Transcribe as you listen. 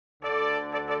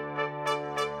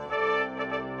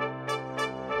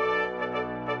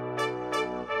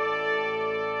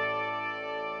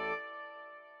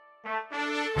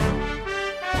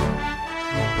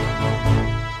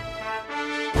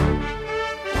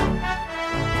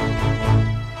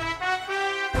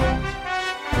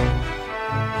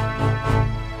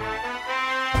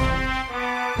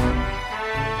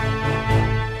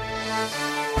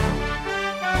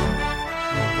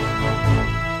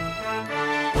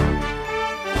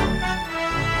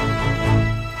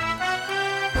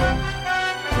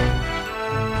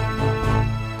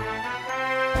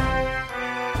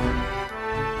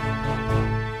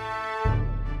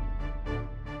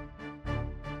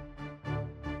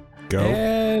Go.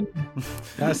 And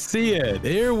I see it.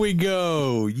 Here we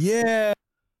go. Yeah.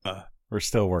 We're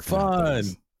still working on Fun.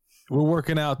 things. We're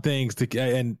working out things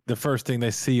and the first thing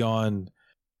they see on,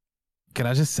 can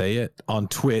I just say it? On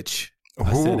Twitch.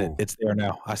 I said it. Ooh. It's there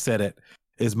now. I said it.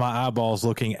 Is my eyeballs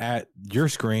looking at your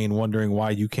screen, wondering why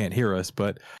you can't hear us.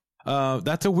 But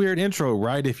that's a weird intro,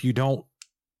 right? If you don't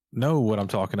know what I'm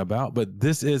talking about. But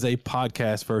this is a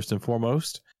podcast first and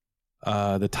foremost.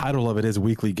 The title of it is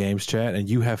Weekly Games Chat, and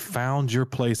you have found your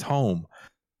place home.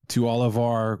 To all of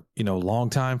our, long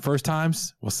time, first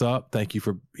times, what's up? Thank you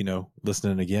for,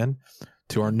 listening again.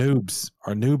 To our noobs,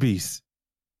 our newbies,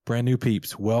 brand new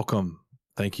peeps, welcome.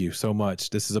 Thank you so much.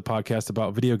 This is a podcast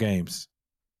about video games,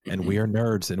 and we are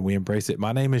nerds, and we embrace it.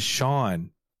 My name is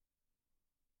Sean.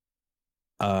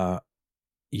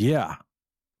 Yeah.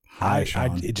 Hi,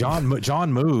 Sean.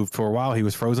 John moved for a while. He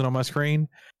was frozen on my screen,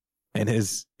 and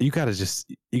you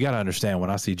gotta understand when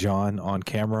I see John on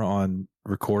camera on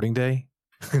recording day.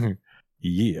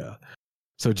 Yeah.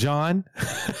 So John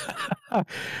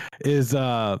is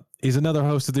he's another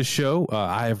host of this show.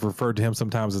 I have referred to him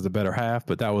sometimes as the better half,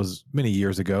 but that was many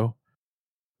years ago.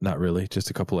 Not really,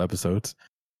 just a couple episodes.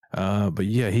 But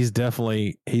yeah, he's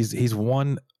definitely he's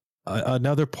one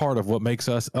another part of what makes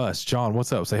us us. John,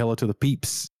 what's up? Say hello to the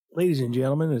peeps. Ladies and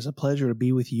gentlemen, it's a pleasure to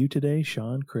be with you today.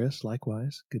 Sean, Chris,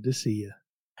 likewise. Good to see you.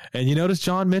 And you notice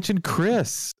John mentioned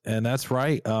Chris, and that's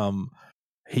right.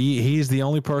 He's the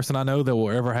only person I know that will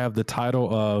ever have the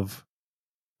title of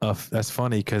that's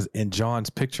funny because in John's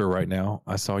picture right now,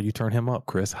 I saw you turn him up,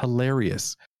 Chris.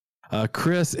 Hilarious.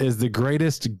 Chris is the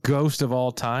greatest ghost of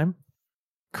all time.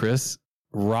 Chris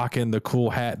rocking the cool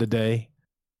hat today.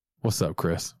 What's up,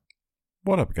 Chris?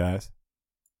 What up, guys?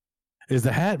 Is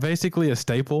the hat basically a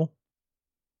staple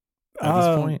at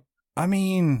this point? I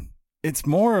mean, it's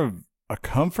more of a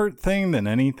comfort thing than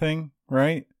anything,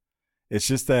 right? It's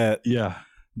just that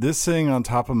this sitting on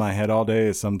top of my head all day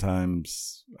is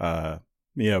sometimes,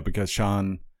 because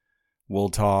Sean will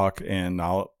talk, and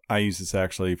I use this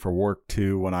actually for work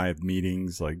too when I have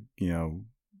meetings, like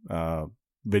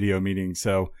video meetings.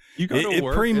 So You go to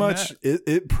work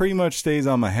it pretty much stays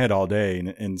on my head all day,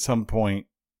 and some point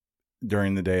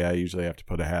during the day I usually have to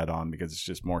put a hat on because it's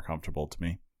just more comfortable to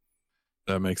me.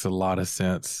 That makes a lot of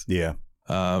sense. Yeah.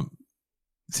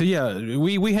 So yeah,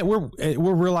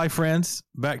 we're real life friends.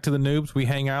 Back to the noobs. We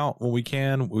hang out when we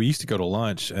can. We used to go to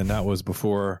lunch, and that was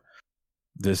before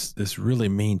this really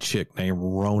mean chick named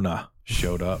Rona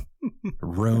showed up,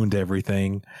 ruined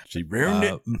everything. She ruined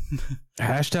it.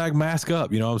 Hashtag mask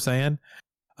up. You know what I'm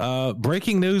saying?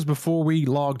 Breaking news before we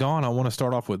logged on. I want to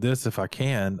start off with this if I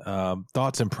can.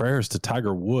 Thoughts and prayers to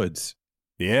Tiger Woods.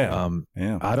 Yeah.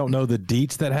 I don't know the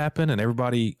deets that happened, and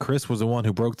everybody. Chris was the one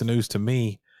who broke the news to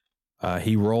me.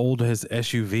 He rolled his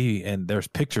SUV, and there's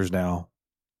pictures now,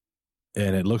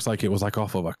 and it looks like it was like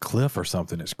off of a cliff or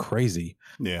something. It's crazy.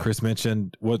 Yeah. Chris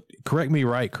mentioned correct me,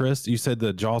 right, Chris? You said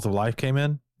the jaws of life came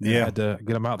in? Yeah. Had to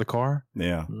get him out of the car?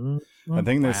 Yeah. Mm-hmm. I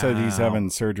think they said he's having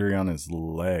surgery on his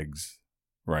legs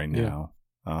right now.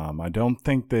 Yeah. I don't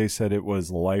think they said it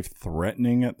was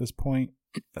life-threatening at this point.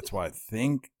 That's what I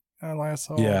think I last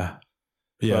saw. Yeah.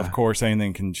 Yeah. But of course,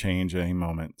 anything can change at any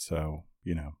moment, so,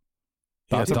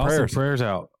 Thoughts and prayers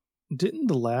out. Didn't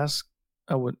the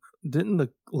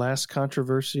last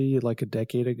controversy like a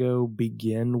decade ago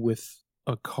begin with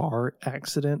a car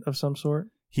accident of some sort?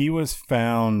 He was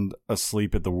found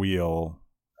asleep at the wheel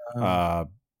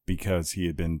because he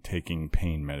had been taking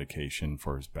pain medication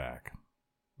for his back.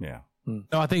 Yeah. No,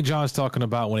 I think John's talking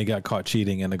about when he got caught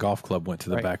cheating and the golf club went to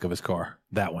the back of his car.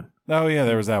 That one. Oh, yeah,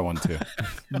 there was that one too.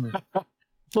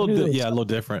 A little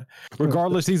different.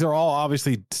 Regardless, these are all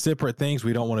obviously separate things.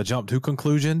 We don't want to jump to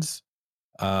conclusions.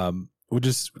 We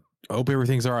just hope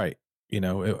everything's all right.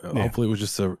 Hopefully it was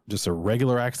just a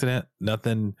regular accident.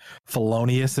 Nothing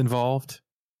felonious involved.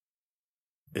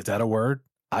 Is that a word?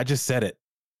 I just said it.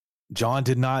 John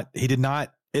did not. He did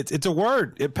not. It's a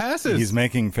word. It passes. He's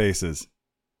making faces.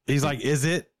 He's like, is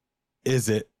it? Is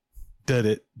it? Did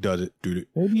it? Does it? Do it?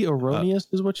 Maybe erroneous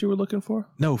is what you were looking for?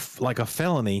 No, like a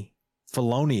felony.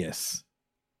 Felonious.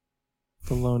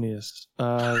 Judges?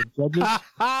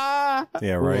 Yeah,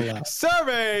 right.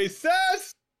 Survey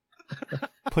says.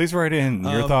 Please write in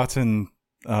your thoughts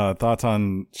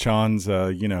on Sean's,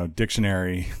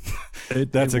 dictionary.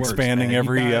 That's expanding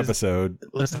every episode.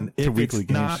 Listen, if it's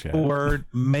not a word,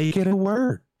 make it a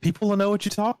word. People will know what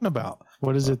you're talking about.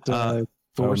 What is it?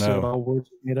 Force of all words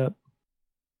made up.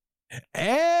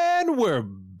 And we're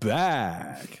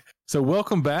back. So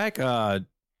welcome back.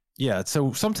 Yeah,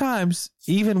 so sometimes,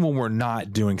 even when we're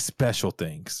not doing special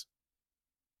things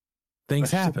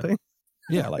happen.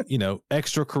 Yeah, like,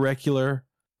 extracurricular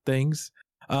things.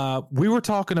 We were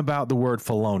talking about the word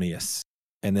felonious,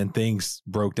 and then things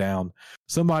broke down.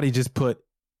 Somebody just put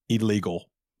illegal.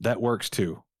 That works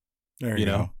too. There you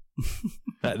go.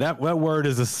 that word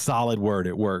is a solid word.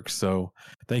 It works. So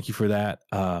thank you for that.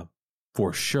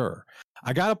 For sure.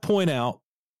 I got to point out,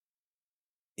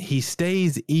 he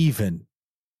stays even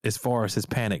as far as his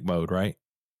panic mode, right?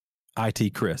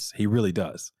 IT Chris, he really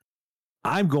does.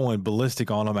 I'm going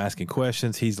ballistic on him, asking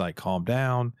questions. He's like, calm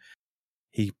down.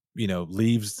 He,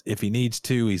 leaves if he needs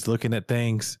to. He's looking at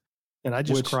things. And I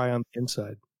just cry on the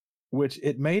inside. Which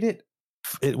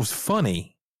it was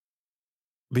funny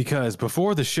because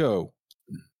before the show,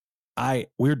 we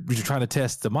were trying to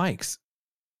test the mics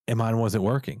and mine wasn't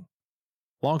working.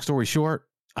 Long story short,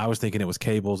 I was thinking it was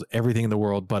cables, everything in the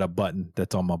world but a button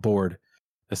that's on my board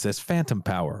that says Phantom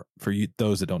Power. For you,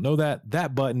 those that don't know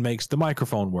that button makes the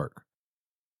microphone work.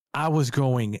 I was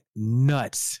going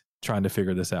nuts trying to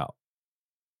figure this out.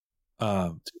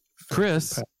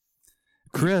 Chris,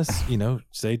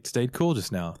 stayed cool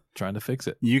just now, trying to fix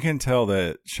it. You can tell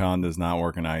that Sean does not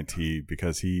work in IT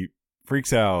because he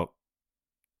freaks out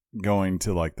going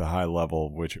to like the high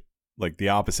level, which like the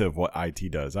opposite of what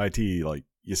IT does. IT, like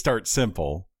you start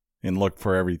simple and look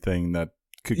for everything that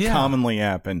could commonly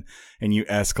happen and you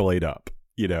escalate up,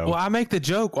 Well, I make the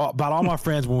joke about all my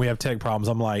friends when we have tech problems.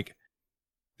 I'm like,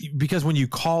 because when you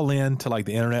call in to like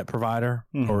the internet provider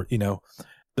or,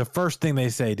 the first thing they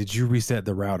say, did you reset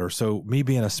the router? So me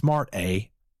being a smart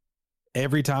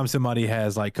every time somebody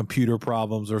has like computer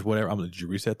problems or whatever, I'm like, did you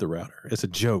reset the router? It's a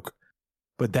joke.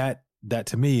 But that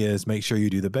to me is make sure you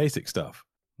do the basic stuff.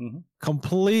 Mm-hmm.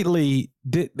 Completely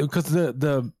because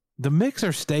the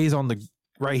mixer stays on the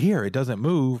right here. It doesn't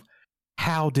move.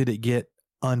 How did it get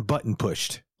unbutton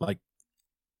pushed? Like,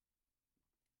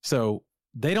 so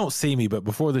they don't see me, but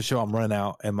before the show, I'm running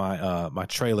out in my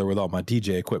trailer with all my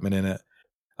DJ equipment in it.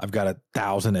 I've got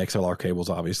 1,000 XLR cables,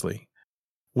 obviously.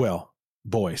 Well,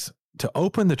 boys, to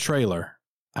open the trailer,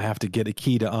 I have to get a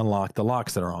key to unlock the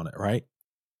locks that are on it, right?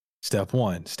 Step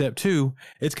one. Step two,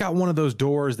 it's got one of those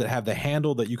doors that have the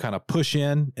handle that you kind of push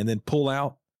in and then pull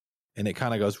out, and it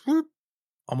kind of goes whoop,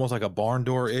 almost like a barn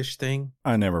door-ish thing.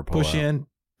 I never push in,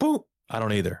 boop. I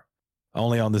don't either.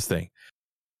 Only on this thing.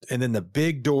 And then the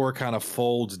big door kind of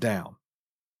folds down,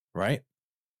 right?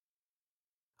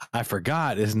 I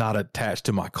forgot it's not attached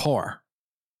to my car.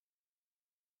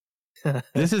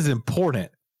 This is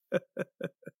important.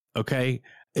 Okay.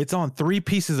 It's on 3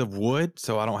 pieces of wood,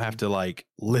 so I don't have to like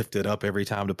lift it up every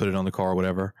time to put it on the car or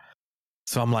whatever.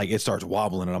 So I'm like, it starts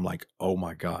wobbling and I'm like, oh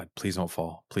my God, please don't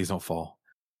fall. Please don't fall.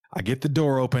 I get the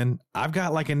door open. I've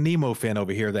got like a Nemo fin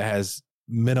over here that has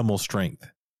minimal strength.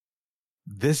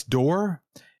 This door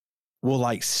will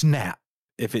like snap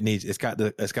if it needs. It's got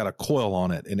a coil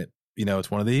on it and it,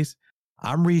 it's one of these.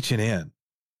 I'm reaching in.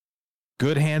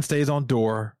 Good hand stays on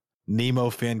door. Nemo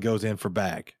fin goes in for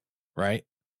bag, right?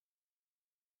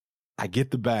 I get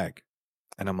the bag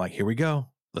and I'm like, here we go.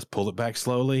 Let's pull it back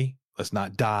slowly. Let's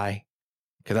not die.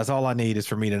 Because that's all I need is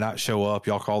for me to not show up.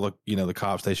 Y'all call the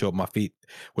cops. They show up my feet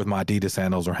with my Adidas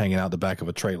sandals or hanging out the back of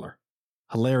a trailer.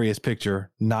 Hilarious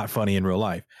picture. Not funny in real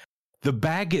life. The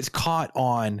bag gets caught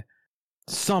on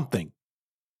something.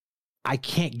 I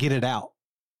can't get it out.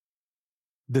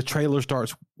 The trailer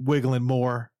starts wiggling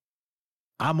more.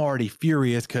 I'm already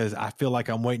furious because I feel like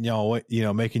I'm waiting y'all,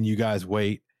 making you guys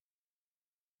wait.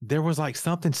 There was like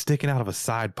something sticking out of a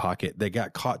side pocket that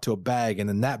got caught to a bag, and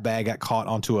then that bag got caught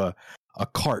onto a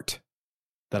cart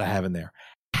that I have in there.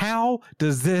 How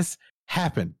does this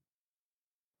happen?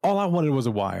 All I wanted was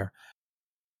a wire.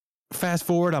 Fast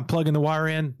forward, I'm plugging the wire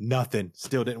in. Nothing.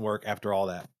 Still didn't work after all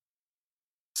that.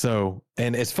 So,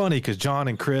 and it's funny because John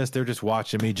and Chris, they're just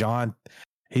watching me. John,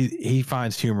 he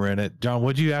finds humor in it. John,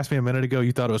 what'd you ask me a minute ago?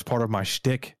 You thought it was part of my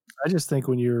shtick? I just think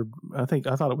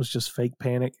I thought it was just fake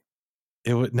panic.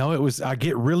 It was, I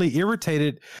get really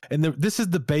irritated. And this is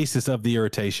the basis of the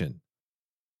irritation.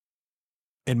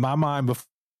 In my mind,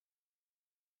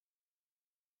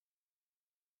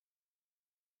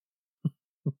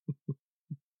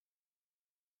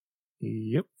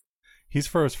 Yep. He's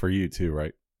first for you too,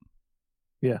 right?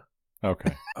 Yeah.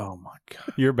 Okay. Oh my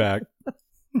God. You're back.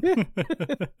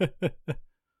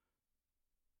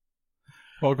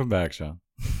 Welcome back, Sean.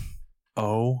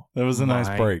 Oh, that was a nice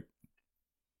break.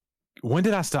 When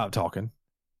did I stop talking?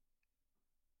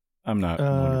 I'm not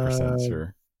 100%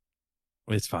 sure.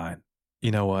 It's fine.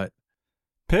 You know what?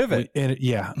 Pivot.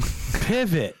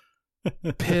 Pivot.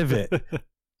 Pivot.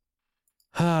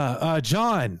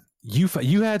 John,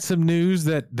 you had some news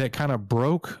that kind of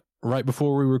broke right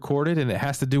before we recorded, and it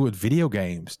has to do with video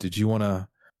games. Did you want to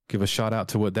give a shout out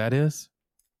to what that is?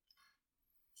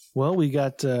 Well, we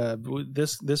got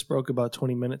this broke about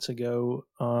 20 minutes ago,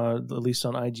 at least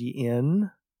on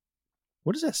IGN.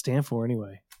 What does that stand for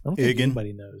anyway? I don't think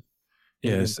anybody knows.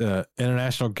 Yes,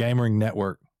 International Gaming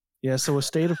Network. Yeah, so a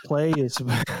state of play is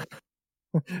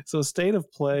so a state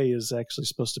of play is actually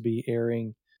supposed to be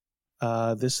airing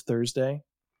this Thursday.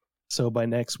 So by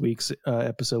next week's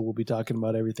episode, we'll be talking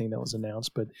about everything that was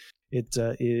announced. But it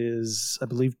is, I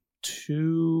believe,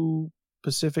 2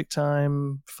 Pacific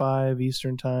time, 5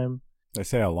 Eastern time. They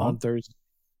say how long? On Thursday.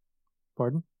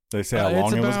 Pardon? They say how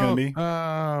long it was going to be?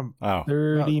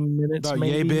 30 minutes, about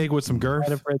maybe. Yay big with some girth?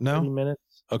 No? 30 minutes.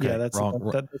 Okay, yeah, that's wrong.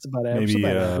 That's about average.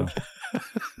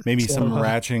 Maybe some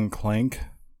Ratchet and Clank.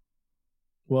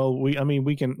 Well, we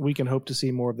can hope to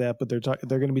see more of that, but they're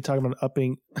going to be talking about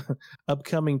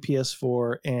upcoming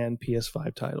PS4 and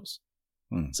PS5 titles.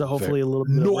 So hopefully a little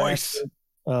bit nice.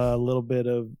 A little bit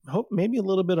of maybe a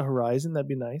little bit of Horizon. That'd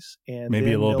be nice, and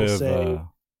maybe a little bit of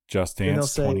Just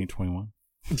Dance 2021.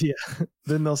 Yeah,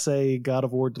 then they'll say God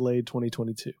of War delayed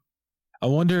 2022. I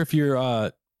wonder if you're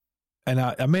and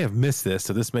I may have missed this,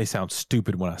 so this may sound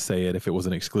stupid when I say it if it was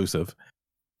an exclusive.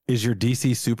 Is your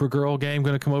DC Supergirl game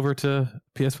going to come over to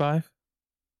PS5?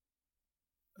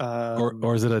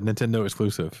 Or is it a Nintendo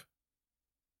exclusive?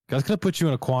 That's going to put you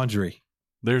in a quandary.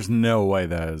 There's no way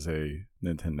that is a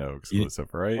Nintendo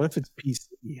exclusive, right? What if it's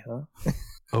PC, huh?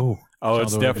 Oh,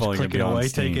 it's definitely going to be on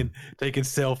Steam. Taking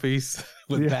selfies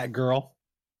with Batgirl.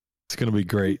 It's going to be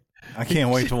great. I can't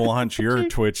wait to launch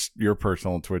your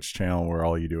personal Twitch channel where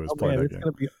all you do is play that game.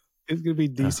 It's going to be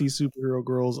DC Superhero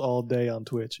Girls all day on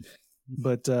Twitch.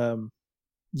 But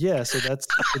yeah, so that's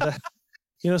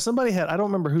somebody had, I don't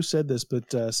remember who said this,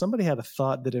 but somebody had a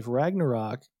thought that if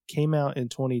Ragnarok came out in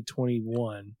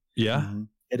 2021,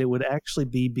 that it would actually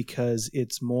be because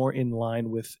it's more in line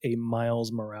with a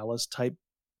Miles Morales type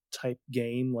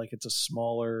game, like it's a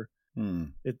smaller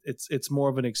it's more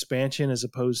of an expansion as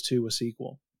opposed to a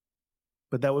sequel.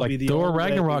 But that would be the Thor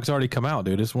Ragnarok's already come out,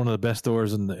 dude. It's one of the best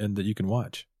Thors in that you can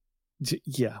watch.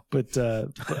 Yeah, but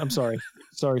I'm sorry,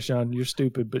 Sean, you're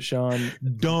stupid. But Sean,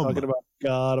 dumb. Talking about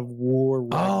God of War.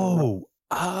 Ragnarok.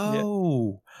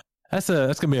 That's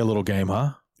gonna be a little game,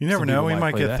 huh? You never know. We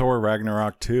might get Thor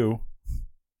Ragnarok 2.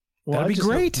 Well, that'd be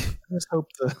great.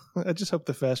 I just hope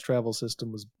the fast travel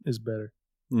system is better.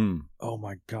 Oh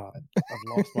my God,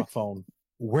 I've lost my phone.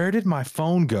 Where did my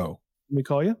phone go? Let me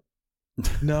call you.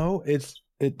 No,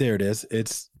 there it is.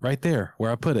 It's right there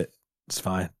where I put it. It's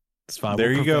fine. It's fine.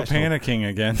 There you go, panicking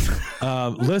again.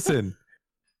 Listen,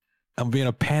 I'm being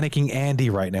a panicking Andy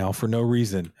right now for no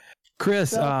reason.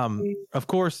 Chris, of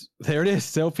course, there it is.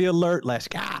 Selfie alert. Let's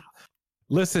go.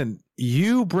 Listen,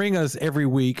 you bring us every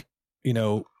week,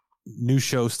 new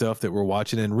show stuff that we're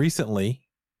watching. And recently,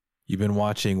 you've been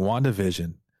watching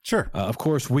WandaVision. Sure. Of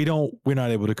course, we're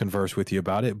not able to converse with you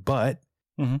about it, but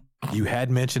you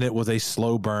had mentioned it was a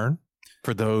slow burn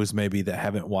for those maybe that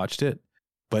haven't watched it.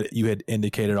 But you had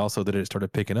indicated also that it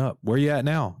started picking up. Where are you at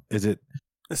now?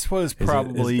 This was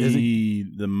probably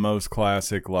the most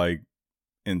classic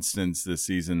instance this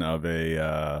season of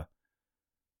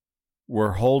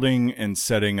we're holding and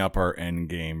setting up our end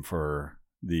game for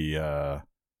the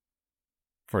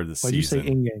season. Why did you say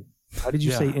end game? How did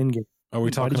you say end game? Are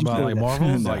we talking about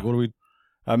Marvels? No. What are we?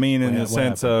 I mean, in the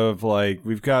sense of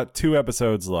we've got 2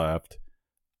 episodes left.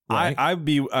 Right.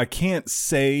 I can't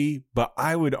say, but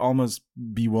I would almost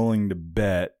be willing to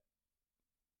bet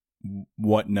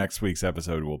what next week's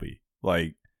episode will be.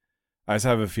 I just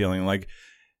have a feeling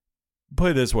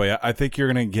put it this way. I think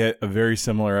you're going to get a very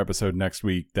similar episode next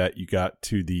week that you got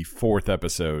to the 4th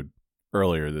episode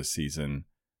earlier this season,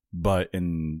 but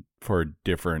for a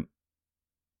different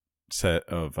set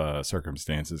of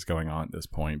circumstances going on at this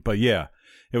point. But yeah,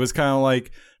 it was kind of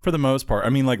for the most part, I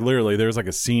mean, literally there's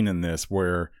a scene in this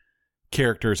where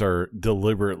characters are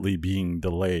deliberately being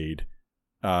delayed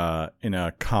in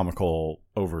a comical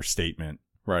overstatement,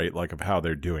 right? Of how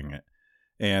they're doing it.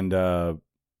 And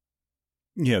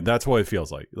that's what it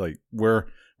feels like. We're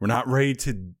not ready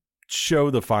to show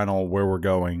the final where we're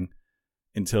going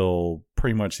until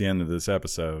pretty much the end of this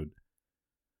episode.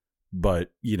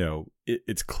 But,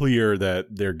 it's clear that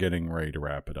they're getting ready to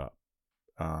wrap it up.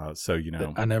 I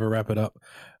never wrap it up.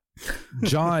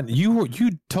 John, you you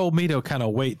told me to kind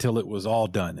of wait till it was all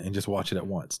done and just watch it at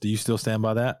once. Do you still stand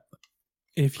by that?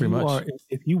 If you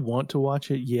want to watch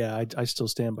it, yeah, I still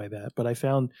stand by that. But I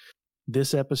found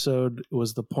this episode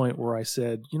was the point where I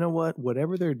said, you know what,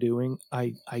 whatever they're doing,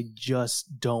 I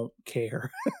just don't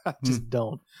care. I just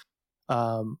don't.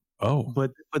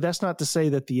 But that's not to say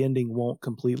that the ending won't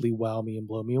completely wow me and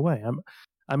blow me away.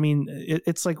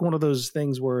 It's like one of those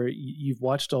things where you've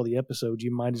watched all the episodes,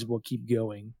 you might as well keep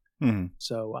going. Mm-hmm.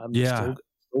 So I'm still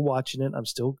watching it. I'm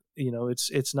still,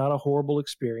 it's not a horrible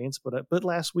experience, but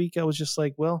last week I was just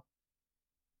like, well,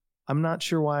 I'm not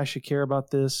sure why I should care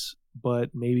about this, but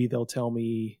maybe they'll tell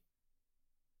me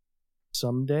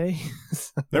someday.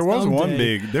 There was one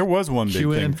big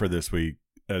thing for this week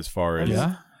as far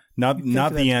as not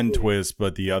the end twist,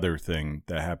 but the other thing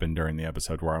that happened during the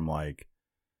episode where I'm like,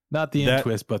 not the end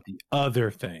twist, but the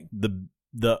other thing,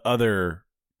 the other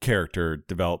character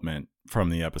development from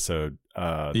the episode.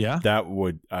 That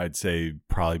would, I'd say,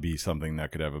 probably be something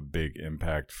that could have a big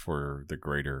impact for the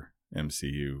greater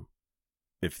MCU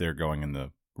if they're going in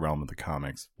the realm of the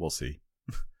comics. We'll see.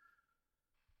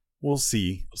 We'll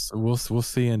see. So we'll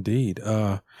see indeed.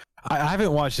 I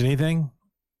haven't watched anything,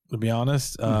 to be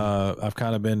honest. I've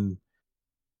kind of been,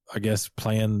 I guess,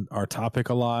 playing our topic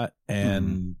a lot,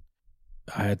 and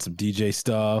I had some DJ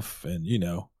stuff, and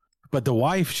but the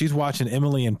wife, she's watching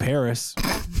Emily in Paris.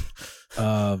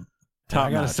 I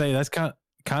gotta say, that's kind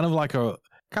of like a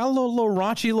little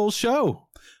raunchy little show.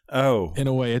 Oh, in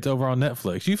a way, it's over on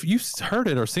Netflix. You've heard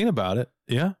it or seen about it,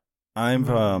 yeah? I've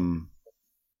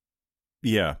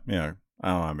yeah. I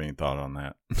don't have any thought on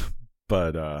that.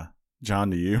 But John,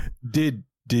 do you? Did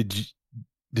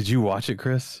you watch it,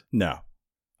 Chris? No,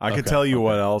 I could tell you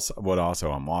what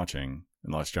also I'm watching,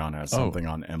 unless John has something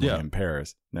on Emily in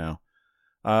Paris. No.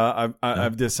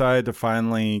 I've decided to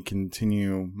finally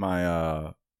continue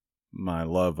my my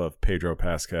love of Pedro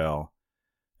Pascal,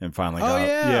 and finally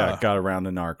got around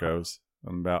to Narcos.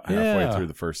 I'm about halfway through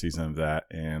the first season of that,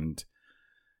 and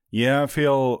I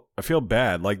feel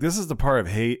bad. Like, this is the part of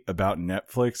hate about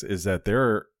Netflix, is that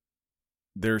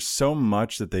there's so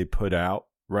much that they put out,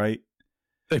 right?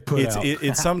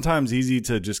 It's sometimes easy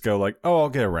to just go like, oh, I'll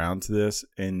get around to this,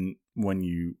 and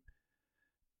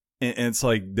it's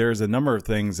like there's a number of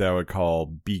things that I would call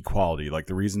B quality. Like,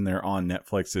 the reason they're on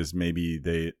Netflix is maybe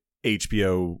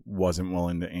HBO wasn't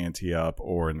willing to ante up,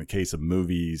 or in the case of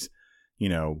movies,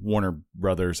 Warner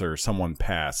Brothers or someone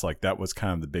passed. Like, that was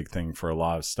kind of the big thing for a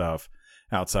lot of stuff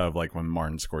outside of like when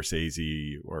Martin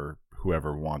Scorsese or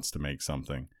whoever wants to make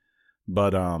something.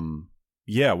 But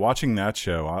watching that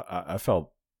show, I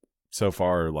felt so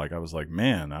far like I was like,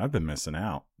 man, I've been missing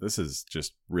out. This is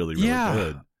just really, really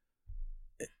good.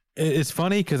 It's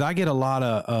funny because I get a lot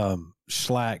of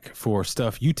slack for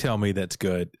stuff you tell me that's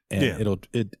good, and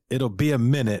it'll be a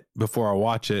minute before I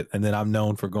watch it, and then I'm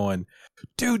known for going,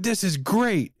 dude, this is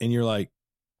great, and you're like,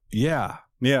 I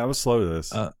was slow to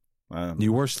this.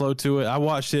 You were slow to it. I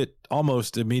watched it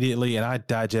almost immediately, and I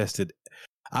digested.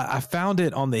 I found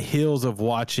it on the heels of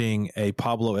watching a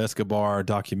Pablo Escobar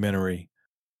documentary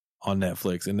on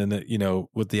Netflix, and then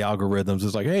with the algorithms,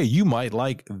 it's like, hey, you might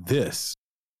like this.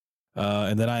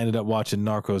 And then I ended up watching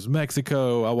Narcos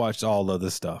Mexico. I watched all of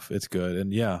this stuff. It's good.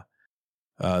 And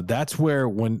that's where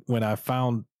when I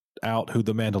found out who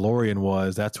the Mandalorian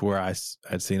was, that's where I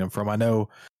had seen him from. I know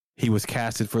he was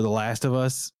casted for The Last of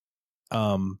Us.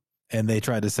 And they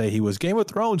tried to say he was Game of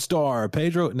Thrones star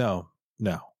Pedro. No.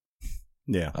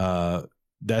 Yeah.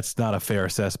 That's not a fair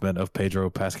assessment of Pedro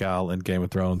Pascal in Game of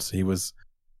Thrones. He was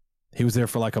there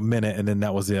for like a minute, and then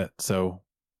that was it. So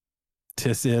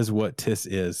Tis is what Tis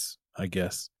is, I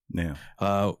guess. Yeah.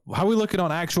 How are we looking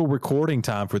on actual recording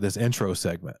time for this intro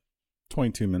segment?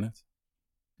 22 minutes.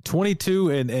 22,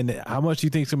 and how much do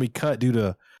you think is going to be cut due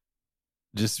to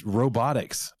just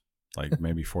robotics? Like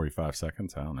maybe 45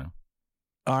 seconds. I don't know.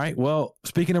 All right. Well,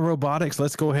 speaking of robotics,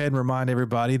 let's go ahead and remind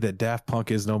everybody that Daft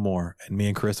Punk is no more, and me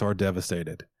and Chris are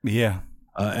devastated. Yeah.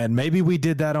 And maybe we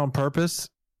did that on purpose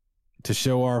to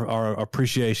show our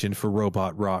appreciation for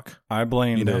robot rock. I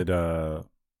blamed it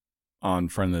on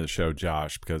friend of the show,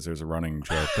 Josh, because there's a running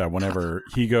joke that whenever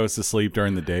he goes to sleep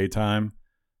during the daytime,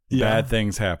 bad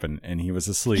things happen, and he was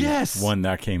asleep when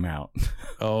that came out.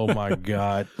 Oh my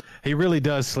God. He really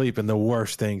does sleep, and the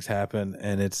worst things happen,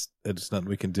 and it's nothing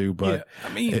we can do. But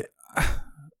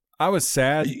I was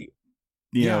sad.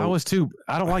 I was too.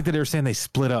 I don't like that they're saying they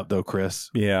split up though, Chris.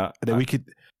 Yeah. That we could.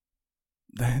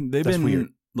 They've been weird.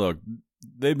 Look,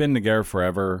 they've been together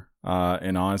forever.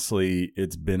 And honestly,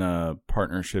 it's been a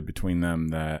partnership between them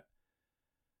that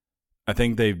I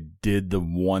think they did the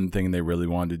one thing they really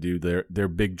wanted to do. Their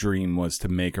big dream was to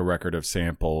make a record of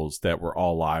samples that were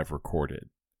all live recorded,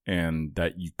 and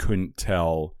that you couldn't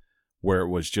tell where it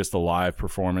was just a live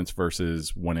performance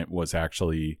versus when it was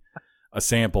actually a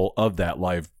sample of that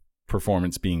live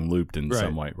performance being looped in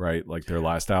some way, right? Like their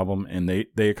last album, and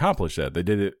they accomplished that. They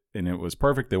did it, and it was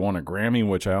perfect. They won a Grammy,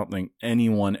 which I don't think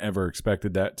anyone ever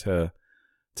expected that to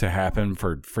happen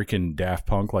for freaking Daft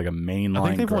Punk, like a mainline.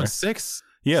 I think they won six.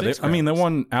 Yeah, they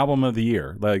won Album of the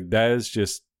Year. Like, that is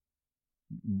just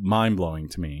mind blowing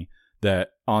to me.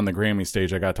 that on the Grammy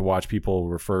stage, I got to watch people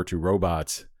refer to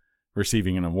robots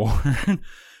receiving an award.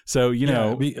 So,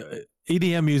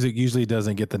 EDM music usually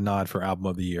doesn't get the nod for album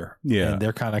of the year. Yeah. And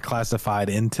they're kind of classified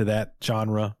into that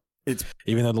genre.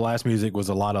 Even though the last music was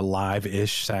a lot of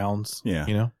live-ish sounds.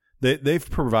 Yeah. They've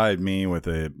provided me with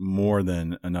more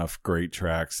than enough great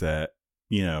tracks that,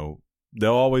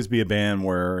 there'll always be a band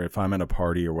where if I'm at a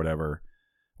party or whatever,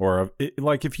 or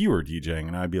like if you were DJing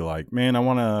and I'd be like, man, I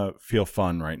want to feel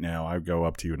fun right now. I'd go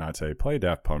up to you and I'd say, play a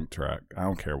Daft Punk track. I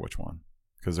don't care which one,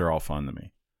 because they're all fun to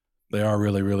me. They are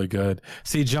really, really good.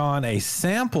 See, John, a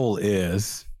sample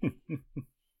is.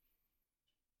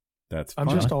 That's I'm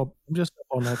just up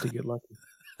on that to get lucky.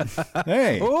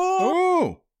 Hey.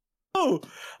 Oh,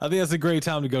 I think that's a great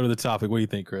time to go to the topic. What do you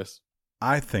think, Chris?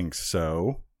 I think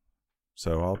so.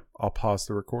 So I'll pause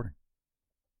the recording.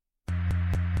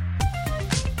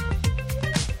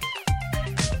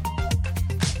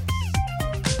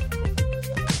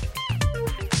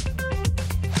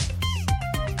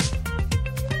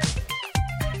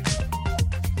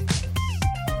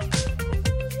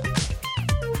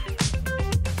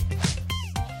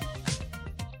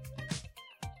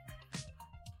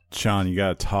 Sean, you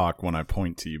gotta talk when I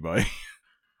point to you, buddy.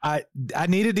 I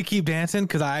needed to keep dancing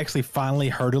because I actually finally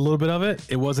heard a little bit of it.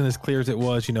 It wasn't as clear as it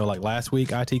was, like last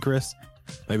week, IT Chris.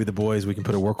 Maybe the boys, we can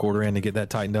put a work order in to get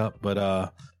that tightened up.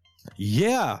 But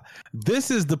this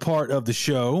is the part of the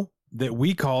show that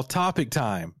we call Topic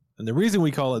Time. And the reason we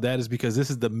call it that is because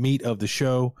this is the meat of the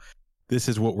show. This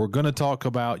is what we're going to talk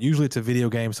about. Usually it's a video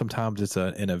game. Sometimes it's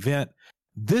an event.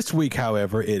 This week,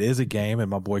 however, it is a game,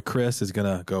 and my boy Chris is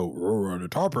going to go the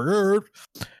topic.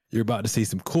 You're about to see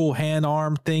some cool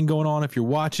hand-arm thing going on if you're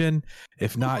watching.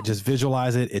 If not, just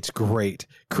visualize it. It's great.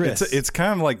 Chris. It's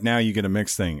kind of like now you get a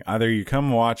mixed thing. Either you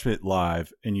come watch it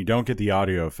live and you don't get the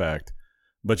audio effect,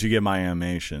 but you get my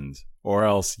animations, or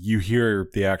else you hear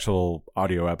the actual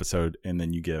audio episode and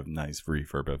then you get a nice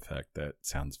reverb effect that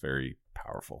sounds very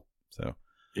powerful. So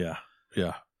yeah.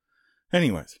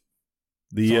 Anyways,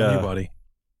 It's on you, buddy.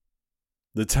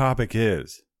 The topic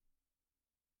is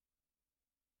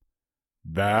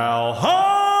Valheim.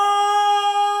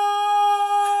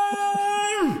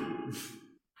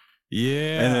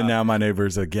 Yeah. And then now my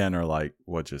neighbors again are like,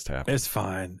 what just happened? It's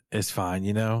fine.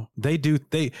 When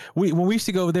we used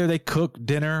to go over there, they cook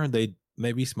dinner, they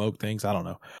maybe smoke things. I don't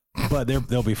know, but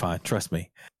they'll be fine. Trust me.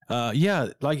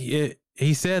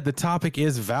 He said, the topic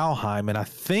is Valheim. And I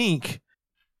think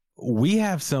we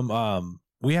have some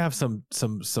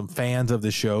fans of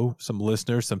the show, some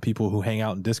listeners, some people who hang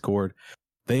out in Discord.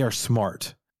 They are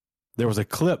smart. There was a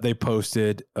clip they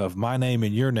posted of my name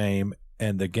and your name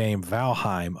and the game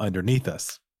Valheim underneath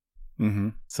us. Mm-hmm.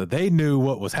 So they knew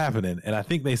what was happening. And I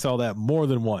think they saw that more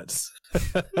than once.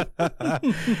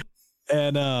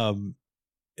 And,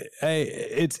 hey,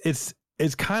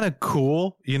 it's kind of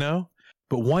cool,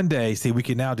 but one day, see, we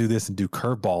can now do this and do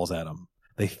curveballs at them.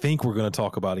 They think we're going to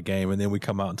talk about a game, and then we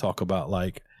come out and talk about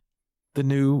like the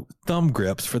new thumb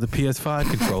grips for the PS5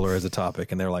 controller as a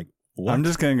topic, and they're like, what? I'm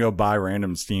just going to go buy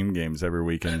random Steam games every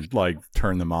week and like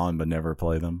turn them on but never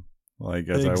play them, like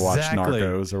as I watch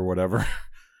Narcos or whatever.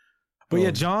 But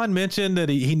yeah, John mentioned that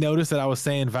he noticed that I was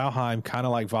saying Valheim kind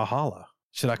of like Valhalla.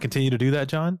 Should I continue to do that,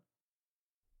 John?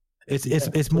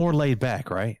 It's more laid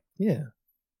back, right? Yeah.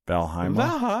 Valheim.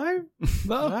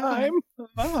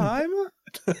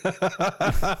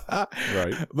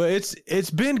 Right. But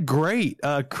it's been great.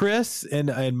 Chris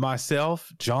and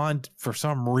myself, John, for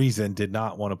some reason did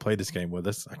not want to play this game with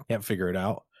us. I can't figure it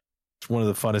out. It's one of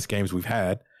the funnest games we've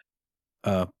had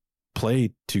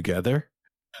played together.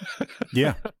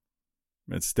 Yeah.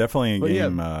 It's definitely a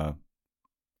game. Yeah.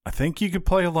 I think you could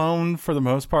play alone for the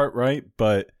most part, right?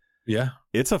 But yeah,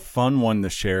 it's a fun one to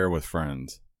share with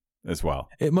friends as well.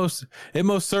 It most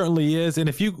certainly is. And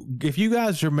if you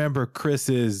guys remember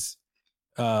Chris's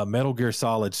Metal Gear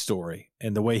Solid story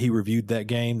and the way he reviewed that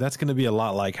game, that's going to be a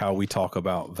lot like how we talk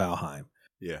about Valheim.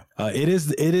 Yeah.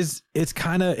 It's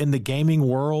kind of in the gaming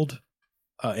world,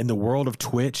 in the world of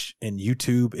Twitch and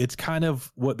YouTube. It's kind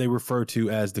of what they refer to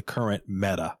as the current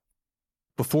meta.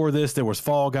 Before this, there was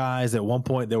Fall Guys. At one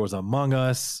point, there was Among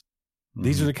Us. Mm-hmm.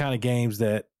 These are the kind of games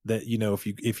that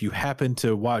if you happen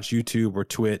to watch YouTube or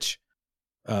Twitch,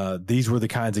 these were the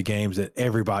kinds of games that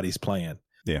everybody's playing.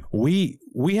 Yeah. We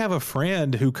have a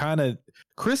friend who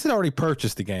Chris had already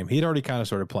purchased the game. He'd already kind of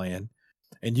started playing.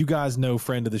 And you guys know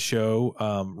friend of the show,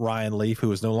 Ryan Leaf,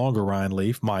 who is no longer Ryan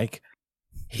Leaf, Mike.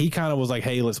 He kind of was like,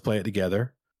 hey, let's play it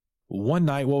together. One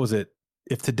night, what was it?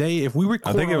 If we record,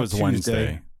 I think it was Tuesday,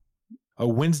 Wednesday. A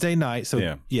Wednesday night.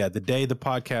 So yeah, the day the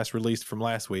podcast released from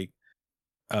last week,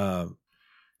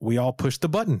 we all pushed the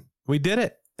button. We did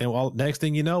it. And next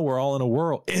thing you know, we're all in a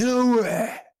world.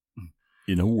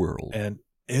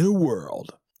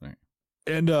 Right.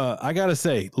 And I got to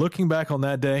say, looking back on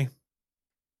that day,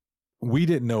 we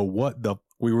didn't know what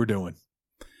we were doing.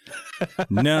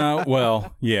 No,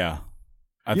 well, yeah.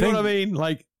 I think, know what I mean?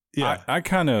 Like, yeah. I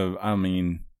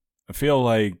feel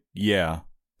like, yeah,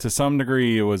 to some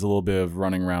degree it was a little bit of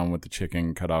running around with the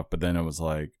chicken cut off, but then it was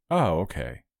like, oh,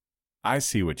 okay, I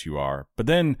see what you are. But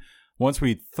then once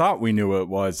we thought we knew what it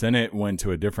was, then it went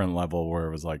to a different level where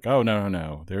it was like, oh,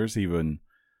 no, there's even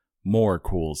more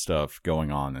cool stuff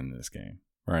going on in this game,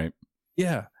 right?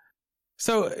 Yeah.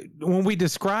 So when we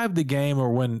described the game,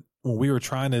 or when we were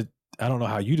trying to, I don't know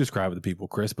how you describe it to people,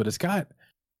 Chris, but it's got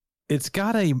a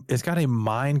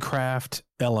Minecraft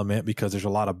element because there's a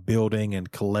lot of building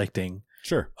and collecting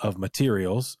of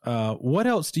materials. What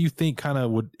else do you think kind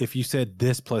of would, if you said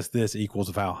this plus this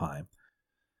equals Valheim?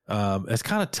 It's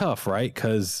kind of tough, right?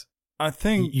 Because I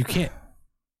think you can't.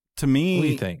 To me, what do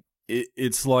you think?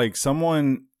 It's like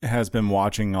someone has been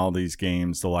watching all these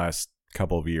games the last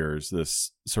couple of years,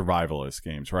 this survivalist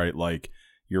games, right? Like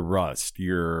your Rust,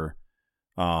 your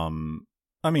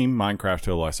Minecraft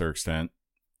to a lesser extent.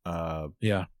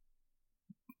 Yeah.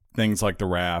 Things like the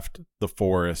Raft, the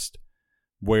Forest,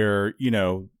 where,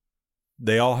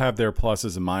 they all have their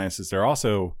pluses and minuses. They're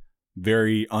also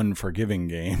very unforgiving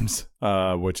games,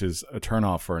 which is a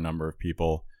turnoff for a number of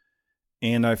people.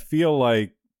 And I feel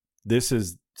like this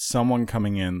is someone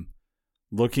coming in,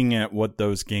 looking at what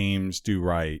those games do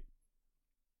right,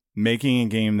 making a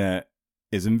game that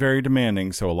isn't very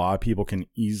demanding, so a lot of people can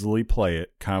easily play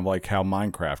it, kind of like how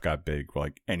Minecraft got big.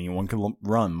 Like anyone could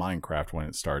run Minecraft when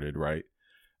it started, right?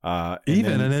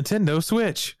 Even a Nintendo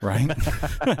Switch. Right?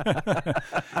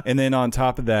 And then on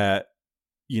top of that,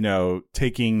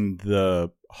 taking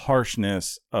the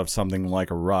harshness of something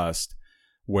like a Rust,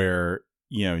 where,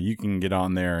 you can get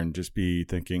on there and just be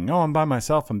thinking, oh, I'm by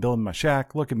myself, I'm building my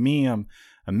shack, look at me, I'm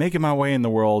making my way in the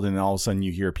world, and all of a sudden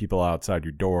you hear people outside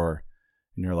your door,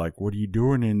 and you're like, what are you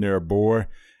doing in there, boy?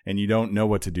 And you don't know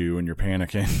what to do, and you're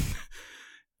panicking.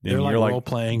 They're like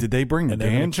role-playing. Did they bring the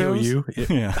banjos? You?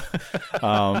 Yeah.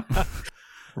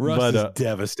 Rust is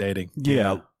devastating.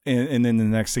 Yeah. And then the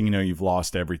next thing you know, you've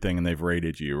lost everything, and they've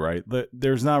raided you, right?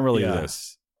 There's not really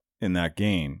this in that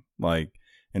game. Like,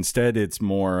 instead, it's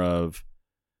more of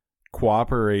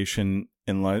cooperation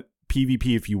and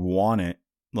PvP if you want it.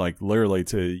 Like, literally,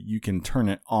 you can turn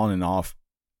it on and off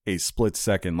a split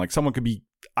second. Like,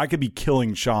 I could be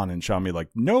killing Sean, and Sean be like,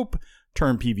 nope,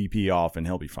 turn PvP off, and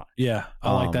he'll be fine. Yeah,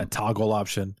 I like that toggle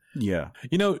option. Yeah.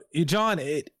 John,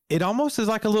 it almost is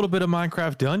like a little bit of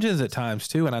Minecraft Dungeons at times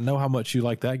too, and I know how much you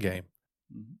like that game.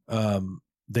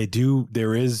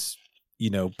 There is,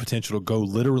 potential to go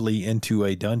literally into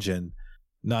a dungeon,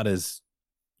 not as,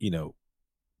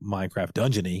 Minecraft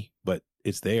Dungeon-y, but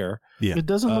it's there. Yeah. It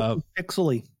doesn't look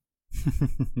pixely.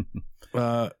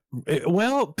 Well,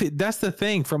 that's the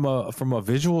thing from a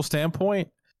visual standpoint.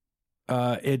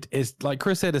 It's like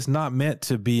Chris said, it's not meant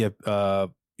to be a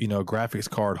graphics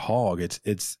card hog.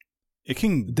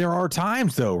 There are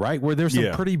times though, right, where there's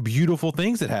some pretty beautiful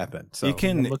things that happen. So it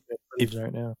can, look at footage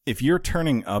right now. If you're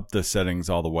turning up the settings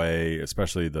all the way,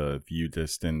 especially the view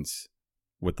distance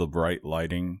with the bright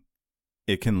lighting,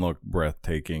 it can look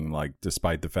breathtaking. Like,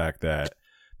 despite the fact that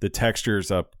the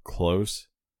textures up close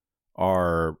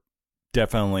are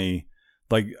definitely,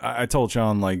 like I told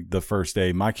John, like the first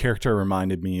day, my character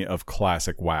reminded me of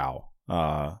classic WoW.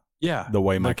 The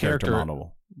way my character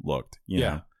model looked. You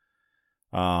know?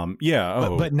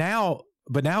 But now,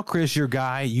 Chris, your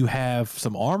guy, you have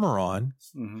some armor on.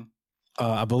 Mm-hmm.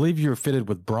 I believe you're fitted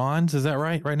with bronze. Is that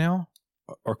right now?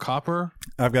 Or copper?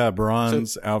 I've got a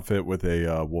bronze outfit with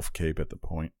a wolf cape at this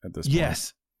point.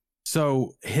 Yes.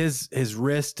 So his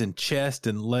wrist and chest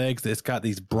and legs, it's got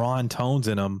these bronze tones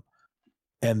in them,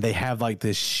 and they have like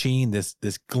this sheen, this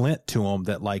glint to them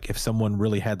that, like, if someone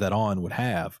really had that on, would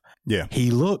have. Yeah. He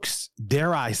looks,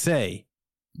 dare I say,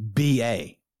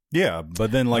 BA. Yeah,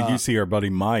 but then you see our buddy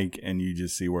Mike, and you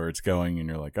just see where it's going, and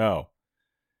you're like, oh,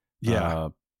 yeah,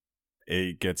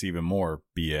 it gets even more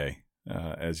BA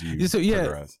as you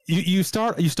progress. You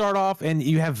start off, and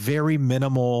you have very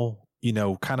minimal,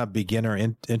 kind of beginner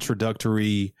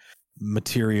introductory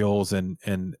materials and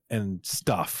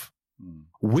stuff.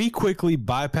 We quickly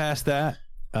bypassed that.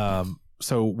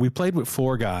 So we played with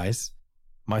 4 guys.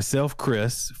 Myself,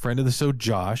 Chris, friend of the show,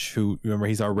 Josh, who, remember,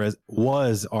 he's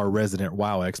was our resident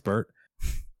WoW expert,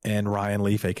 and Ryan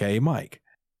Leaf, aka Mike.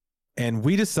 And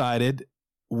we decided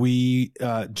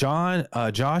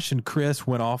Josh and Chris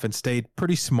went off and stayed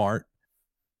pretty smart.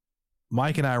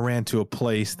 Mike and I ran to a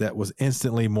place that was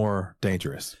instantly more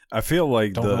dangerous. I feel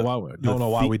like don't know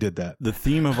why we did that. The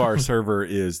theme of our server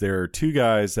is there are two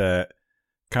guys that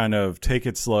kind of take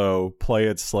it slow, play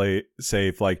it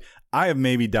safe. Like I have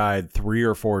maybe died 3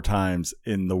 or 4 times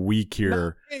in the week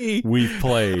here we've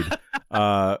played.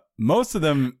 Most of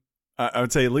them, I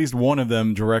would say at least one of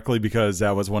them directly because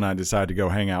that was when I decided to go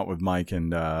hang out with Mike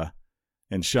and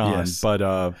Sean. Yes.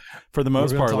 But for the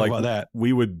most part, like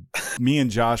me and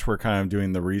Josh were kind of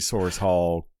doing the resource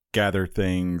haul, gather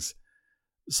things,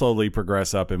 slowly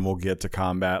progress up, and we'll get to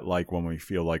combat like when we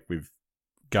feel like we've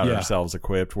got ourselves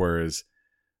equipped. Whereas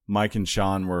Mike and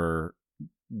Sean were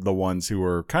the ones who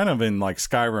were kind of in like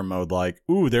Skyrim mode, like,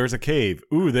 ooh, there's a cave.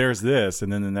 Ooh, there's this.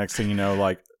 And then the next thing you know,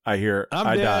 like I hear,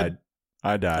 I died.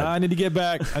 I need to get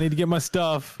back. I need to get my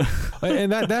stuff.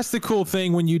 And that's the cool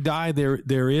thing. When you die,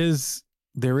 there is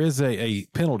a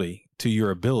penalty to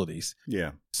your abilities.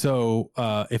 Yeah. So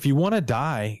if you want to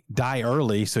die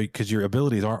early, so because your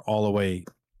abilities aren't all the way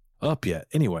up yet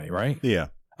anyway, right? Yeah.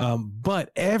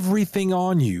 But everything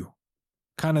on you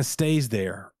kind of stays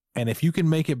there. And if you can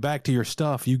make it back to your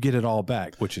stuff, you get it all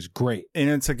back, which is great. And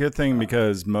it's a good thing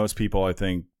because most people, I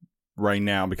think, right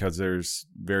now, because there's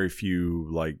very few,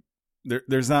 like,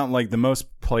 there's not like the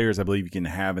most players I believe you can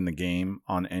have in the game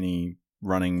on any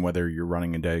running, whether you're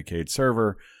running a dedicated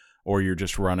server or you're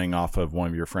just running off of one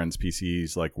of your friends'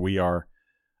 PCs like we are.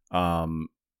 The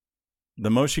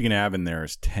most you can have in there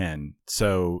is 10.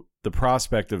 So the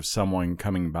prospect of someone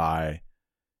coming by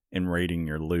and raiding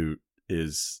your loot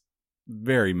is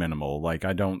very minimal. Like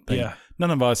I don't think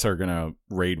none of us are gonna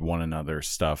raid one another's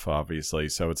stuff, obviously.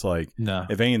 So it's like,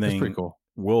 if anything, that's pretty cool.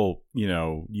 We'll,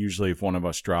 usually if one of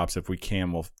us drops, if we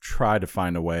can, we'll try to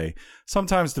find a way.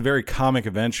 Sometimes the very comic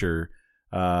adventure,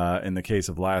 in the case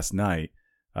of last night,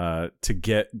 to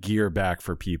get gear back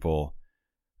for people.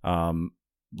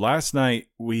 Last night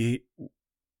we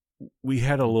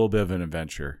had a little bit of an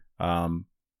adventure. I'm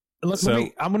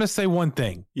going to say one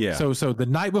thing. Yeah. So the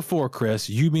night before, Chris,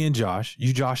 me and Josh,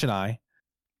 Josh and I,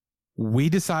 we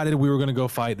decided we were going to go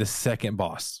fight the second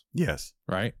boss. Yes.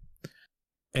 Right.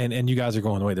 And you guys are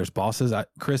going, wait, there's bosses.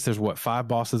 Chris, there's 5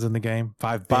 bosses in the game?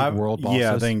 5 big world bosses?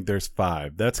 Yeah, I think there's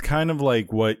 5. That's kind of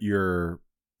like what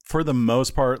for the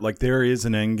most part, like there is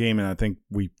an end game, and I think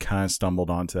we kind of stumbled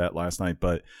onto that last night,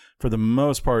 but for the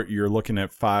most part, you're looking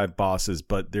at 5 bosses,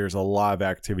 but there's a lot of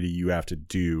activity you have to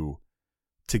do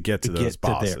to get to those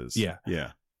bosses.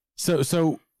 Yeah.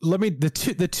 So let me, the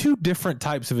two different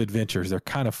types of adventures, they're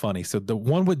kind of funny. So the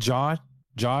one with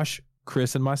Josh,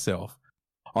 Chris, and myself,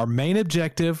 our main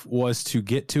objective was to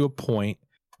get to a point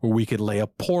where we could lay a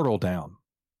portal down.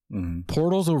 Mm-hmm.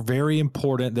 Portals are very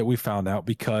important that we found out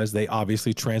because they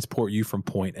obviously transport you from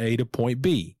point A to point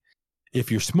B.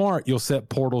 If you're smart, you'll set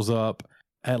portals up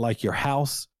at like your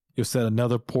house. You'll set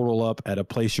another portal up at a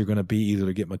place you're going to be either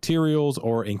to get materials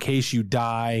or in case you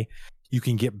die, you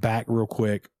can get back real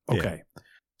quick. Okay. Yeah.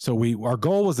 So our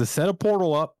goal was to set a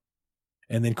portal up,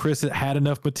 and then Chris had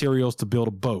enough materials to build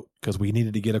a boat because we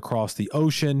needed to get across the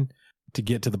ocean to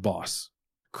get to the boss.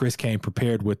 Chris came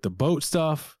prepared with the boat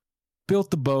stuff, built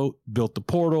the boat, built the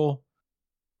portal,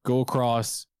 go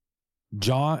across.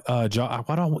 John, why do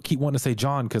I keep wanting to say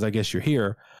John? Because I guess you're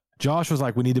here. Josh was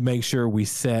like, we need to make sure we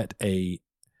set a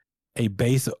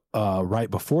base right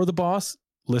before the boss.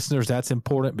 Listeners, that's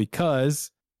important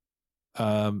because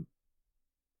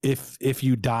if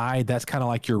you die, that's kind of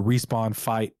like your respawn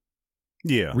fight.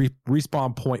 Yeah.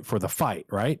 Respawn point for the fight,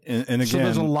 right? And again, so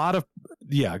there's a lot of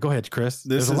go ahead, Chris.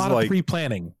 There's a lot of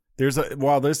pre-planning.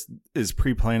 While this is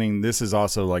pre-planning, this is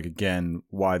also like, again,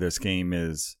 why this game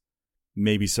is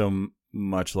maybe so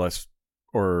much less,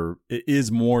 or it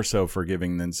is more so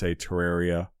forgiving than say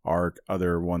Terraria, Ark,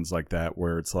 other ones like that,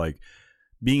 where it's like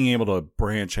being able to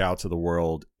branch out to the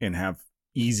world and have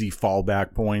easy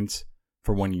fallback points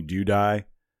for when you do die.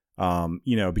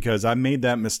 Because I made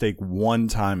that mistake one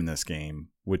time in this game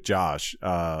with Josh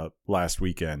last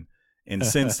weekend. And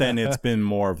since then, it's been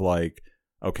more of like,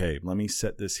 okay, let me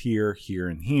set this here, here,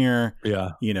 and here.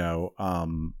 Yeah.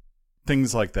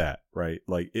 Things like that, right?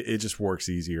 Like it just works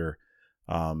easier.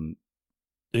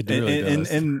 It really does.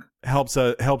 And helps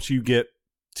you get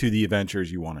to the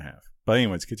adventures you want to have. But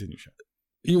anyways, continue, Sean.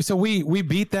 So we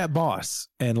beat that boss,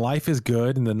 and life is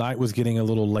good, and the night was getting a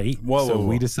little late. So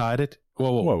we decided...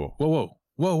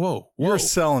 Whoa. You're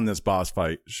selling this boss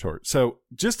fight short. So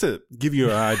just to give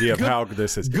you an idea of how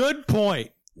this is. Good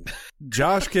point.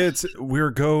 Josh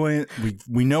we're going,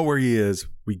 we know where he is.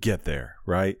 We get there,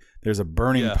 right? There's a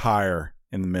burning pyre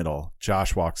in the middle.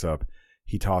 Josh walks up.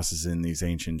 He tosses in these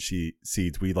ancient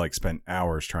seeds we spent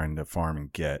hours trying to farm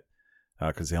and get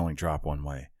because they only drop one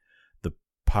way. The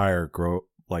pyre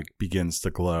begins to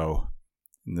glow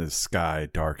and the sky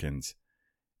darkens.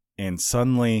 And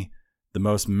suddenly the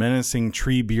most menacing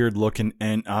Treebeard looking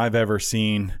ent I've ever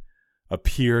seen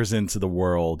appears into the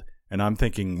world. And I'm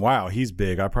thinking, wow, he's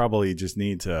big. I probably just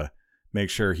need to make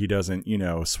sure he doesn't,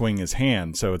 swing his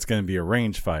hand. So it's going to be a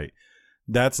range fight.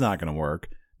 That's not going to work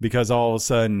because all of a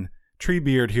sudden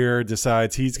Treebeard here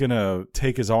decides he's going to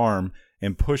take his arm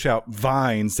and push out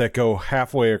vines that go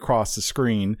halfway across the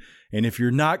screen. And if you're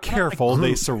not careful,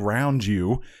 they surround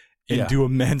you and do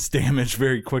immense damage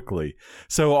very quickly.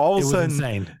 So all of a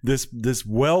sudden, this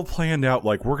well planned out,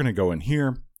 like we're going to go in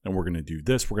here and we're going to do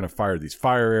this. We're going to fire these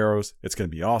fire arrows. It's going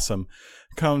to be awesome.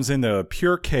 Comes into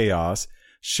pure chaos.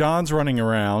 Sean's running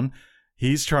around.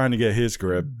 He's trying to get his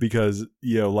grip because,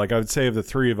 like I would say of the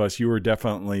three of us, you were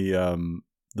definitely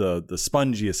the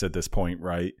spongiest at this point,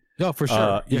 right? No, for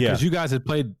sure. Because you guys had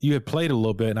played a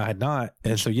little bit and I had not.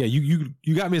 And so, you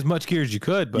got me as much gear as you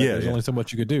could, but there's only so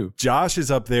much you could do. Josh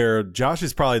is up there. Josh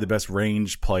is probably the best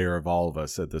range player of all of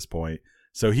us at this point.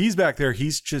 So he's back there.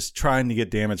 He's just trying to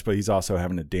get damage, but he's also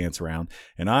having to dance around.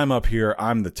 And I'm up here.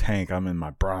 I'm the tank. I'm in my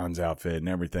bronze outfit and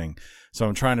everything. So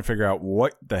I'm trying to figure out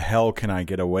what the hell can I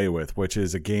get away with, which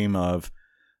is a game of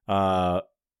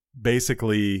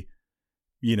basically,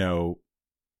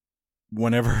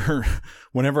 whenever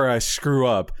I screw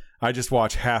up, I just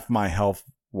watch half my health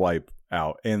wipe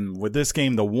out. And with this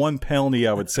game, the one penalty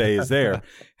I would say is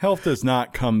health does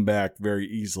not come back very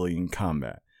easily in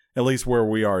combat, at least where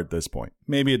we are at this point.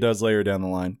 Maybe it does later down the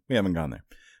line. We haven't gone there.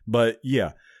 But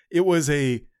yeah, it was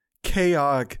a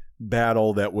chaotic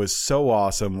battle that was so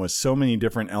awesome with so many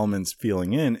different elements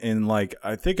feeling in. And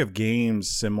I think of games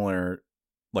similar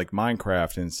like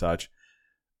Minecraft and such.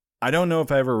 I don't know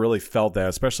if I ever really felt that,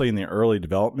 especially in the early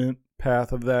development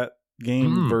path of that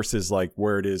game versus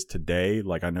where it is today.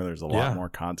 I know there's a lot more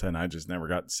content I just never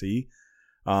got to see.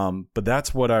 But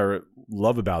that's what I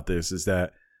love about this is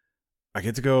that I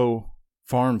get to go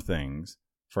farm things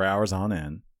for hours on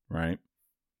end, right?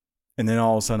 And then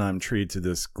all of a sudden I'm treated to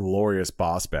this glorious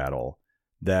boss battle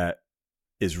that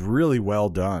is really well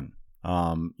done.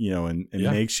 And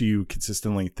makes you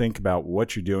consistently think about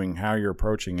what you're doing, how you're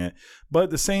approaching it. But at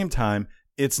the same time,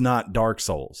 it's not Dark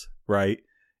Souls, right?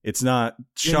 It's not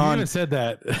Sean. You even said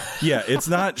that. It's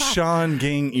not Sean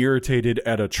getting irritated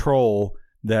at a troll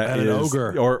that is an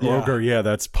ogre. Ogre,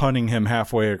 that's punning him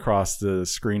halfway across the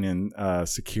screen in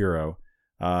Sekiro,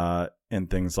 and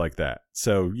things like that.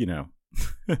 So,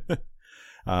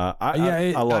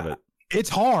 I love it. It's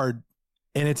hard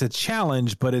and it's a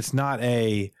challenge, but it's not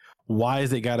why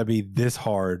is it got to be this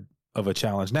hard of a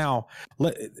challenge? Now,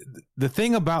 the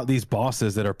thing about these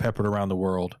bosses that are peppered around the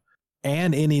world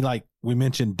and any, we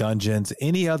mentioned dungeons,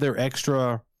 any other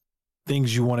extra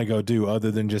things you want to go do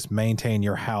other than just maintain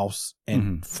your house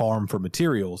and farm for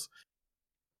materials,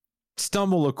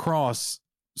 stumble across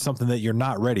something that you're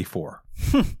not ready for.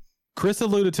 Chris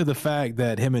alluded to the fact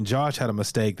that him and Josh had a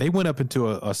mistake. They went up into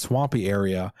a swampy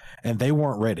area and they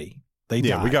weren't ready. They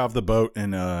died. We got off the boat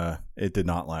and it did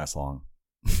not last long.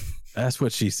 That's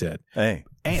what she said. Hey.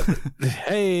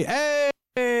 Hey.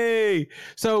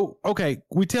 So, okay,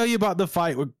 we tell you about the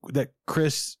fight that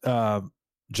Chris,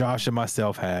 Josh, and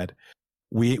myself had.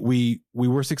 We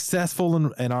were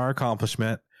successful in our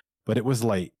accomplishment, but it was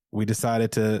late. We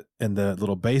decided to, in the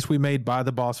little base we made by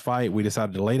the boss fight, we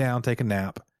decided to lay down, take a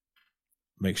nap,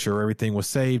 make sure everything was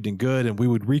saved and good, and we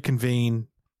would reconvene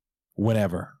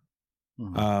whenever.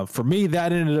 For me,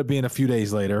 that ended up being a few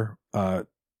days later.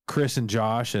 Chris and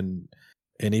Josh and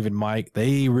even Mike,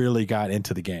 they really got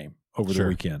into the game over the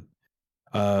weekend.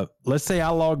 Let's say I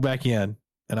log back in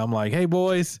and I'm like, hey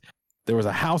boys, there was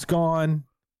a house gone.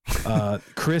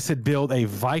 Chris had built a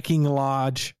Viking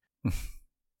lodge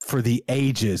for the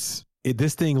ages.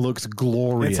 This thing looks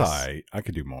glorious. It's all right. I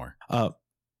could do more.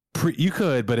 You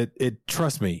could, but it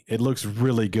trust me, it looks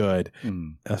really good.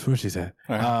 That's what she said.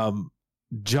 Right.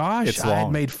 Josh, I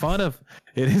had made fun of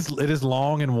it. Is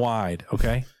long and wide.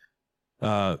 Okay.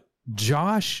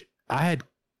 Josh, I'll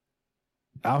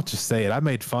just say it. I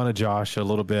made fun of Josh a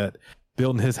little bit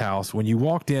building his house. When you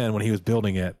walked in, when he was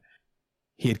building it,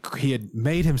 he had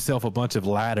made himself a bunch of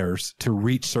ladders to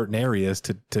reach certain areas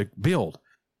to build,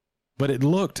 but it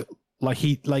looked like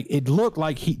he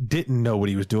didn't know what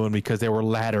he was doing because there were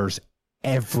ladders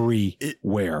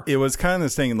everywhere. It was kind of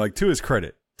this thing, to his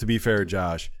credit, to be fair,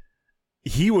 Josh,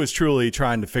 he was truly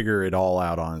trying to figure it all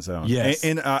out on his own. Yes.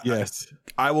 Yes.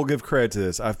 I will give credit to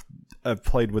this. I've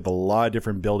played with a lot of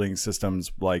different building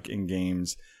systems, in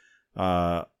games,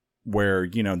 where,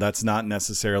 that's not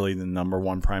necessarily the number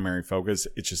one primary focus.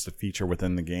 It's just a feature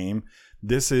within the game.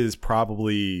 This is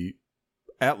probably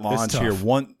at launch here.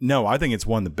 I think it's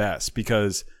one of the best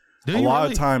because a lot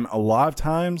of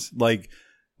times, like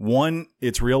one,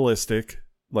 it's realistic.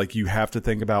 Like you have to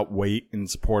think about weight and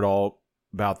support all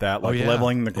about that. Like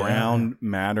leveling the ground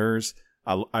matters.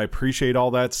 I appreciate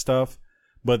all that stuff,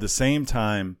 but at the same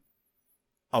time,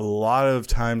 a lot of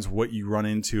times what you run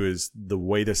into is the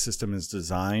way the system is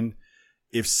designed.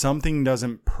 If something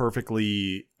doesn't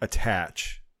perfectly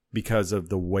attach because of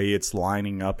the way it's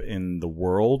lining up in the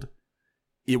world,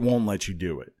 it won't let you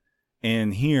do it.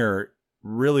 And here,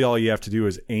 really all you have to do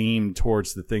is aim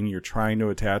towards the thing you're trying to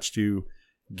attach to,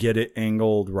 get it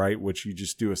angled right, which you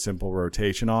just do a simple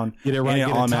rotation on. Get it right,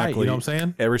 and get it tight, you know what I'm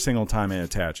saying? Every single time it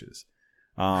attaches.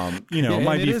 It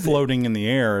might be floating in the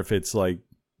air if it's like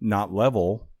not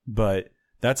level, but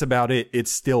that's about it. It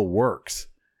still works.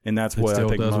 And that's what I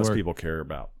think most people care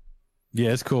about.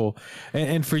 Yeah, it's cool.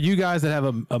 And for you guys that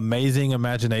have amazing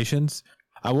imaginations,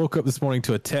 I woke up this morning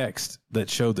to a text that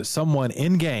showed that someone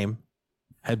in game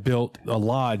had built a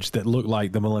lodge that looked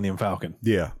like the Millennium Falcon.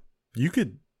 Yeah. You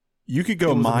could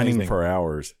go mining for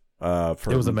hours. It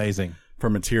was amazing.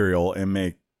 For material and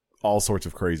make all sorts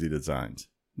of crazy designs.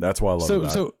 That's what I love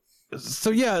about it. So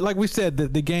yeah, like we said,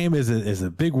 the game is a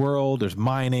big world. There's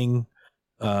mining.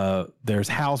 There's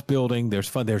house building. There's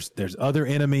fun. There's other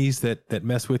enemies that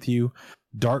mess with you.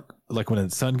 Dark, like when the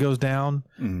sun goes down,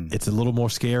 it's a little more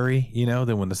scary,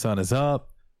 than when the sun is up.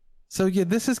 So yeah,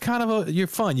 this is kind of you're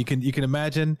fun. You can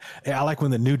imagine. I like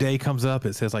when the new day comes up.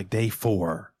 It says like day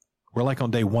 4. We're like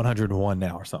on day 101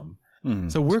 now or something.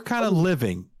 So we're kind of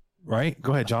living, right?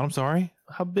 Go ahead, John. I'm sorry.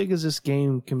 How big is this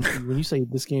game? When you say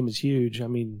this game is huge, I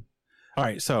mean, all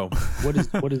right. So what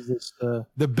is this?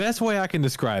 The best way I can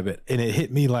describe it, and it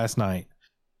hit me last night.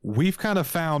 We've kind of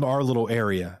found our little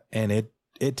area, and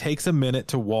it takes a minute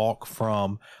to walk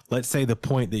from, let's say, the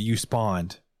point that you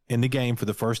spawned in the game for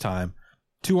the first time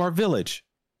to our village.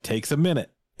 Takes a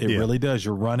minute. It really does.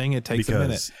 You're running. It takes a minute.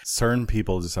 Because certain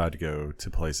people decide to go to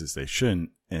places they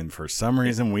shouldn't. And for some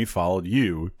reason, we followed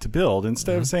you to build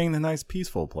instead of saying the nice,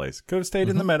 peaceful place. Could have stayed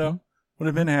in the meadow. Would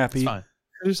have been happy. It's fine.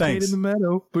 Could have stayed in the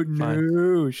meadow, but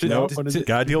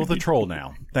Gotta deal with the troll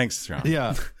now. Thanks, John.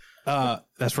 Yeah.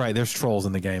 That's right. There's trolls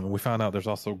in the game. And we found out there's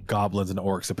also goblins and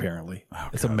orcs, apparently.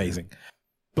 It's amazing.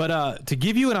 But to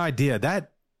give you an idea,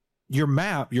 that your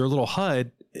map, your little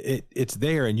HUD, it's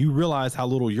there, and you realize how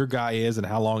little your guy is and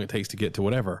how long it takes to get to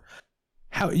whatever.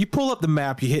 How you pull up the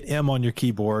map, you hit M on your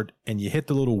keyboard, and you hit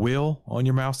the little wheel on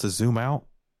your mouse to zoom out.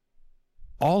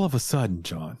 All of a sudden,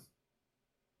 John,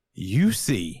 you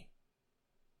see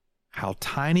how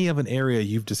tiny of an area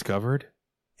you've discovered,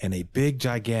 and a big,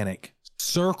 gigantic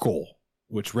circle,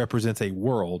 which represents a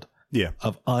world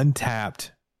of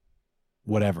untapped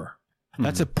whatever.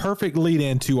 That's a perfect lead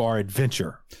into our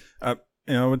adventure. I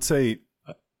would say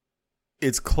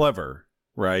it's clever,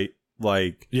 right?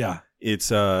 Like, it's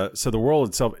so the world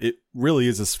itself, it really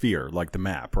is a sphere, like the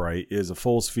map, right? It is a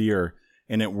full sphere,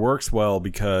 and it works well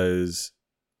because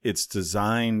it's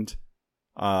designed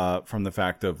from the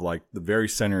fact of like the very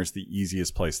center is the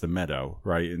easiest place, the meadow,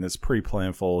 right? And it's pretty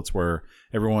planful. It's where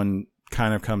everyone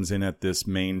kind of comes in at this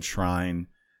main shrine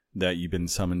that you've been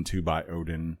summoned to by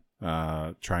Odin,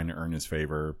 trying to earn his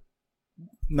favor.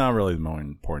 Not really the most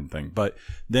important thing. But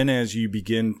then as you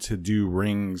begin to do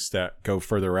rings that go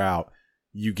further out,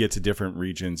 you get to different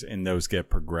regions, and those get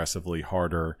progressively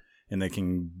harder, and they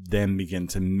can then begin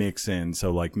to mix in.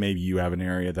 So like maybe you have an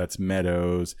area that's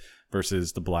meadows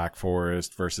versus the Black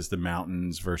Forest versus the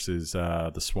mountains versus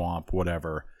the swamp,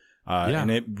 whatever.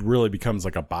 And it really becomes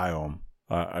like a biome.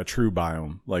 A true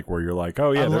biome, like where you're like,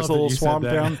 oh yeah, there's a little swamp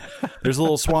down. There's a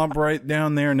little swamp right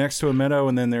down there next to a meadow,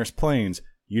 and then there's plains.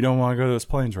 You don't want to go to those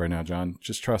plains right now, John.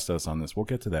 Just trust us on this. We'll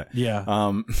get to that. Yeah.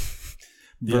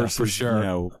 Versus, for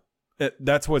sure.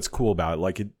 That's what's cool about it.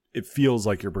 Like it feels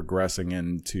like you're progressing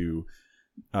into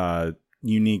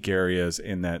unique areas,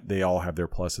 in that they all have their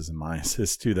pluses and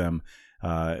minuses to them,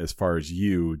 as far as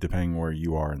you, depending where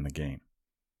you are in the game.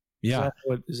 Yeah.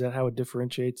 Is that how it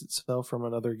differentiates itself from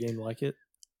another game like it?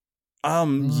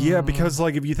 Yeah, because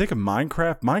like if you think of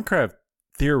Minecraft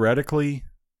theoretically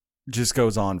just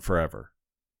goes on forever,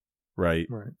 right?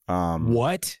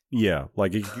 What? Yeah,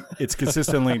 like it's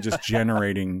consistently just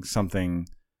generating something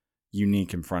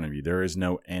unique in front of you. There is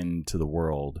no end to the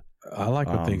world. I like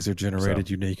when things are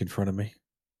generated unique in front of me.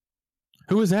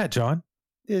 Who is that, John?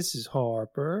 This is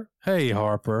Harper. Hey,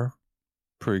 Harper.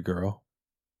 Pretty girl.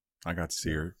 I got to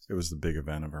see her. It was the big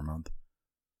event of our month.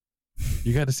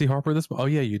 You got to see Harper this month? Oh,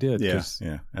 yeah, you did. Yeah.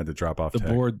 I had to drop off the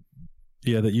board.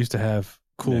 Yeah, that used to have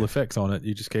cool effects on it.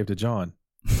 You just gave to John.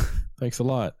 Thanks a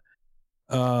lot.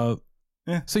 So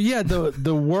yeah,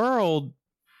 the world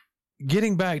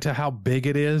getting back to how big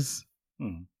it is.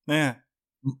 Yeah.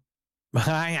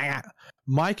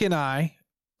 Mike and I,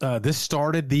 this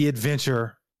started the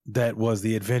adventure that was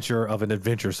the adventure of an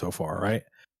adventure so far, right?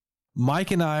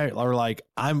 Mike and I are like,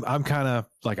 I'm kind of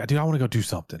like, dude, I want to go do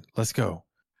something. Let's go.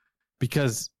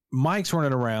 Because Mike's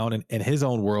running around in his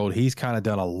own world. He's kind of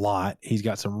done a lot. He's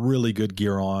got some really good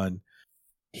gear on.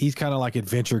 He's kind of like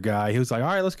adventure guy. He was like, all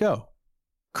right, let's go.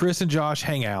 Chris and Josh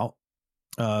hang out.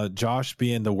 Josh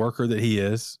being the worker that he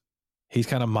is, he's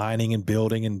kind of mining and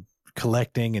building and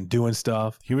collecting and doing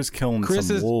stuff. He was killing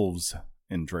some wolves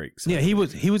and drakes. Yeah, he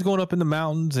was going up in the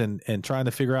mountains and trying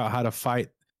to figure out how to fight.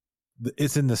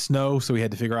 It's in the snow, so he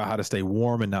had to figure out how to stay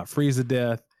warm and not freeze to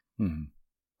death. Mm-hmm.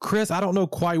 Chris, I don't know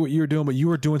quite what you were doing, but you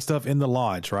were doing stuff in the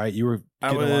lodge, right? You were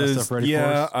getting a lot of stuff ready for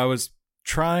us. Yeah, I was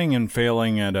trying and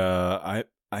failing at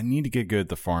I need to get good at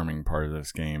the farming part of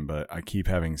this game, but I keep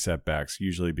having setbacks,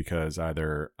 usually because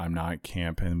either I'm not at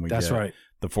camp and we get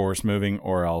the forest moving,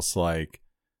 or else like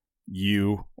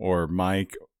you or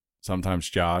Mike, sometimes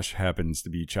Josh, happens to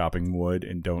be chopping wood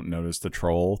and don't notice the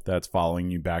troll that's following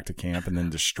you back to camp and then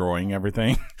destroying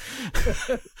everything.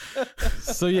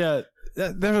 So yeah,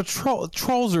 there's a troll.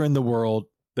 Trolls are in the world.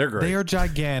 They're great. They are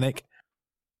gigantic,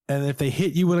 and if they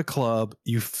hit you with a club,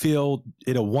 you feel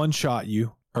it'll one shot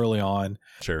you early on.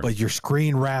 Sure. But your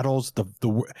screen rattles.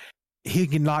 He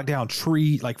can knock down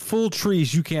like full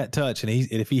trees you can't touch, and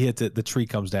if he hits it, the tree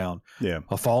comes down. Yeah.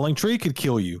 A falling tree could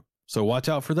kill you, so watch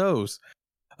out for those.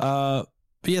 But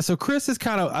yeah, so Chris is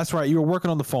that's right. You were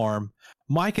working on the farm.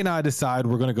 Mike and I decide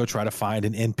we're going to go try to find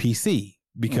an NPC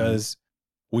because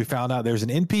we found out there's an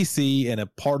NPC in a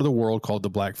part of the world called the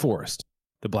Black Forest.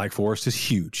 The Black Forest is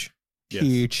huge.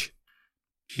 Yes.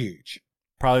 Huge.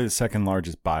 Probably the second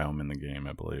largest biome in the game,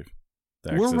 I believe.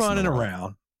 We're running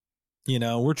around.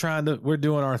 We're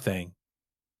doing our thing.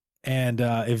 And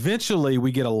eventually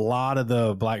we get a lot of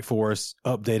the Black Forest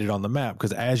updated on the map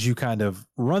because as you kind of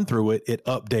run through it, it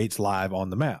updates live on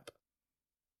the map.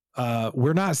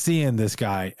 We're not seeing this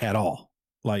guy at all.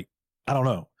 Like, I don't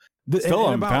know. Still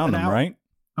haven't found him, right?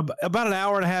 About an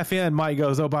hour and a half in, Mike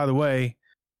goes, oh, by the way,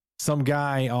 some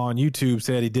guy on YouTube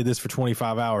said he did this for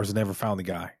 25 hours and never found the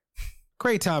guy.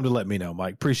 Great time to let me know,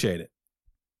 Mike. Appreciate it.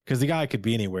 Because the guy could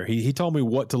be anywhere. He told me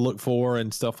what to look for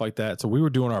and stuff like that. So we were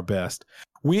doing our best.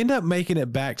 We ended up making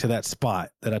it back to that spot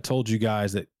that I told you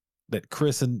guys that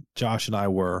Chris and Josh and I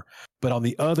were. But on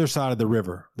the other side of the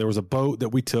river, there was a boat that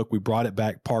we took. We brought it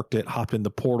back, parked it, hopped in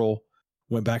the portal,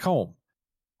 went back home.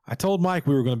 I told Mike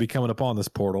we were going to be coming upon this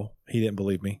portal. He didn't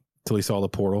believe me until he saw the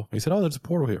portal. He said, oh, there's a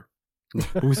portal here.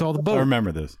 We saw the boat. I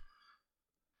remember this.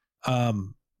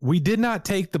 We did not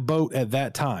take the boat at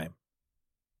that time.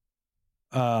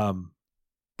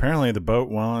 Apparently the boat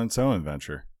went on its own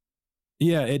adventure.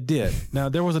 Yeah, it did. Now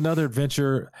there was another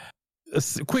adventure. A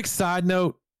quick side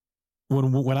note: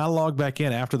 when I logged back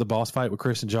in after the boss fight with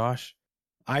Chris and Josh,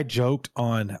 I joked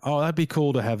on, "Oh, that'd be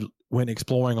cool to have went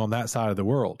exploring on that side of the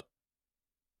world."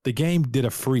 The game did a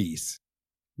freeze.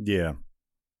 Yeah,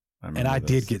 I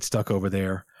did get stuck over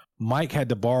there. Mike had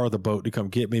to borrow the boat to come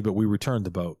get me, but we returned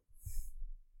the boat.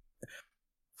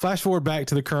 Flash forward back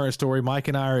to the current story. Mike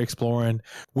and I are exploring.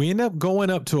 We end up going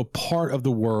up to a part of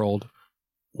the world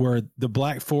where the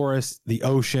Black Forest, the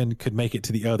ocean, could make it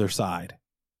to the other side.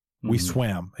 We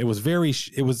swam. You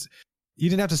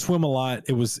didn't have to swim a lot.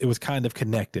 It was kind of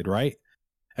connected, right?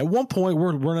 At one point,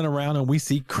 we're running around and we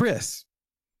see Chris.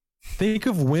 Think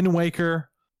of Wind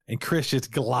Waker and Chris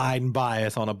just gliding by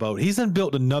us on a boat. He's then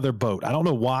built another boat. I don't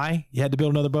know why he had to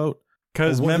build another boat.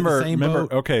 Because remember,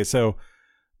 okay, so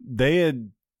they had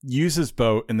used this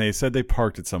boat and they said they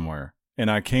parked it somewhere.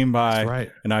 And I came by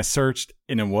and I searched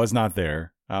and it was not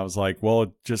there. I was like, well,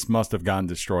 it just must have gotten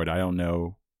destroyed. I don't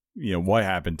know, what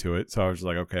happened to it. So I was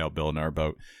like, okay, I'll build another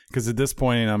boat. Because at this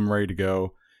point, I'm ready to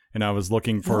go. And I was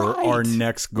looking for our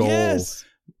next goal.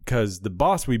 Because the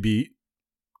boss we beat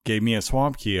gave me a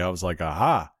swamp key. I was like,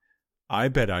 aha, I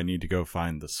bet I need to go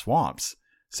find the swamps.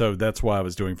 So that's what I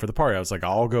was doing for the party. I was like,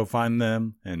 I'll go find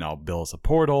them and I'll build us a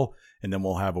portal. And then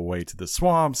we'll have a way to the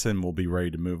swamps and we'll be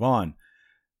ready to move on.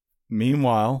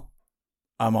 Meanwhile,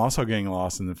 I'm also getting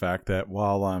lost in the fact that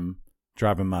while I'm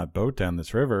driving my boat down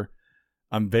this river,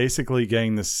 I'm basically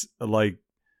getting this like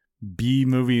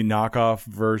B-movie knockoff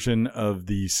version of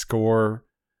the score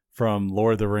from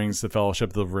Lord of the Rings, The Fellowship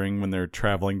of the Ring, when they're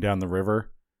traveling down the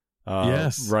river.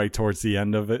 Right towards the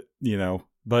end of it,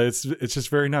 But it's just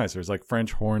very nice. There's like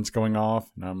French horns going off,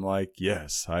 and I'm like,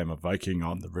 yes, I am a Viking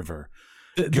on the river.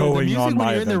 The music on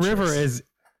my when you're adventures. In the river is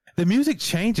the music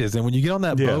changes, and when you get on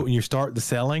that boat and you start the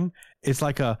sailing, It's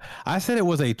like I said it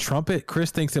was a trumpet.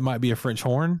 Chris thinks it might be a French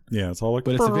horn. Yeah, it's all like,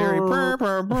 but it's a very burr,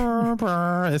 burr, burr,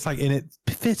 burr. It's like, and it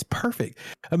fits perfect.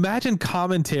 Imagine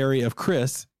commentary of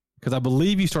Chris, because I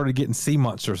believe you started getting sea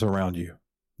monsters around you.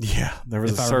 Yeah, there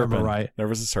was a serpent. Right, there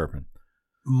was a serpent.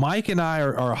 Mike and I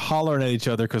are hollering at each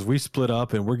other because we split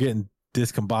up and we're getting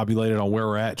discombobulated on where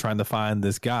we're at trying to find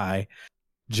this guy.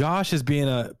 Josh is being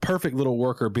a perfect little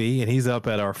worker bee, and he's up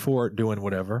at our fort doing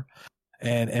whatever.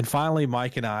 And finally,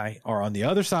 Mike and I are on the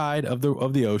other side of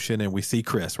the ocean, and we see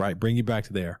Chris, right? Bring you back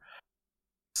to there.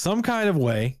 Some kind of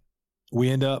way, we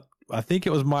end up, I think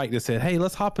it was Mike that said, hey,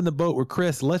 let's hop in the boat with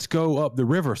Chris. Let's go up the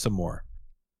river some more.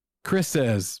 Chris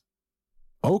says,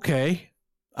 okay.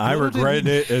 I regretted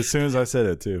it as soon as I said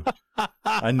it, too.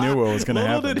 I knew what was going to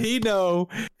happen. Little did he know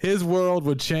his world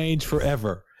would change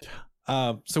forever.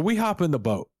 So we hop in the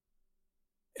boat.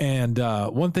 And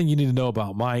one thing you need to know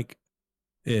about Mike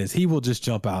is he will just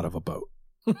jump out of a boat.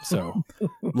 So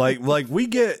like we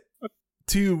get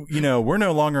to, we're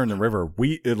no longer in the river.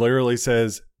 It literally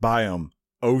says biome,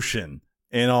 ocean,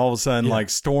 and all of a sudden like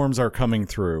storms are coming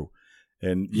through.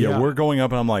 And we're going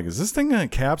up and I'm like, is this thing going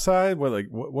to capsize?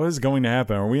 What is going to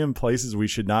happen? Are we in places we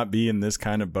should not be in this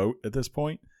kind of boat at this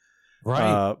point?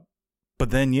 Right.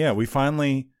 But then, we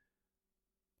finally,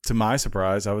 to my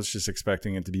surprise, I was just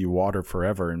expecting it to be water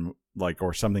forever and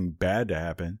or something bad to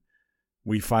happen.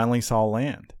 We finally saw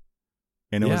land,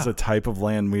 and it was a type of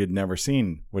land we had never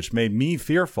seen, which made me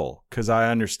fearful because I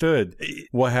understood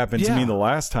what happened to me the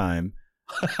last time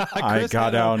I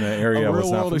got out in an area I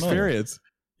was not familiar. Experience.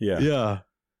 Yeah.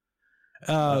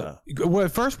 Well,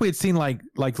 at first we had seen like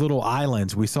little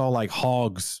islands. We saw like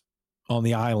hogs on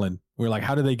the island. We were like,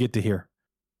 how did they get to here?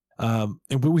 And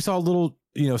we saw little,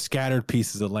 scattered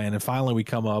pieces of land. And finally we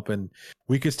come up and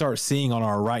we could start seeing on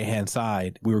our right-hand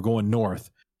side. We were going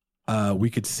north. We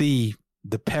could see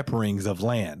the pepperings of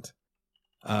land.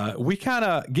 We kind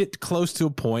of get close to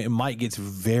a point and Mike gets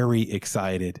very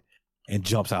excited and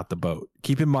jumps out the boat.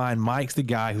 Keep in mind, Mike's the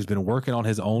guy who's been working on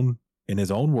in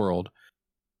his own world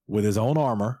with his own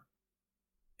armor.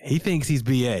 He thinks he's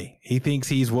BA. He thinks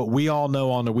he's what we all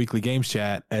know on the weekly games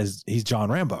chat as he's John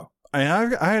Rambo. I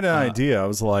had an idea. I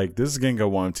was like, this is going to go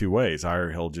one of two ways.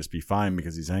 Either he'll just be fine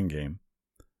because he's endgame,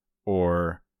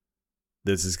 or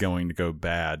this is going to go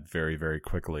bad very, very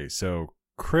quickly. So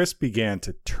Chris began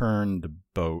to turn the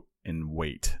boat and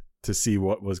wait to see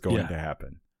what was going to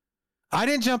happen. I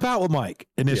didn't jump out with Mike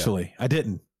initially. I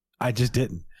didn't. I just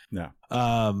didn't. No.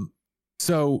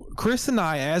 So Chris and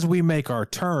I, as we make our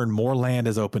turn, more land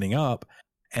is opening up.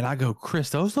 And I go,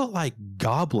 Chris, those look like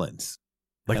goblins.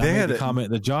 Like and they had a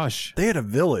comment to Josh. They had a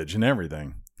village and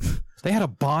everything. They had a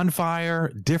bonfire,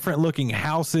 different looking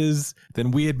houses than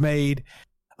we had made.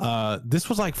 This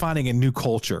was like finding a new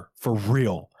culture for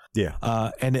real. Yeah.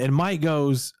 And Mike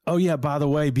goes, oh yeah, by the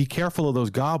way, be careful of those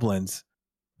goblins.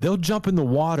 They'll jump in the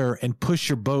water and push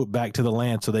your boat back to the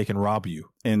land so they can rob you.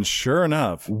 And sure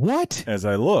enough, what? As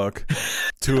I look,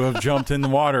 two have jumped in the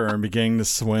water and beginning to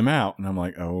swim out. And I'm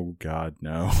like, oh God,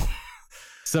 no.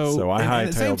 So I hightailed at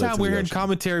the same time, we're hearing ocean.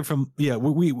 Commentary from,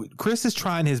 we Chris is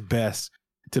trying his best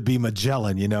to be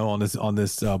Magellan, on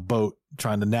this boat,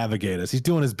 trying to navigate us. He's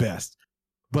doing his best.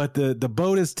 But the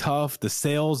boat is tough. The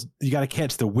sails, you got to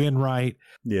catch the wind right.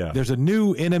 Yeah. There's a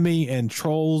new enemy and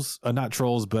trolls, not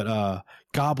trolls, but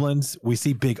goblins. We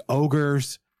see big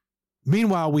ogres.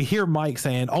 Meanwhile, we hear Mike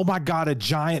saying, oh my God, a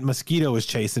giant mosquito is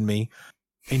chasing me.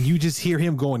 And you just hear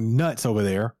him going nuts over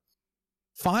there.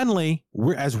 Finally,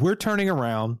 as we're turning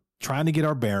around, trying to get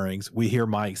our bearings, we hear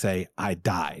Mike say, I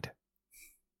died.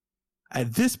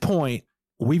 At this point,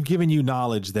 we've given you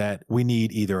knowledge that we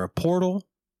need either a portal.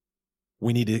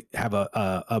 We need to have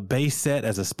a base set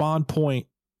as a spawn point.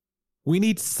 We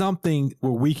need something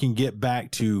where we can get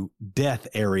back to death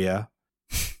area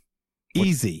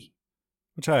easy.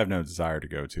 Which I have no desire to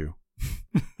go to.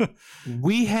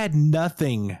 We had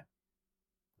nothing.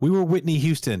 We were Whitney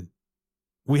Houston.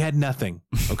 We had nothing.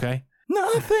 Okay?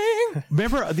 Nothing.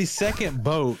 Remember the second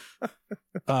boat?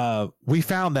 We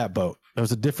found that boat. It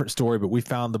was a different story, but we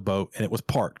found the boat and it was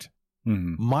parked.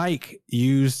 Mm-hmm. Mike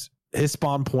used his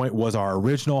spawn point was our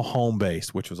original home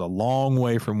base, which was a long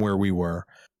way from where we were.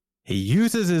 He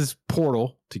uses his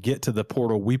portal to get to the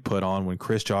portal we put on when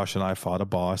Chris, Josh, and I fought a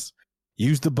boss.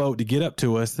 Used the boat to get up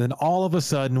to us. Then all of a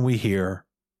sudden we hear,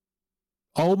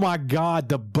 oh my God,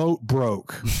 the boat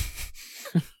broke.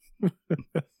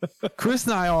 Chris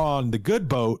and I are on the good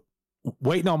boat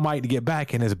waiting on Mike to get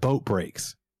back and his boat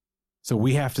breaks. So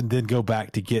we have to then go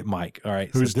back to get Mike. All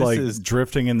right. Who's so this is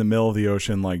drifting in the middle of the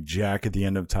ocean like Jack at the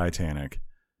end of Titanic.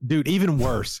 Dude, even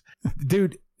worse.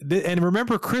 Dude, and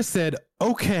remember Chris said,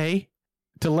 okay,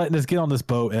 to letting us get on this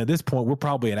boat. And at this point, we're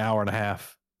probably an hour and a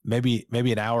half, maybe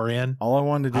an hour in. All I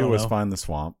wanted to do was find the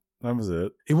swamp. That was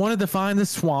it. He wanted to find the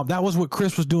swamp. That was what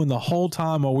Chris was doing the whole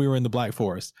time while we were in the Black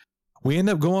Forest. We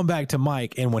ended up going back to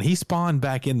Mike, and when he spawned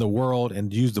back in the world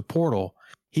and used the portal,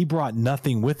 he brought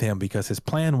nothing with him because his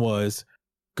plan was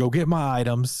go get my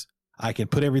items. I can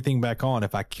put everything back on.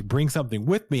 If I bring something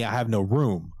with me, I have no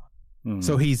room. Mm-hmm.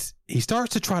 So he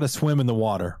starts to try to swim in the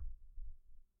water,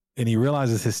 and he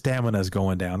realizes his stamina is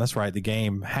going down. That's right. The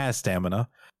game has stamina.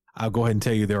 I'll go ahead and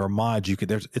tell you there are mods you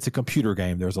could. It's a computer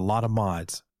game. There's a lot of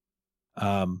mods.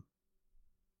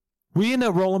 We end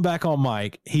up rolling back on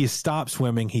Mike. He stopped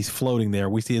swimming. He's floating there.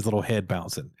 We see his little head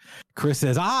bouncing. Chris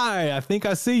says, I think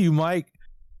I see you, Mike.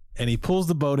 And he pulls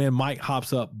the boat in. Mike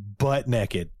hops up butt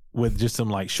naked with just some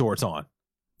like shorts on.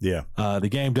 Yeah. The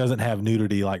game doesn't have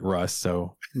nudity like Rust.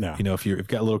 So, no. You know, if you've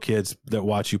got little kids that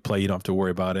watch you play, you don't have to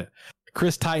worry about it.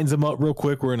 Chris tightens them up real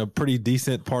quick. We're in a pretty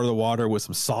decent part of the water with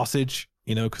some sausage,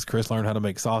 you know, because Chris learned how to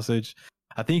make sausage.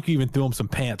 I think you even threw him some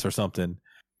pants or something.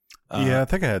 Yeah, I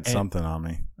think I had something on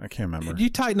me. I can't remember. You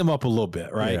tighten them up a little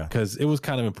bit, right? Because it was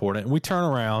kind of important. And we turn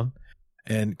around,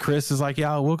 and Chris is like,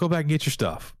 yeah, we'll go back and get your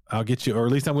stuff. I'll get you, or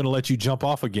at least I'm going to let you jump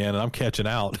off again, and I'm catching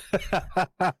out.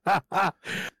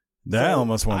 That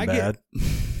almost went bad.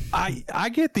 I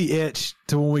get the itch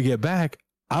to when we get back,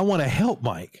 I want to help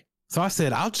Mike. So I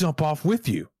said, I'll jump off with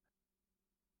you.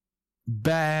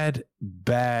 Bad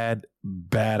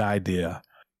idea.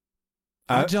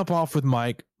 I jump off with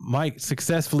Mike. Mike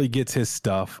successfully gets his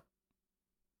stuff,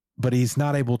 but he's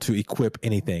not able to equip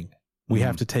anything. We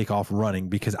have to take off running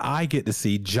because I get to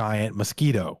see Giant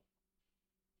Mosquito.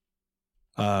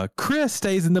 Chris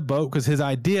stays in the boat because his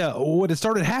idea, what had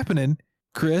started happening,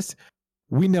 Chris,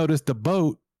 we noticed the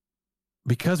boat,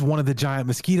 because one of the giant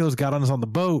mosquitoes got on us on the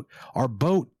boat, our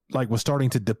boat like was starting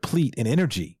to deplete in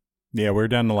energy. Yeah, we're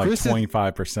down to like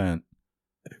 25%.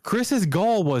 Chris's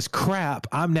goal was crap.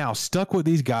 I'm now stuck with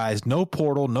these guys. No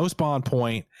portal, no spawn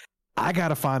point. I got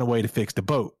to find a way to fix the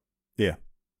boat. Yeah.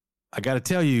 I got to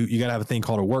tell you, you got to have a thing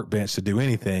called a workbench to do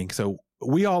anything. So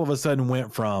we all of a sudden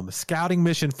went from scouting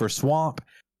mission for swamp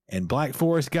and Black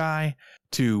Forest guy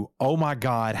to, oh my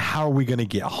God, how are we going to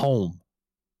get home?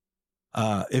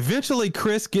 Eventually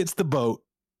Chris gets the boat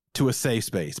to a safe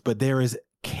space, but there is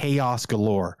chaos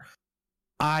galore.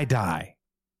 I die.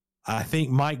 I think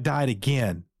Mike died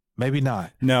again. Maybe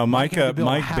not. No, Mike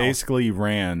basically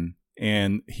ran,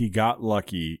 and he got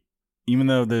lucky. Even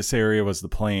though this area was the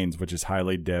plains, which is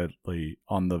highly deadly,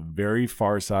 on the very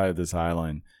far side of this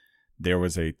island, there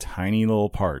was a tiny little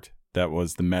part that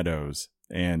was the meadows,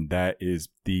 and that is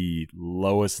the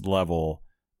lowest level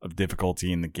of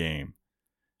difficulty in the game.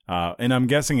 And I'm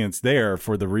guessing it's there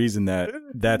for the reason that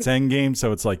that's end game.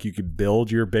 So it's like you could build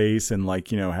your base and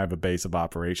like, you know, have a base of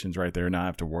operations right there, not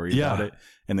have to worry about it,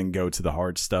 and then go to the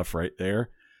hard stuff right there.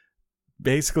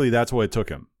 Basically, that's what it took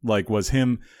him. Like, was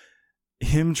him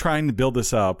trying to build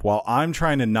this up while I'm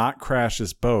trying to not crash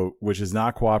this boat, which is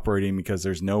not cooperating because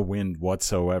there's no wind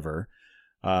whatsoever.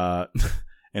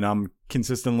 And I'm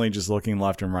consistently just looking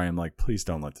left and right. I'm like, please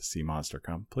don't let the sea monster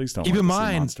come. Please don't let the sea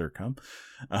monster come.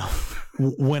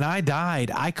 When I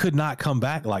died, I could not come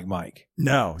back like Mike.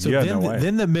 No, so no way.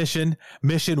 Then the mission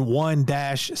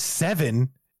 1-7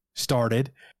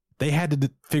 started. They had to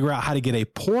figure out how to get a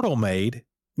portal made.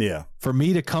 Yeah. For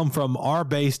me to come from our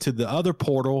base to the other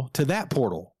portal to that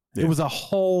portal. Yeah. It was a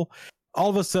whole, all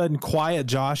of a sudden, Quiet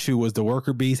Josh, who was the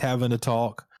worker beast, having a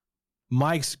talk.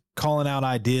 Mike's calling out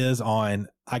ideas on,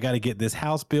 I got to get this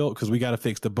house built because we got to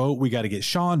fix the boat. We got to get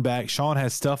Sean back. Sean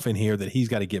has stuff in here that he's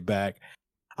got to get back.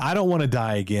 I don't want to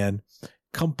die again.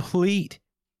 Complete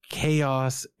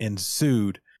chaos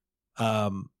ensued.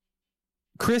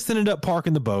 Chris ended up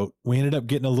parking the boat. We ended up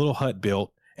getting a little hut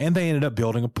built, and they ended up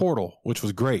building a portal, which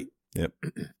was great. Yep.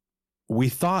 We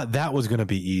thought that was going to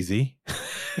be easy.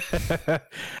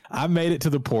 I made it to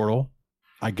the portal.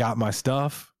 I got my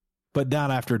stuff, but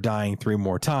not after dying 3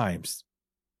 more times.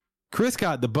 Chris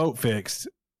got the boat fixed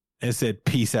and said,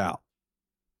 peace out.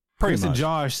 Chris and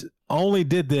Josh only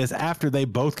did this after they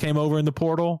both came over in the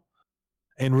portal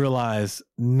and realized,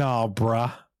 nah,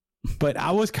 bruh. But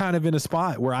I was kind of in a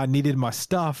spot where I needed my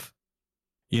stuff,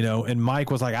 you know, and Mike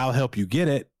was like, I'll help you get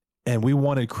it. And we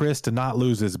wanted Chris to not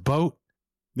lose his boat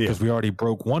because we already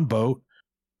broke one boat.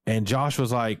 And Josh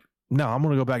was like, no, I'm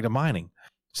going to go back to mining.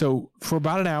 So for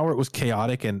about an hour, it was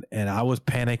chaotic, and I was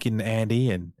panicking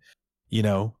Andy, and, you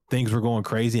know, things were going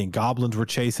crazy, and goblins were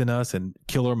chasing us, and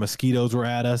killer mosquitoes were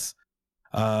at us.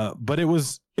 But it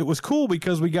was cool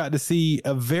because we got to see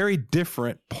a very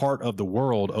different part of the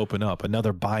world open up,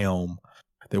 another biome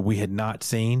that we had not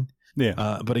seen.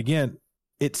 Yeah. But again,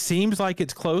 it seems like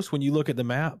it's close when you look at the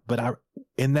map, but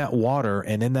in that water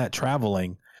and in that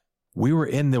traveling, we were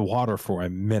in the water for a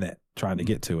minute trying to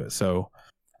get to it. So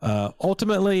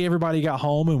ultimately, everybody got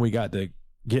home and we got to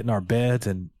get in our beds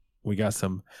and we got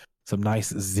some nice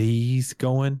Z's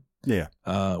going. Yeah,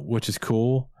 which is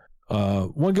cool.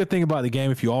 One good thing about the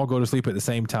game, if you all go to sleep at the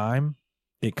same time,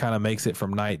 it kind of makes it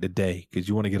from night to day because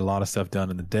you want to get a lot of stuff done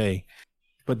in the day.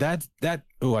 But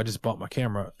oh, I just bumped my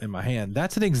camera in my hand.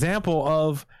 That's an example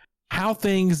of how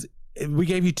things, we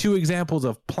gave you 2 examples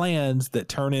of plans that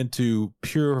turn into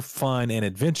pure fun and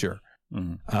adventure.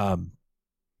 Mm-hmm.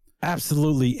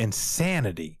 Absolutely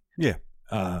insanity. Yeah.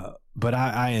 But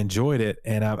I enjoyed it,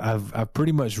 and I've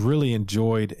pretty much really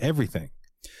enjoyed everything.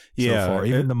 So far,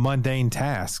 even the mundane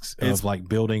tasks of like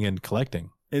building and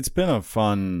collecting. It's been a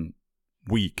fun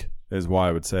week is what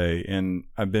I would say. And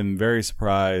I've been very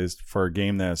surprised for a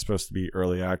game that is supposed to be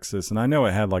early access. And I know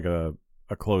it had like a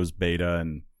closed beta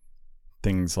and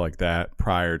things like that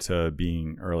prior to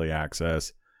being early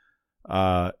access.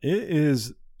 It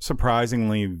is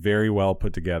surprisingly very well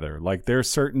put together. Like there's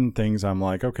certain things I'm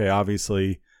like, okay,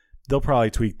 obviously they'll probably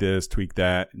tweak this, tweak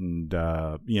that. And,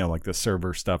 like the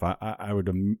server stuff, I would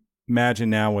imagine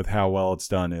now with how well it's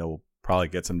done, it'll probably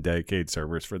get some dedicated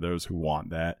servers for those who want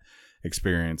that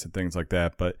experience and things like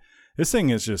that. But this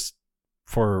thing is just,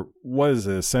 for what is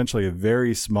essentially a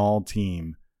very small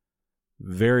team,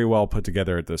 very well put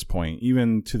together at this point,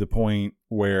 even to the point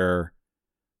where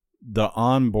the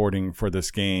onboarding for this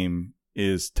game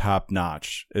is top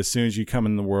notch. As soon as you come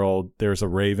in the world, there's a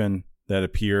Raven that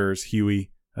appears,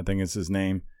 Huey, I think is his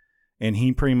name. And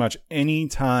he pretty much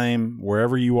anytime,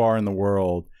 wherever you are in the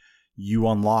world, you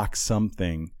unlock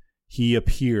something, he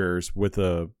appears with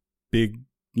a big,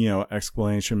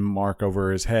 exclamation mark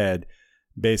over his head,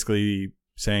 basically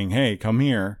saying, hey, come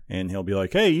here. And he'll be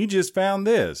like, hey, you just found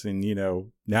this. And,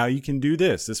 now you can do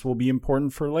this. This will be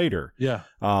important for later. Yeah.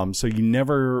 So you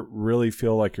never really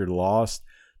feel like you're lost.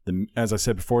 As I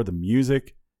said before, the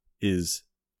music is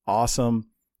awesome.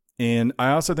 And I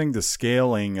also think the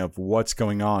scaling of what's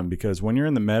going on, because when you're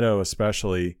in the meadow,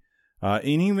 especially, and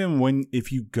even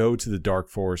if you go to the Dark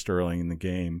Forest early in the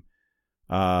game,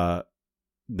 the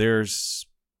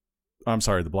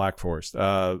Black Forest,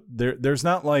 there's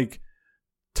not like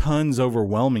tons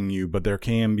overwhelming you, but there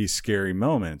can be scary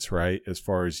moments, right? As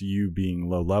far as you being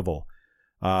low level.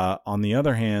 On the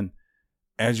other hand,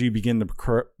 as you begin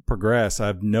to progress,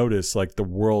 I've noticed like the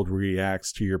world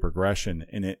reacts to your progression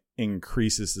and it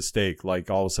increases the stake. Like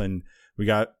all of a sudden we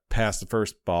got past the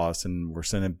first boss and we're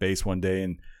sitting at base one day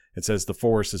and it says the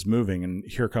forest is moving and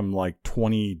here come like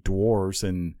 20 dwarves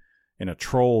and a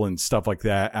troll and stuff like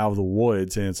that out of the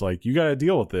woods. And it's like, you got to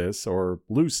deal with this or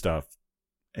lose stuff.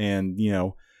 And,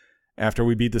 after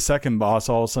we beat the second boss,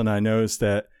 all of a sudden I noticed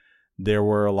that there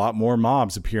were a lot more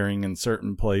mobs appearing in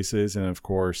certain places. And of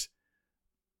course,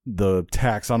 the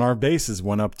tax on our bases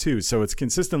went up too. So it's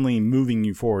consistently moving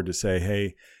you forward to say,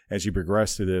 hey, as you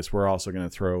progress through this, we're also going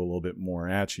to throw a little bit more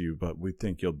at you, but we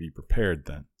think you'll be prepared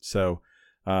then. So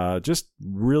just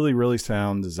really, really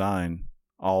sound design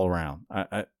all around.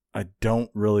 I don't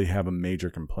really have a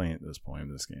major complaint at this point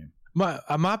in this game.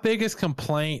 My biggest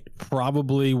complaint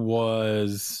probably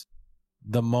was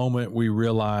the moment we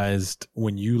realized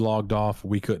when you logged off,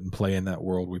 we couldn't play in that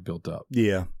world we built up.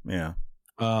 Yeah.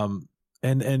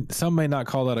 And some may not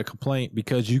call that a complaint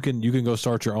because you can go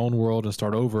start your own world and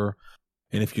start over.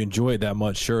 And if you enjoy it that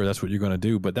much, sure, that's what you're going to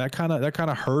do. But that kind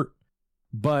of hurt.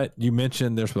 But you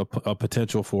mentioned there's a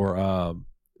potential for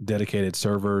dedicated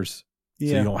servers, so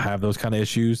you don't have those kind of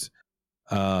issues.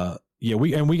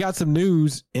 We got some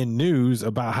news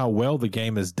about how well the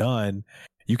game is done.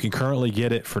 You can currently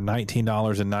get it for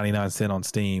 $19.99 on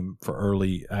Steam for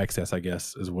early access, I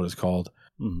guess is what it's called.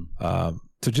 Mm-hmm.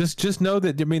 So just know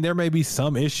that, there may be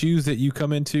some issues that you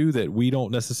come into that we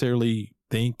don't necessarily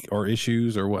think are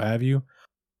issues or what have you.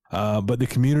 But the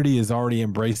community is already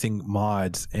embracing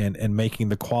mods and making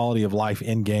the quality of life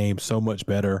in game so much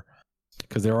better,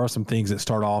 because there are some things that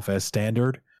start off as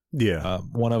standard. Yeah.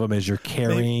 One of them is your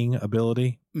carrying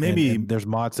ability. Maybe and there's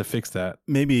mods to fix that.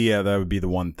 Maybe, that would be the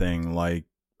one thing. Like,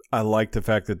 I like the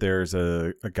fact that there's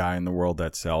a guy in the world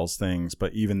that sells things,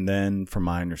 but even then, from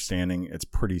my understanding, it's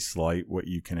pretty slight what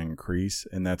you can increase.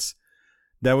 And that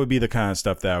would be the kind of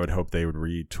stuff that I would hope they would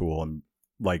retool and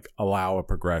like allow a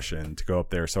progression to go up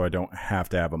there so I don't have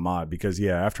to have a mod. Because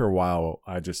after a while,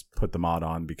 I just put the mod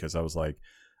on because I was like,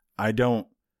 I don't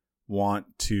want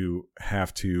to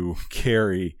have to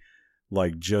carry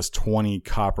like just 20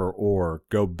 copper ore,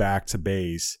 go back to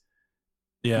base.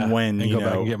 Yeah. When,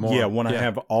 I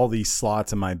have all these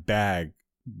slots in my bag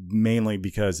mainly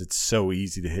because it's so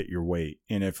easy to hit your weight.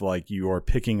 And if like you are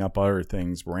picking up other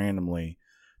things randomly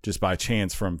just by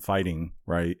chance from fighting,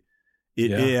 right,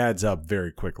 it adds up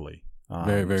very quickly.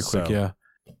 Very, very quick. Yeah.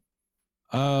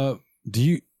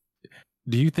 Do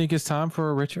you think it's time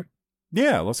for a Richard?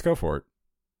 Yeah, let's go for it.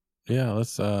 Yeah,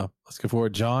 let's go for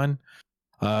it. John,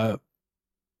 I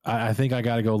think I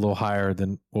got to go a little higher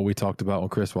than what we talked about when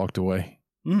Chris walked away.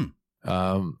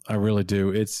 I really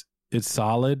do. It's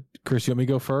solid. Chris, you want me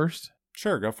to go first?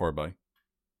 Sure, go for it, buddy.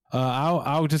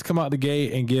 I'll just come out the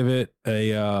gate and give it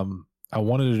a. I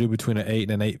wanted to do between an 8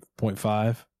 and an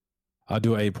 8.5. I'll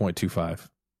do an 8.25.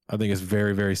 I think it's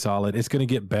very, very solid. It's going to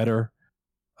get better.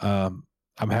 I'm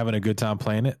having a good time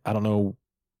playing it. I don't know,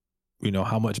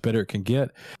 how much better it can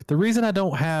get. The reason I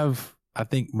don't have, I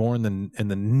think, more in the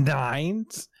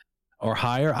 9s or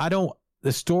higher,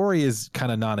 the story is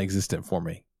kind of non-existent for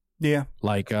me. Yeah.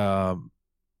 Like, there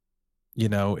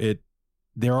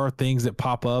are things that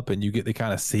pop up and you get to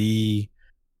kind of see,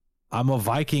 I'm a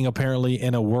Viking apparently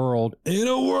in a world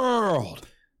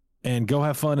and go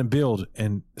have fun and build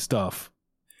and stuff.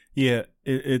 Yeah.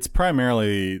 It's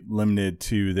primarily limited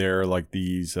to their, like,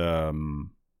 these,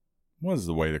 what is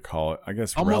the way to call it? I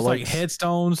guess almost relics. like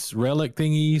headstones, relic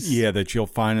thingies. Yeah, that you'll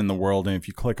find in the world. And if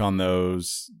you click on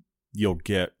those, you'll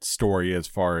get story as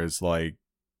far as like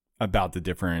about the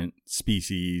different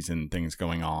species and things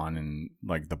going on and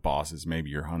like the bosses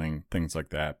maybe you're hunting, things like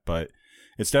that. But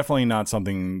it's definitely not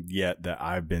something yet that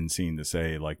I've been seen to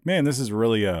say like, man, this is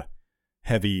really a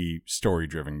heavy story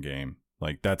driven game.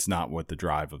 Like that's not what the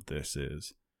drive of this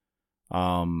is.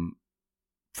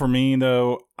 For me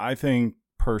though, I think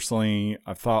personally,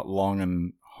 I've thought long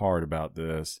and hard about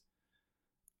this.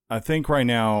 I think right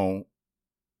now,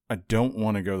 I don't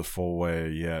want to go the full way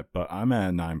yet, but I'm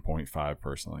at a 9.5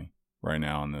 personally right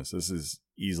now on this. This is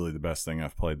easily the best thing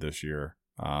I've played this year,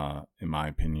 in my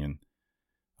opinion.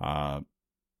 I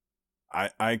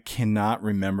cannot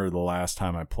remember the last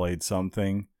time I played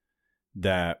something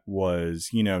that was,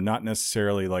 not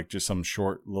necessarily like just some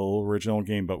short little original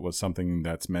game, but was something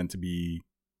that's meant to be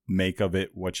make of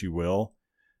it what you will.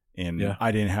 And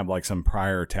I didn't have like some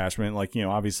prior attachment, like,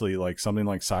 obviously like something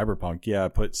like Cyberpunk. Yeah, I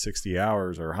put 60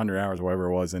 hours or 100 hours, whatever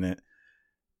it was in it.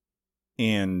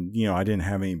 And, I didn't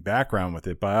have any background with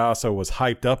it, but I also was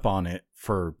hyped up on it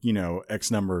for,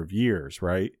 X number of years,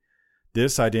 right?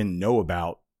 This I didn't know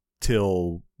about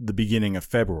till the beginning of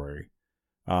February.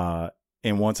 And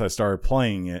once I started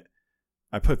playing it,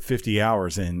 I put 50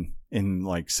 hours in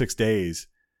like 6 days.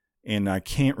 And I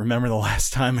can't remember the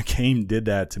last time a game did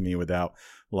that to me without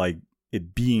like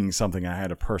it being something I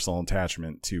had a personal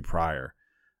attachment to prior.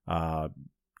 That's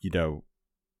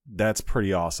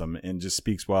pretty awesome and just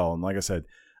speaks well. And like I said,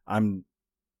 I'm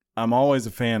always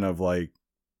a fan of like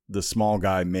the small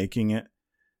guy making it.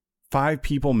 5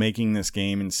 people making this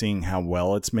game and seeing how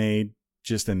well it's made.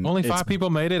 Only 5 people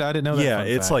made it? I didn't know that. Yeah,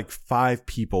 it's like 5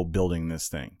 people building this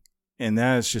thing. And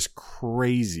that is just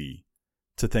crazy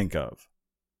to think of.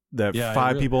 That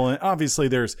 5 people, and obviously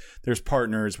there's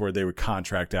partners where they would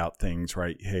contract out things,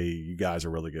 right? Hey, you guys are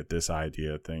really good at this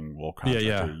idea thing. We'll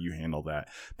contract you handle that.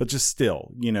 But just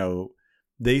still,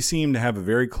 they seem to have a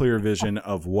very clear vision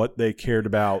of what they cared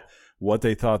about, what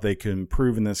they thought they could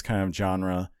improve in this kind of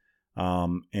genre.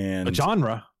 And a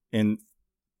genre. And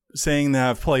saying that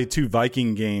I've played 2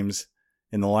 Viking games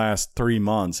in the last 3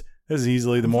 months is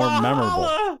easily the more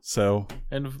memorable. So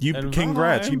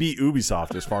congrats, you beat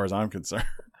Ubisoft as far as I'm concerned.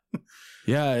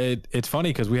 Yeah, it's funny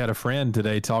because we had a friend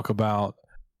today talk about,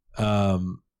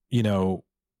 we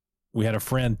had a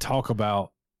friend talk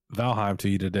about Valheim to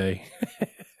you today.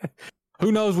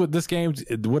 Who knows what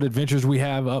what adventures we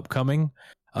have upcoming?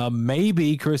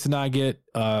 Maybe Chris and I get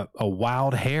a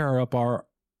wild hair up our.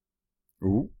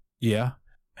 Ooh. Yeah,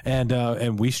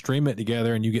 and we stream it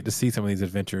together, and you get to see some of these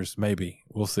adventures. Maybe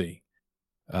we'll see.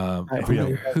 Who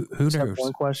knows?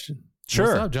 One question. Sure.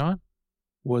 What's up, John?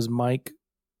 Was Mike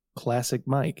classic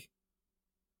Mike?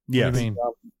 Yeah. What do you mean?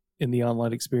 In the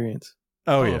online experience.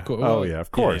 Oh yeah. Cool. Oh yeah.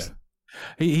 Of course.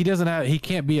 Yeah. He doesn't have. He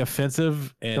can't be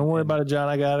offensive. Don't worry about it, John.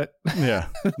 I got it. Yeah,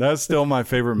 that's still my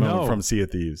favorite moment from Sea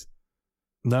of Thieves.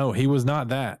 No, he was not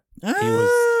that. He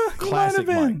was classic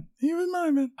Mike. He might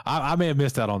have been. I may have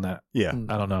missed out on that. Yeah.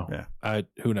 I don't know. Yeah.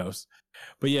 Who knows?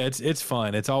 But yeah, it's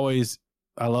fun. It's always.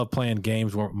 I love playing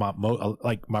games where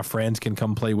my friends can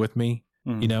come play with me.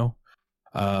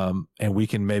 And we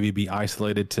can maybe be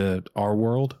isolated to our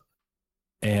world,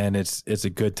 and it's a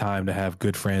good time to have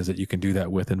good friends that you can do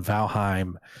that with. And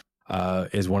Valheim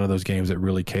is one of those games that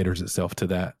really caters itself to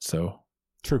that. So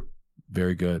true,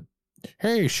 very good.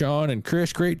 Hey, Sean and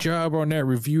Chris, great job on that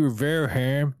review of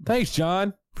Valheim. Thanks,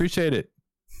 John. Appreciate it.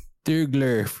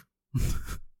 Douglas.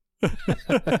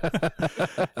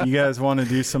 You guys want to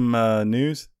do some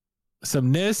news?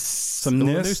 Some news.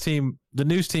 NIS? The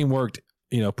news team worked,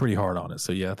 pretty hard on it.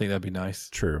 So yeah, I think that'd be nice.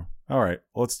 True. All right,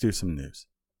 let's do some news.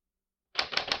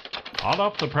 Hot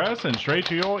off the press and straight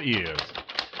to your ears.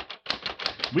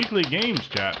 Weekly Games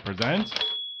Chat presents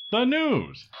the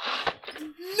news.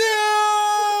 No!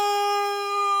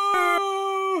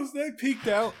 They peeked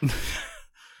out.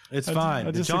 It's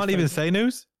fine. Did John even say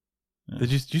news? Yeah.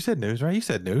 You said news, right? You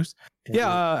said news. Yeah.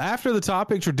 After the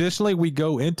topic, traditionally we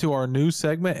go into our news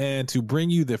segment, and to bring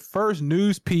you the first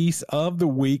news piece of the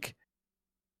week,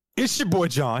 it's your boy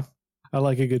John. I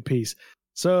like a good piece.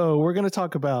 So we're going to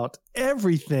talk about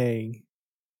everything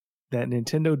that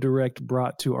Nintendo Direct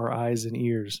brought to our eyes and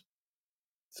ears.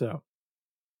 So,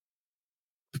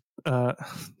 I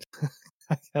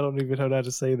don't even know how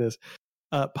to say this.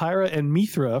 Pyra and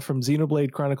Mythra from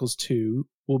Xenoblade Chronicles 2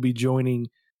 will be joining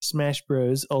Smash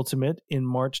Bros. Ultimate in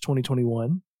March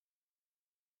 2021.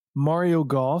 Mario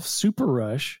Golf Super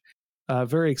Rush,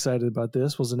 very excited about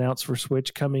this, was announced for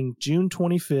Switch coming June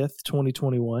 25th,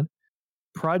 2021.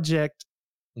 Project,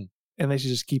 and they should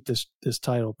just keep this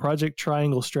title, Project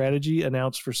Triangle Strategy,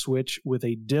 announced for Switch with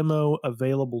a demo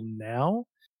available now.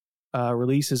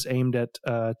 Release is aimed at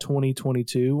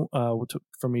 2022.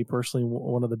 For me personally,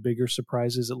 one of the bigger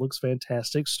surprises. It looks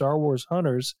fantastic. Star Wars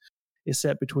Hunters is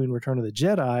set between Return of the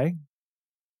Jedi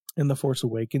and The Force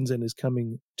Awakens and is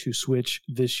coming to Switch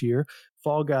this year.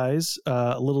 Fall Guys,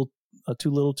 too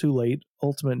little too late.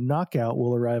 Ultimate Knockout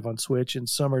will arrive on Switch in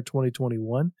summer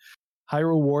 2021.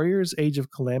 Hyrule Warriors Age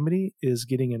of Calamity is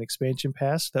getting an expansion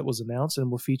pass that was announced and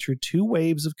will feature 2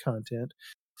 waves of content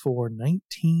for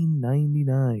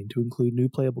 $19.99 to include new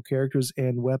playable characters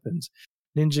and weapons.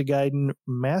 Ninja Gaiden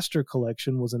Master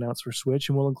Collection was announced for Switch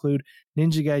and will include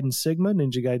Ninja Gaiden Sigma,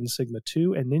 Ninja Gaiden Sigma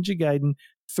 2, and Ninja Gaiden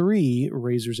 3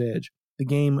 Razor's Edge. The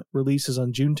game releases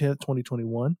on June 10th,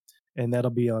 2021, and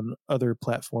that'll be on other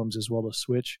platforms as well as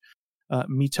Switch.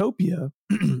 Miitopia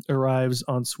arrives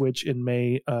on Switch in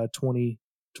May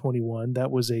 2021.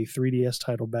 That was a 3DS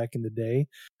title back in the day.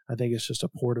 I think it's just a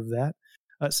port of that.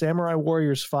 Samurai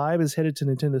Warriors 5 is headed to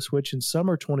Nintendo Switch in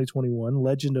summer 2021.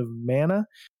 Legend of Mana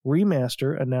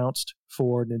Remaster announced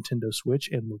for Nintendo Switch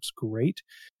and looks great.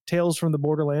 Tales from the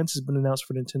Borderlands has been announced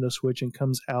for Nintendo Switch and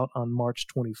comes out on March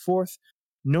 24th.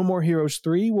 No More Heroes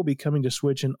 3 will be coming to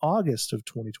Switch in August of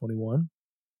 2021.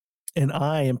 And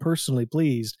I am personally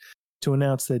pleased to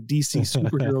announce that DC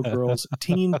Superhero Girls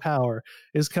Teen Power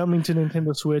is coming to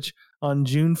Nintendo Switch on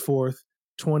June 4th,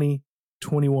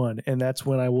 2021. And that's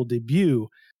when I will debut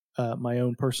my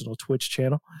own personal Twitch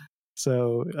channel.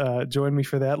 So join me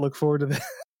for that. Look forward to that.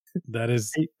 That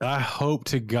is, I hope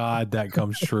to God that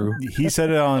comes true. He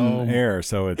said it on air,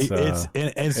 so it's on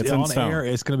air.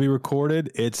 It's going to be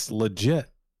recorded. It's legit.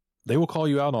 They will call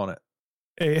you out on it.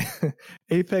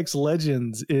 Apex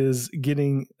Legends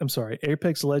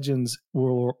Apex Legends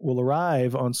will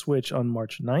arrive on Switch on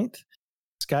March 9th.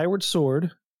 Skyward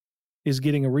Sword is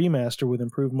getting a remaster with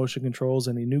improved motion controls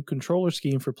and a new controller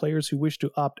scheme for players who wish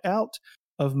to opt out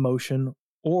of motion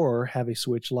or have a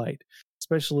Switch Lite.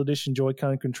 Special edition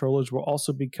Joy-Con controllers will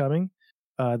also be coming.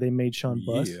 They made Sean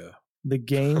bust. Yeah. The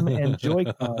game and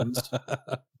Joy-Cons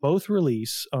both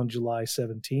release on July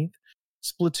 17th.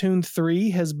 Splatoon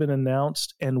 3 has been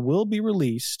announced and will be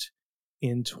released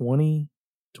in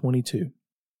 2022.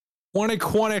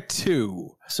 2022.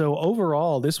 So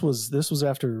overall, this was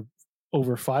after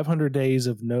over 500 days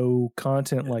of no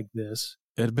content like this.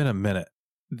 It had been a minute.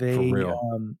 They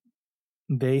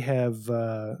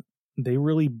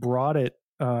really brought it.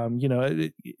 A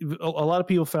lot of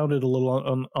people found it a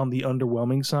little on the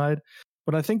underwhelming side,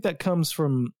 but I think that comes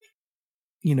from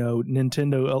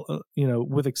Nintendo,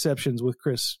 with exceptions with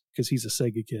Chris, because he's a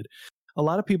Sega kid. A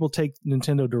lot of people take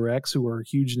Nintendo Directs who are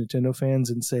huge Nintendo fans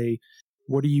and say,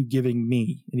 what are you giving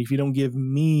me? And if you don't give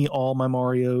me all my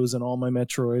Marios and all my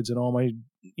Metroids and all my,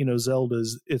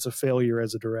 Zeldas, it's a failure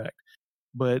as a Direct.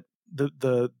 But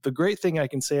the great thing I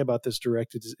can say about this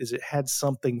Direct is it had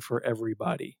something for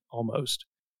everybody almost.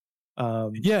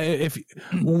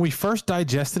 When we first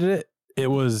digested it,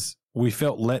 we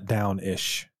felt let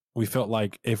down-ish. We felt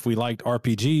like if we liked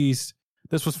RPGs,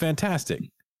 this was fantastic.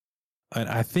 And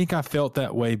I think I felt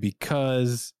that way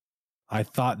because I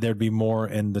thought there'd be more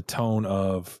in the tone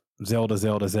of Zelda.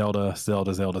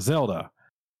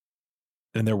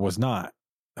 And there was not.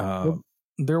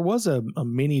 There was a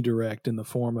mini Direct in the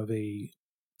form of a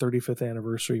 35th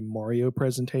anniversary Mario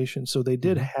presentation. So they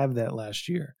did have that last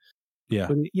year. Yeah.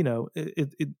 But,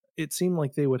 it seemed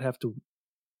like they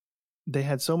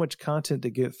had so much content to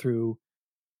get through.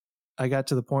 I got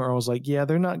to the point where I was like, yeah,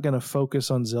 they're not going to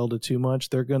focus on Zelda too much.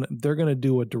 They're gonna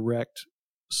do a direct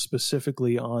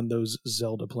specifically on those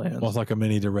Zelda plans. Well, it's like a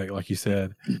mini direct, like you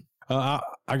said. I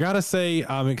gotta say,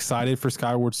 I'm excited for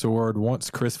Skyward Sword. Once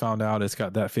Chris found out it's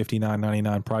got that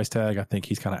 $59.99 price tag, I think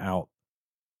he's kind of out.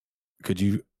 Could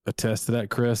you attest to that,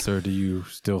 Chris, or do you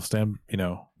still stand?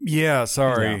 Yeah,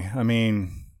 sorry. I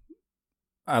mean,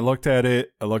 I looked at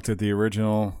it. I looked at the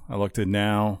original. I looked at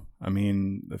now. I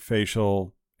mean, the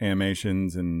facial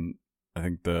animations and I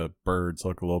think the birds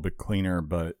look a little bit cleaner,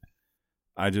 but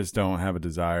I just don't have a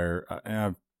desire.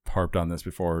 I've harped on this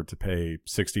before, to pay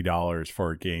 $60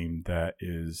 for a game that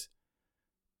is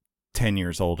 10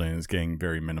 years old and is getting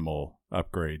very minimal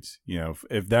upgrades.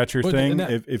 If that's your thing,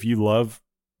 if you love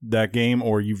that game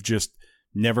or you've just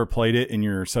never played it and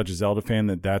you're such a Zelda fan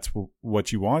that that's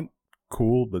what you want,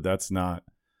 cool, but that's not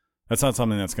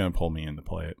something that's going to pull me in to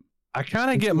play it. I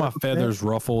kind of get my feathers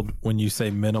ruffled when you say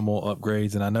minimal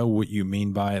upgrades, and I know what you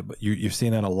mean by it, but you're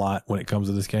seeing that a lot when it comes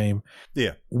to this game.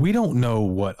 Yeah. We don't know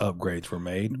what upgrades were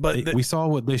made, but we saw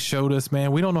what they showed us,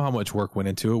 man. We don't know how much work went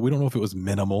into it. We don't know if it was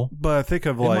minimal. But I think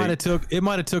of it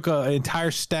might have took an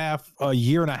entire staff a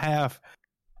year and a half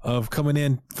of coming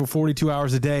in for 42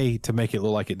 hours a day to make it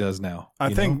look like it does now.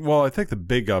 I think the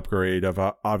big upgrade of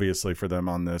obviously for them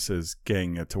on this is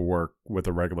getting it to work with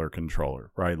a regular controller,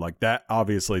 right? Like that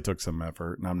obviously took some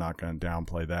effort, and I'm not going to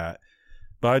downplay that.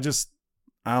 But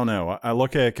I don't know. I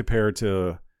look at it compared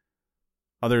to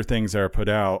other things that are put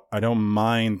out. I don't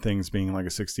mind things being like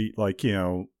a 60, like,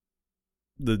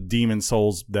 the Demon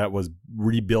Souls that was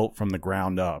rebuilt from the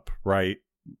ground up, right?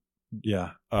 Yeah.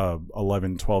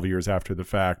 11, 12 years after the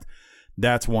fact.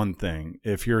 That's one thing.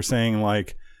 If you're saying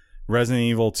like Resident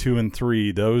Evil 2 and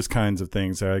 3, those kinds of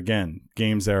things, again,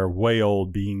 games that are way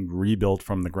old being rebuilt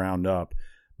from the ground up.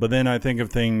 But then I think of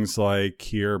things like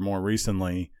here more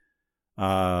recently,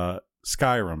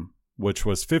 Skyrim, which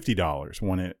was $50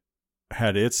 when it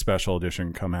had its special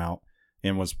edition come out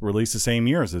and was released the same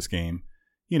year as this game.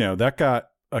 That got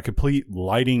a complete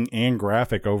lighting and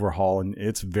graphic overhaul, and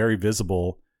it's very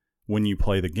visible when you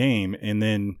play the game. And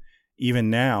then even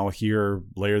now here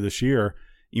later this year,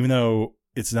 even though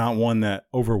it's not one that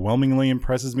overwhelmingly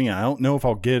impresses me, I don't know if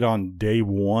I'll get it on day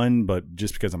one, but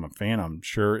just because I'm a fan, I'm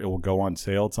sure it will go on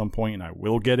sale at some point and I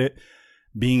will get it.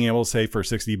 Being able to say for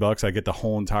 $60 I get the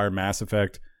whole entire Mass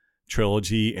Effect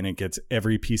trilogy, and it gets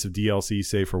every piece of DLC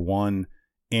save for one,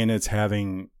 and it's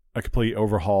having a complete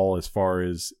overhaul as far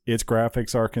as its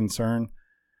graphics are concerned,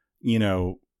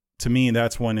 to me,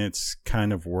 that's when it's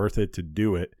kind of worth it to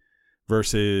do it,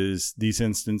 versus these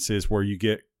instances where you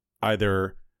get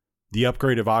either the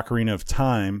upgrade of Ocarina of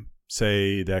Time,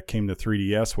 say that came to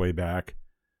 3DS way back,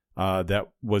 that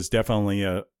was definitely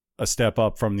a step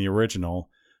up from the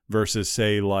original, versus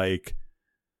say like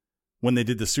when they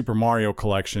did the Super Mario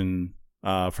collection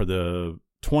for the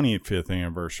 25th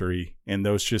anniversary, and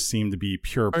those just seem to be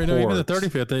pure ports. Even the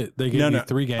 35th, they gave you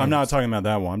 3 games. I'm not talking about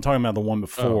that one. I'm talking about the one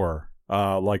before.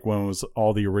 Like when it was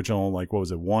all the original, like what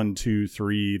was it, 1, 2,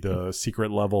 3, the secret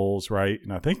levels, right?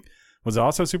 And I think, was it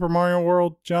also Super Mario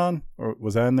World, John? Or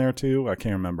was that in there too? I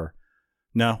can't remember.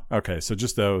 No? Okay, so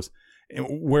just those.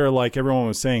 Where like everyone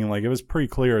was saying, like it was pretty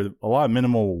clear a lot of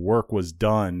minimal work was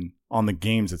done on the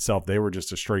games itself. They were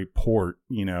just a straight port,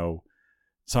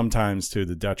 sometimes to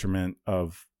the detriment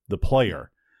of the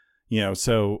player.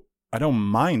 So I don't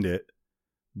mind it.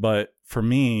 But for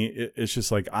me, it's just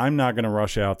like I'm not going to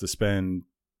rush out to spend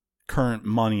current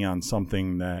money on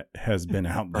something that has been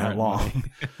out that long.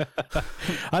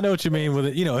 I know what you mean with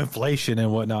it, inflation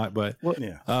and whatnot, but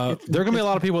there are going to be a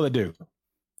lot of people that do.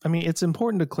 I mean, it's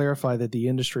important to clarify that the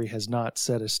industry has not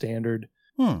set a standard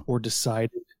or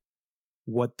decided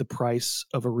what the price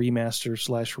of a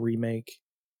remaster/remake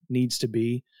needs to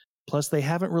be. Plus, they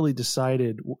haven't really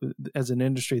decided, as an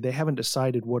industry, they haven't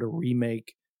decided what a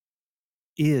remake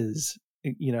is.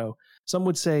 Some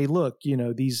would say, look,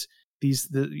 Demon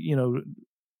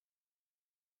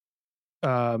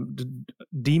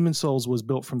Souls was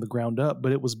built from the ground up,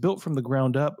 but it was built from the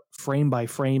ground up frame by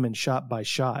frame and shot by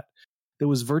shot. There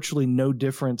was virtually no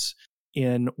difference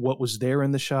in what was there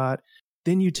in the shot.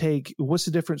 Then you take, what's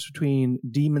the difference between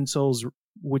Demon Souls,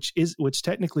 which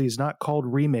technically is not called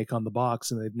remake on the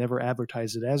box, and they've never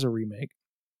advertised it as a remake,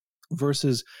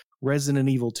 versus Resident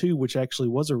Evil 2, which actually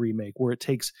was a remake, where it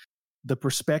takes the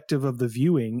perspective of the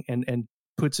viewing and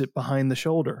puts it behind the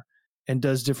shoulder and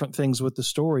does different things with the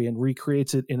story and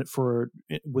recreates it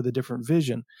with a different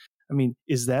vision. I mean,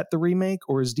 is that the remake,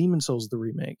 or is Demon Souls the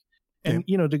remake? And,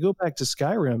 to go back to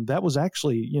Skyrim, that was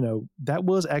actually a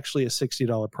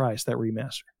 $60 price, that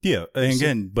remaster. Yeah. And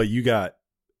again, but you got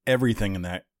everything in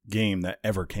that game that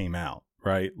ever came out,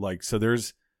 right? Like, so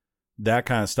there's that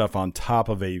kind of stuff on top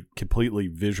of a completely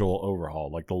visual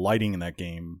overhaul. Like the lighting in that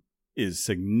game is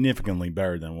significantly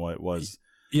better than what it was.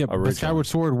 Yeah, originally. but Skyward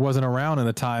Sword wasn't around in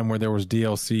the time where there was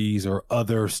DLCs or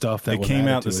other stuff that it came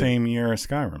out the same year as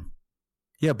Skyrim.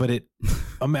 Yeah, but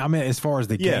I mean, as far as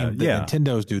the game that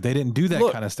Nintendo's do, they didn't do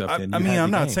that kind of stuff. I mean,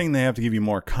 I'm not saying they have to give you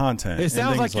more content. It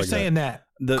sounds like you're saying that,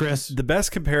 Chris. The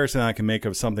best comparison I can make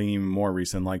of something even more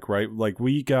recent, like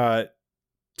we got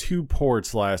 2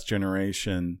 ports last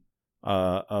generation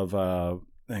of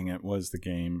dang it, was the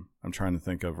game I'm trying to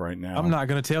think of right now. I'm not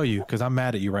going to tell you because I'm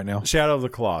mad at you right now. Shadow of the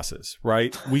Colossus,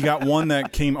 right? We got one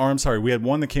that came, or I'm sorry, we had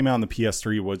one that came out on the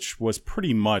PS3, which was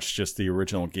pretty much just the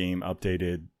original game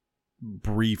updated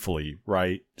briefly,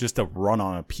 right? Just to run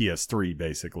on a PS3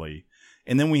 basically.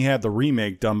 And then we had the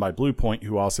remake done by Bluepoint,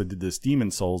 who also did this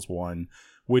Demon Souls one,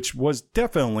 which was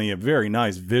definitely a very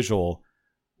nice visual,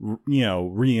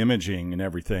 re-imaging and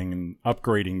everything and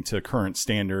upgrading to current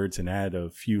standards and add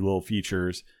a few little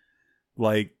features.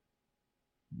 Like,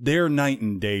 they're night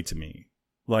and day to me.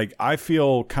 Like, I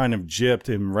feel kind of gypped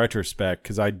in retrospect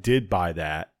because I did buy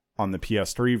that on the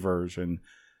PS3 version,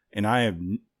 and I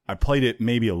played it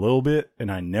maybe a little bit,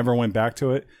 and I never went back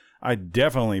to it. I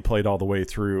definitely played all the way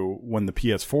through when the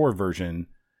PS4 version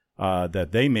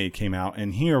that they made came out.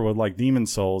 And here with like Demon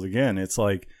Souls, again, it's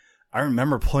like, I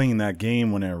remember playing that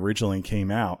game when it originally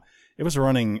came out. It was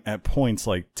running at points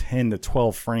like 10 to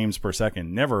 12 frames per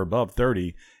second, never above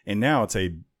 30. And now it's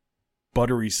a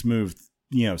buttery smooth,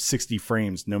 60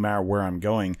 frames no matter where I'm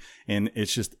going. And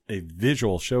it's just a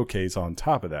visual showcase on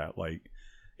top of that. Like,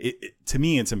 to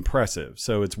me, it's impressive.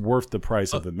 So it's worth the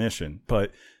price of admission.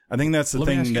 But I think that's the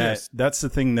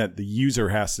thing that the user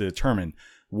has to determine.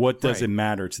 What does it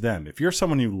matter to them? If you're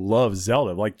someone who loves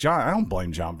Zelda, like John, I don't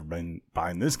blame John for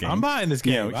buying this game. I'm buying this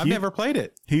game. I've never played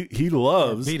it. He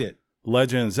loves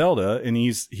Legend of Zelda, and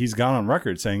he's gone on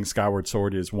record saying Skyward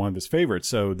Sword is one of his favorites.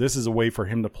 So this is a way for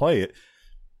him to play it.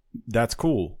 That's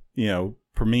cool.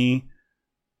 For me,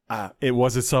 it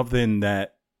wasn't something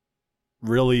that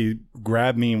really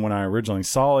grabbed me when I originally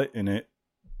saw it, and it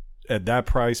at that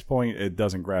price point, it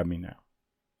doesn't grab me now.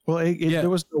 Well, there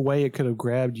was no way it could have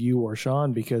grabbed you or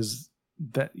Sean because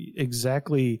there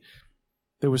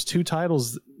was 2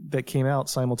 titles that came out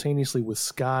simultaneously with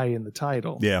Sky in the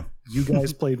title. Yeah. You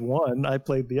guys played one, I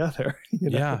played the other.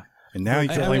 Yeah. And now you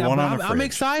can play one on a fridge. I'm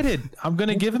excited. I'm going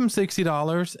to give him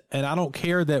 $60, and I don't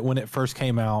care that when it first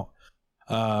came out,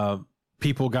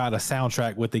 people got a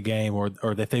soundtrack with the game or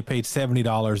that they paid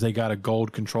 $70, they got a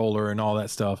gold controller and all that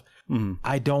stuff. Mm.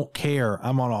 I don't care.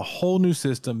 I'm on a whole new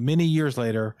system many years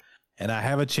later, and I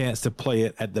have a chance to play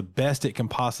it at the best it can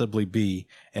possibly be,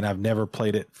 and I've never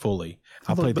played it fully.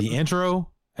 I played the intro,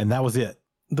 and that was it.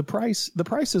 The price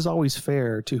is always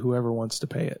fair to whoever wants to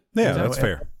pay it. Yeah, that's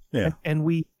fair. Yeah. And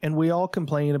we all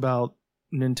complain about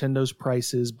Nintendo's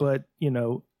prices, but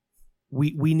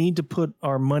we need to put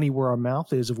our money where our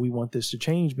mouth is if we want this to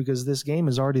change, because this game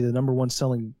is already the number 1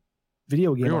 selling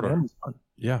video game on Amazon.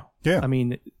 Yeah. I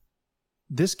mean,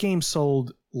 this game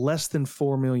sold less than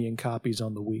 4 million copies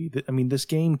on the Wii. I mean, this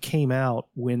game came out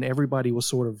when everybody was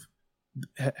sort of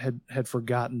had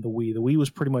forgotten the Wii. The Wii was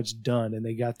pretty much done, and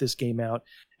they got this game out,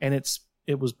 and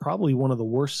it was probably one of the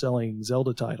worst selling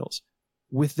Zelda titles.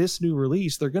 With this new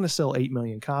release, they're going to sell 8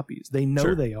 million copies. They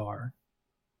know they are,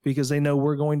 because they know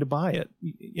we're going to buy it.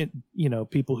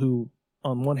 People who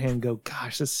on one hand go,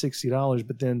 gosh, that's $60,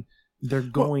 but then they're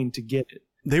going to get it.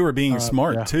 They were being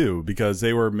smart too, because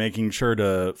they were making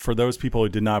sure for those people who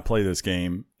did not play this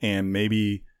game, and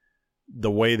maybe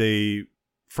the way they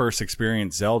first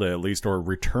experienced Zelda, at least, or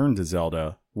returned to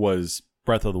Zelda, was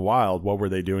Breath of the Wild. What were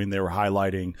they doing? They were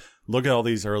highlighting, look at all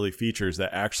these early features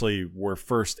that actually were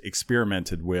first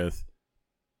experimented with,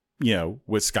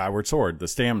 with Skyward Sword, the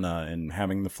stamina and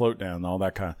having the float down and all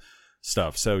that kind of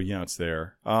stuff. So, it's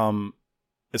there.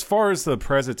 As far as the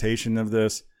presentation of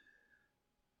this,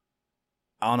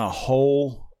 on a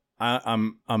whole,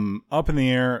 I'm up in the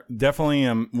air. Definitely,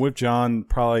 I'm with John.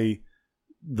 Probably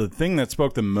the thing that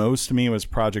spoke the most to me was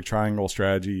Project Triangle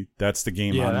Strategy. That's the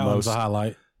game that was a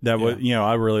highlight. That was,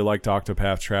 I really liked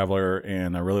Octopath Traveler,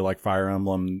 and I really liked Fire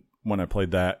Emblem when I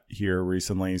played that here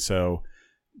recently. So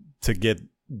to get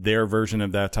their version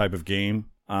of that type of game,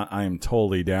 I am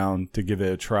totally down to give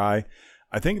it a try.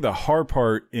 I think the hard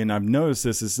part, and I've noticed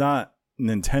this, is not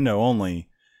Nintendo only,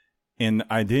 and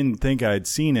I didn't think I'd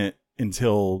seen it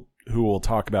until who we'll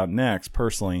talk about next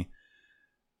personally.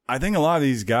 I think a lot of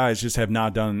these guys just have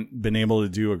not been able to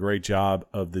do a great job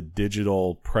of the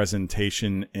digital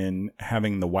presentation and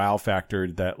having the wow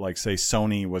factor that, like, say,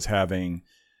 Sony was having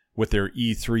with their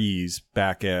E3s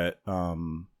back at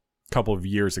couple of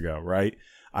years ago, right?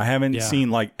 I haven't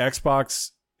seen like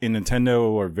Xbox and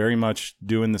Nintendo are very much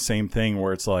doing the same thing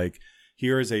where it's like,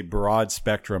 here is a broad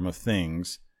spectrum of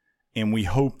things, and we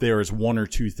hope there is one or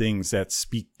two things that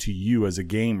speak to you as a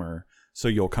gamer, so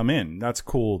you'll come in. That's a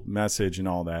cool message and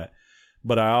all that.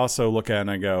 But I also look at it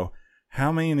and I go,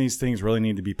 how many of these things really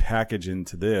need to be packaged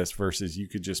into this versus you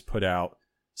could just put out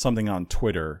something on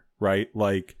Twitter, right?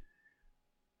 Like,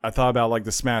 I thought about like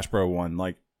the Smash Bro one.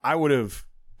 Like, I would have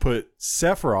put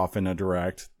Sephiroth in a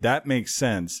direct. That makes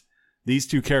sense. These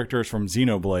two characters from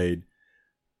Xenoblade,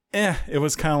 it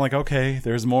was kind of like, okay,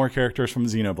 there's more characters from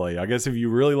Xenoblade. I guess if you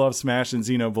really love Smash and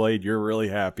Xenoblade, you're really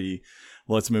happy.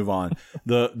 Let's move on.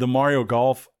 The Mario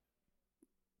Golf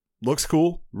looks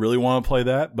cool. Really want to play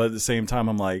that. But at the same time,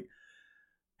 I'm like,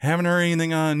 haven't heard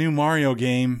anything on a new Mario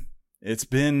game. It's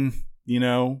been,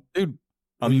 dude,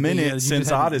 a minute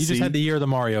since Odyssey. You just had the year of the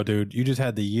Mario, dude. You just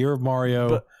had the year of Mario.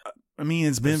 But, I mean,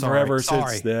 it's been forever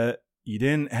since that. You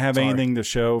didn't have anything to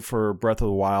show for Breath of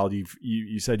the Wild.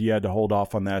 You said you had to hold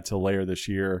off on that till later this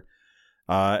year.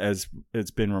 As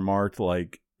it's been remarked,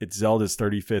 like, it's Zelda's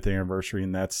 35th anniversary,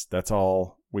 and that's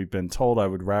all we've been told. I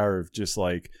would rather have just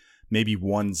like maybe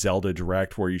one Zelda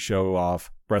Direct where you show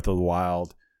off Breath of the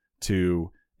Wild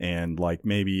 2, and like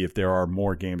maybe if there are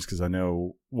more games, because I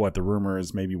know what the rumor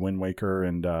is, maybe Wind Waker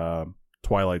and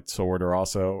Twilight Sword are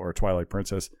also, or Twilight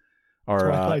Princess.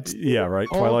 Yeah, right.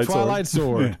 Twilight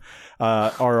Sword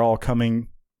are all coming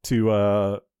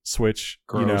to Switch.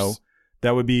 Gross.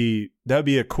 That would be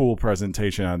a cool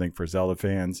presentation, I think, for Zelda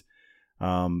fans.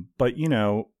 But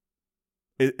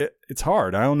it's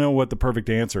hard. I don't know what the perfect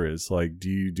answer is. Like, do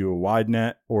you do a wide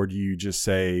net, or do you just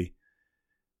say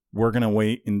we're gonna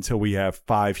wait until we have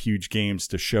 5 huge games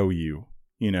to show you?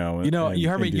 You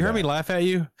heard me laugh at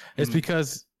you. It's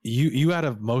because you out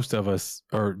of most of us,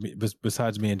 or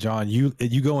besides me and John,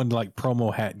 you go into like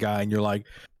promo hat guy, and you're like,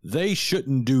 they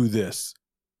shouldn't do this.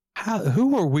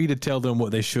 Who are we to tell them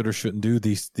what they should or shouldn't do?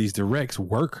 These directs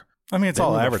work. I mean, it's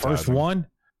all advertising. First one,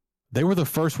 they were the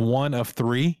first one of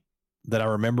 3 that I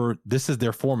remember. This is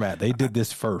their format. They did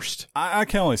this first. I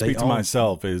can only speak to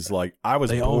myself. Is like, I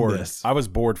was bored. I was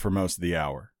bored for most of the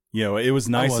hour. It was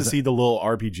nice to see the little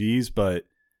RPGs, but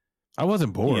I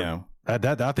wasn't bored. I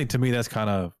think to me that's kind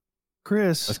of,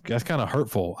 Chris. That's kind of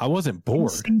hurtful. I wasn't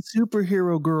bored.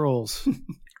 Superhero girls.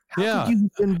 Yeah,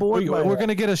 you've been bored. We're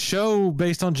gonna get a show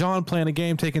based on John playing a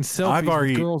game, taking selfies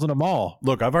with girls in a mall.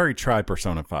 Look, I've already tried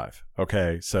Persona 5.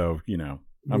 Okay, so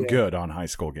I'm good on high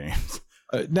school games.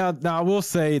 Now I will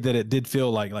say that it did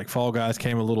feel like Fall Guys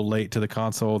came a little late to the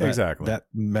console. Exactly. That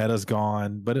meta's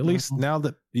gone, but at least now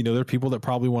that there are people that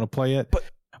probably want to play it. But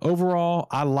overall,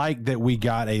 I like that we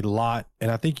got a lot, and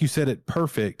I think you said it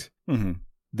perfect. Mm-hmm.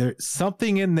 There's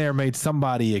something in there made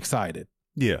somebody excited.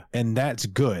 Yeah, and that's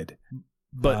good.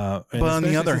 But on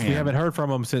the other hand, we haven't heard from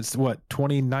them since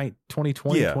 2020,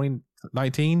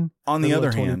 2019. On the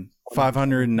other hand,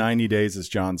 590 days, as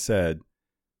John said,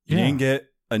 you didn't get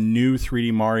a new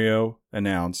 3D Mario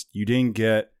announced. You didn't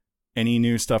get any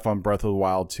new stuff on Breath of the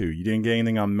Wild 2. You didn't get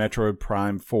anything on Metroid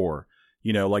Prime 4.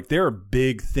 There are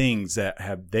big things that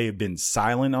they've been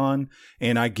silent on.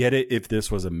 And I get it if this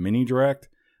was a mini direct,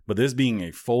 but this being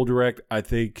a full direct, I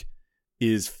think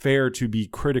is fair to be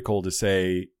critical to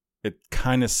say it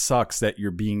kind of sucks that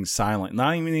you're being silent.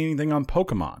 Not even anything on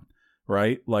Pokemon,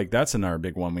 right? Like, that's another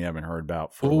big one we haven't heard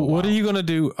about for a while. What are you going to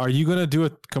do? Are you going to do a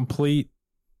complete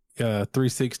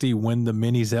 360 when the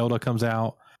mini Zelda comes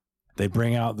out? They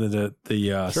bring out the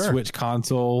Switch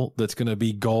console that's going to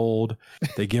be gold.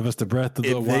 They give us the Breath of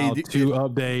the Wild 2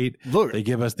 update. Look, they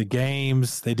give us the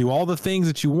games. They do all the things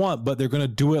that you want, but they're going to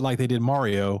do it like they did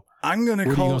Mario. What are you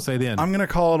going to say then? I'm going to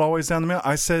call it always down the middle.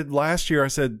 I said last year,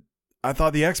 I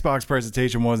thought the Xbox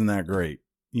presentation wasn't that great.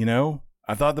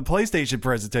 I thought the PlayStation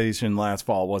presentation last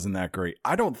fall wasn't that great.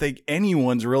 I don't think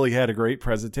anyone's really had a great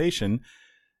presentation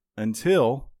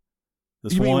until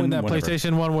this you one. Mean that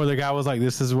PlayStation one where the guy was like,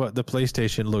 "This is what the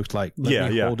PlayStation looks like."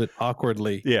 Let me hold it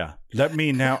awkwardly. Yeah. Let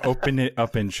me now open it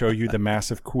up and show you the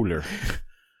massive cooler.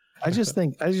 I just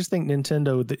think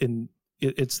Nintendo,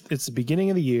 it's the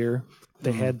beginning of the year.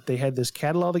 They had this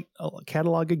catalog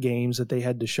of games that they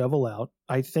had to shovel out.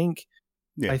 I think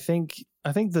the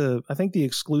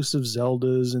exclusive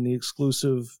Zeldas and the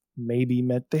exclusive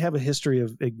they have a history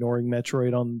of ignoring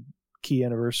Metroid on key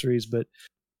anniversaries, but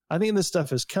I think this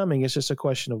stuff is coming. It's just a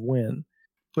question of when.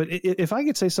 But if I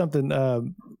could say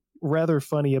something rather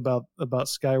funny about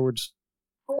Skywards,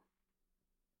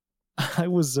 I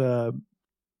was I've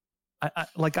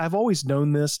always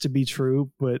known this to be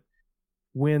true, but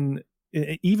when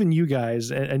even you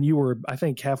guys, and you were, I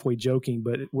think, halfway joking,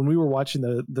 but when we were watching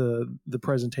the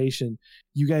presentation,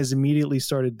 you guys immediately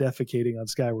started defecating on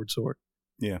Skyward Sword.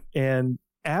 Yeah. And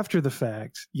after the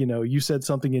fact, you said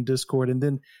something in Discord, and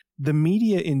then the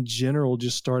media in general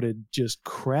just started just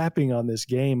crapping on this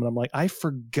game. And I'm like, I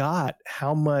forgot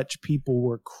how much people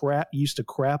were used to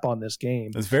crap on this game.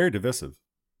 It's very divisive.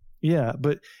 Yeah,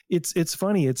 but it's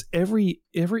funny. It's every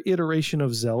iteration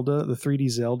of Zelda, the 3D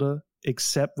Zelda,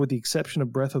 except with the exception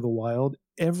of Breath of the Wild,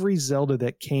 every Zelda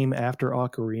that came after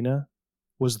Ocarina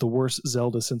was the worst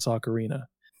Zelda since Ocarina.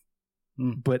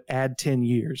 But add 10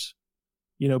 years.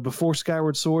 Before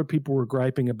Skyward Sword, people were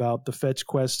griping about the fetch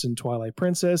quests in Twilight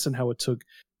Princess and how it took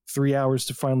 3 hours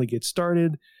to finally get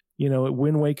started. At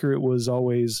Wind Waker, it was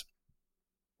always,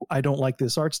 I don't like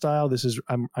this art style.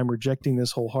 I'm rejecting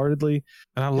this wholeheartedly.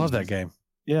 And I love that game.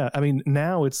 Yeah, I mean,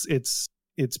 now it's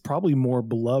probably more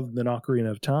beloved than Ocarina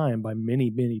of Time by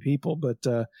many, many people. But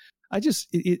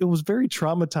it was very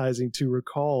traumatizing to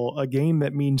recall a game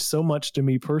that means so much to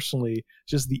me personally.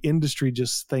 Just the industry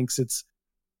just thinks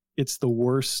it's the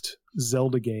worst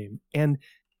Zelda game. And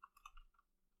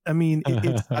I mean,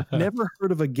 I've never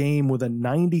heard of a game with a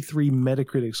 93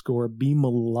 Metacritic score be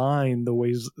maligned the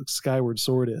way Skyward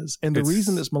Sword is. And the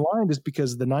reason it's maligned is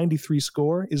because the 93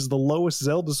 score is the lowest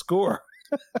Zelda score.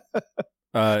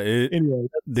 Anyway,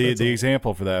 the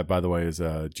example for that, by the way, is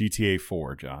GTA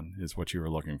 4, John, is what you were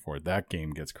looking for. That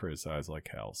game gets criticized like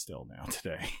hell still now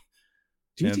today.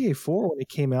 GTA 4, when it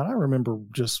came out, I remember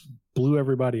just blew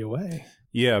everybody away.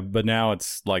 Yeah, but now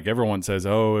it's like everyone says,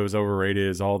 oh, it was overrated,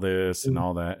 it's all this and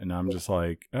all that. And I'm just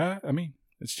like, I mean,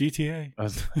 it's GTA.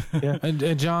 Yeah.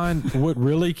 And John, what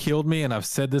really killed me, and I've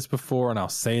said this before and I'll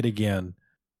say it again,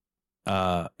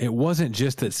 it wasn't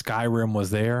just that Skyrim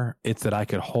was there, it's that I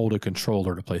could hold a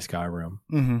controller to play Skyrim.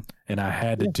 Mm-hmm. And I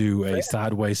had to do a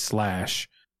sideways slash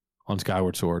on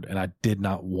Skyward Sword, and I did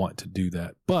not want to do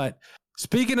that. But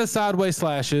speaking of sideways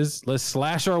slashes, let's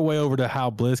slash our way over to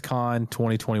how BlizzCon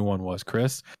 2021 was,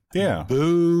 Chris. Yeah.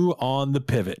 Boo on the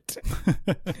pivot.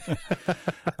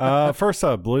 First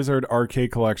up, Blizzard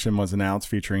Arcade Collection was announced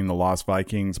featuring the Lost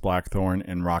Vikings, Blackthorn,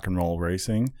 and Rock and Roll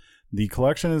Racing. The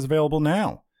collection is available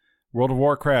now. World of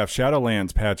Warcraft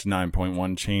Shadowlands Patch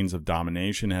 9.1 Chains of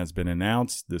Domination has been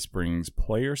announced. This brings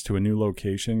players to a new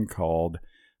location called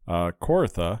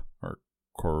Koritha,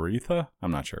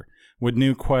 I'm not sure, with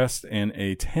new quests and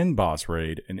a 10-boss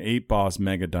raid, an 8-boss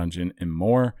mega dungeon, and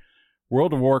more.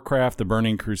 World of Warcraft The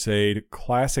Burning Crusade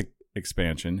Classic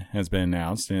expansion has been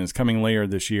announced and is coming later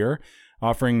this year,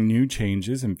 offering new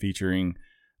changes and features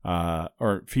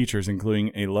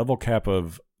including a level cap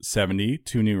of 70,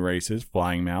 2 new races,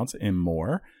 flying mounts, and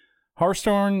more.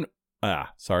 Hearthstone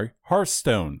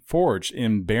Forged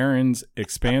in Barons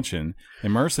expansion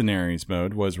and Mercenaries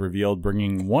mode was revealed,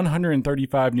 bringing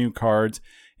 135 new cards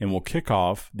and will kick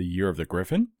off the Year of the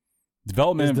Griffin.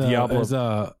 Development of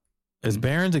Diablo. Is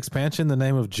Barons expansion the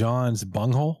name of John's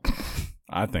bunghole?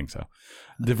 I think so.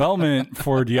 Development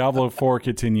for Diablo 4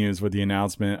 continues with the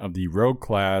announcement of the Rogue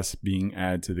class being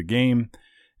added to the game.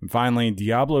 And finally,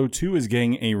 Diablo 2 is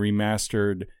getting a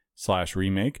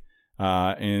remastered/remake.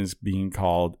 And is being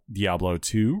called Diablo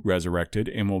 2 Resurrected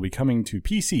and will be coming to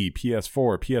PC,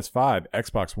 PS4, PS5,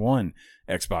 Xbox One,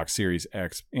 Xbox Series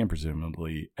X, and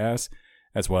presumably S,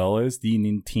 as well as the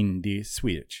Nintendo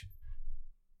Switch.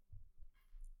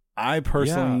 I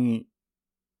personally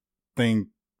think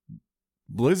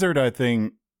Blizzard,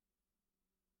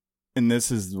 and this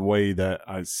is the way that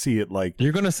I see it, like,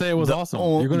 you're going to say it was awesome.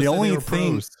 You're going to say they were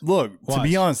pros. Look, Watch. To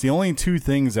be honest, the only two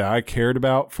things that I cared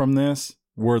about from this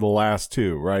were the last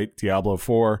two, right? Diablo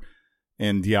 4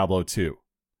 and Diablo 2.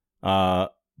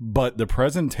 But the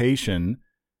presentation,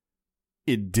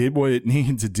 it did what it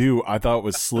needed to do. I thought it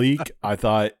was sleek. I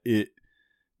thought it,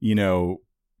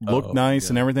 looked nice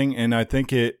and everything. And I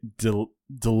think it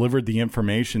delivered the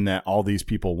information that all these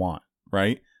people want,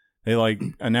 right? They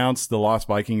announced the Lost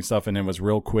Viking stuff and it was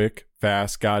real quick,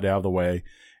 fast, got out of the way.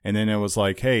 And then it was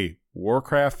like, hey,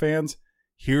 Warcraft fans,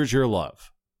 here's your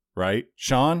love, right?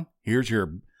 Sean, here's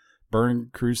your Burning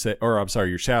Crusade, your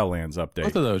Shadowlands update.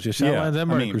 Both of those, your Shadowlands and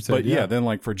Burning Crusade. But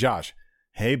then for Josh,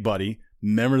 hey buddy,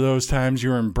 remember those times you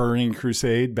were in Burning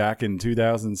Crusade back in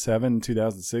 2007,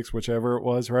 2006, whichever it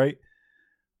was, right?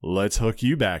 Let's hook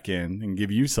you back in and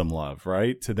give you some love,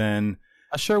 right? To then,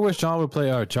 I sure wish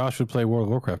Josh would play World of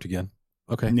Warcraft again.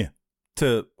 Okay. Yeah.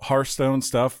 To Hearthstone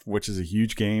stuff, which is a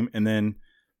huge game, and then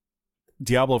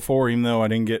Diablo 4, even though I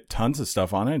didn't get tons of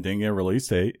stuff on it, didn't get a release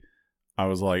date, I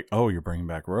was like, oh, you're bringing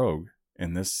back Rogue,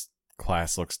 and this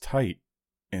class looks tight,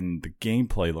 and the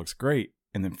gameplay looks great.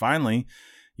 And then finally,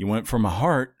 you went from a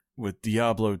heart with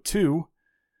Diablo 2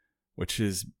 which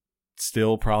is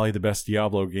still probably the best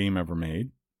Diablo game ever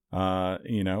made.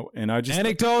 And I just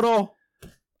anecdotal.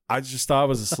 I just thought it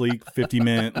was a sleek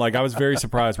 50-minute. Like, I was very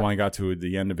surprised when I got to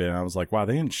the end of it. And I was like, wow,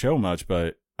 they didn't show much,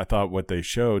 but I thought what they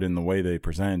showed and the way they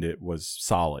presented it was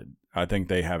solid. I think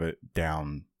they have it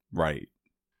down right.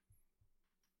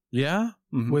 Yeah.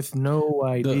 Mm-hmm. With no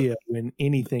idea when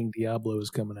anything Diablo is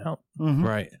coming out. Mm-hmm.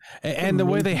 Right. And the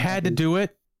way they had to do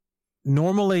it,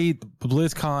 normally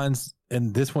BlizzCons,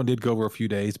 and this one did go over a few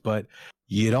days, but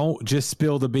you don't just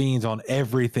spill the beans on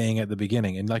everything at the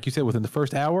beginning. And like you said, within the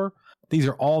first hour, these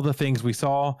are all the things we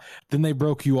saw. Then they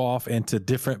broke you off into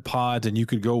different pods, and you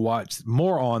could go watch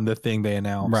more on the thing they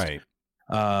announced. Right.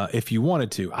 If you wanted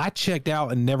to. I checked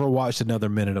out and never watched another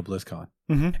minute of BlizzCon.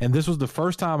 Mm-hmm. And this was the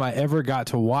first time I ever got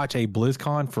to watch a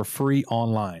BlizzCon for free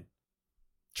online.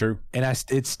 True. And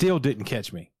it still didn't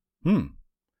catch me.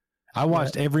 I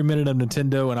watched every minute of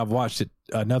Nintendo, and I've watched it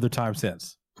another time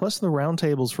since. Plus the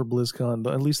roundtables for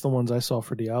BlizzCon, at least the ones I saw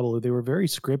for Diablo, they were very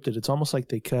scripted. It's almost like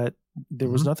they cut. There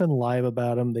was nothing live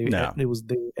about them. They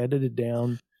edited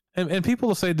down. And people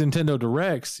will say Nintendo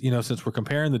Directs, since we're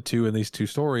comparing the two in these two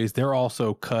stories, they're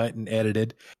also cut and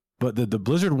edited. But the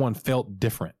Blizzard one felt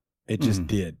different. It just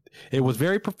did. It was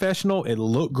very professional. It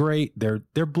looked great.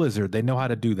 They're Blizzard. They know how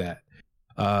to do that.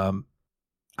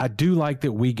 I do like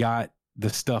that we got the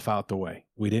stuff out the way.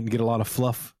 We didn't get a lot of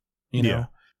fluff, and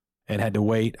had to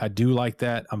wait. I do like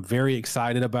that. I'm very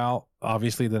excited about,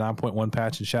 obviously, the 9.1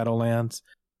 patch in Shadowlands.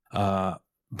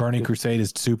 Burning Crusade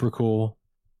is super cool.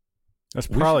 That's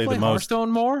probably the most.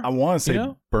 Hearthstone more. I want to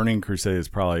say Burning Crusade is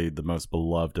probably the most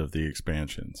beloved of the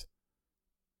expansions.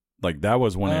 Like, that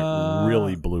was when it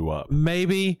really blew up.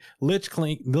 Maybe Lich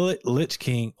King. That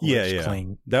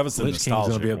was the Lich King's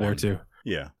gonna be up there too.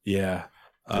 Yeah.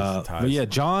 But yeah,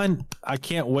 John, I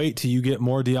can't wait till you get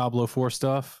more Diablo 4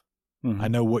 stuff. I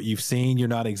know what you've seen. You're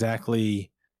not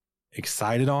exactly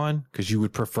excited on because you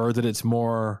would prefer that it's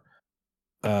more,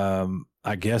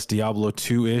 I guess, Diablo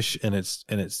 2-ish in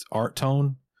its art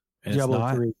tone. And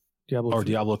Diablo 3.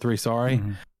 Diablo 3. Sorry,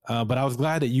 but I was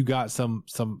glad that you got some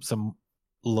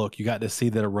look. You got to see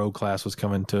that a rogue class was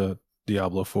coming to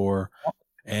Diablo 4.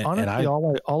 And honestly,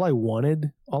 all I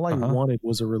wanted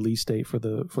was a release date for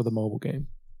the mobile game.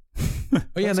 Oh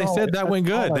yeah, and they said that went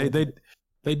good.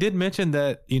 They did mention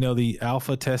that the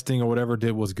alpha testing or whatever it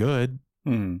did was good.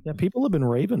 Yeah, people have been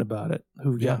raving about it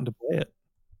who've gotten to play it.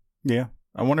 Yeah,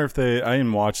 I wonder if I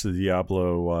didn't watch the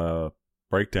Diablo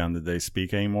breakdown. Did they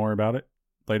speak any more about it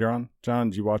later on?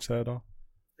 John, did you watch that at all?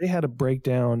 They had a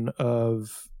breakdown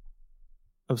of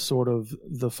sort of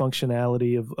the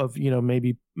functionality of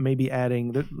maybe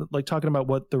adding, like, talking about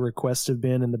what the requests have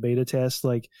been in the beta test.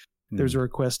 Like, there's a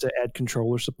request to add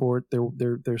controller support.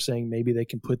 They're saying maybe they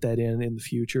can put that in the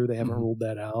future. They haven't ruled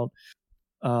that out.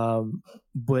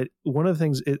 But one of the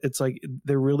things, it's like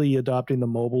they're really adopting the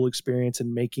mobile experience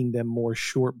and making them more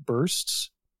short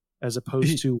bursts as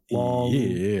opposed to long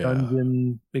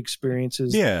dungeon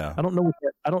experiences. Yeah, I don't know.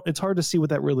 It's hard to see what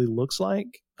that really looks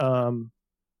like.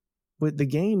 But the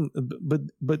game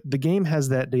has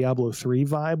that Diablo 3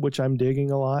 vibe, which I'm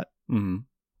digging a lot. And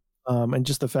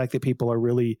just the fact that people are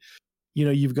really,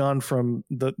 you've gone from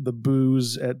the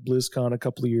booze at BlizzCon a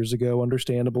couple of years ago,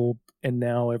 understandable, and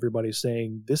now everybody's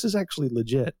saying this is actually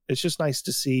legit. It's just nice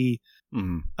to see,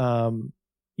 that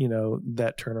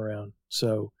turnaround.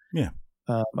 So yeah,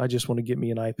 I just want to get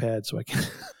me an iPad so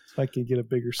I can get a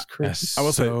bigger screen. That's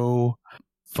so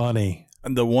funny.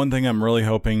 The one thing I'm really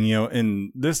hoping,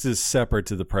 and this is separate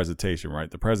to the presentation, right?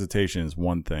 The presentation is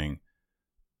one thing.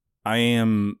 I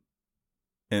am,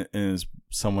 and as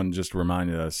someone just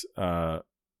reminded us,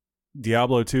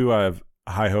 Diablo 2, I have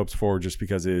high hopes for, just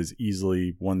because it is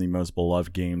easily one of the most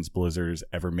beloved games Blizzard has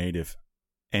ever made. If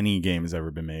any game has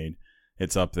ever been made,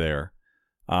 it's up there.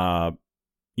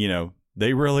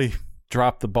 They really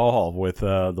dropped the ball with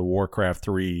the Warcraft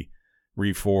 3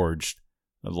 Reforged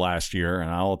last year, and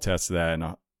I'll attest to that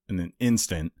in an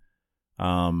instant.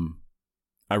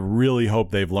 I really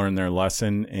hope they've learned their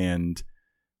lesson, and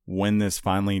when this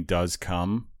finally does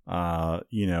come, I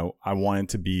want it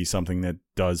to be something that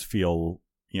does feel,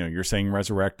 you're saying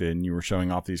resurrected and you were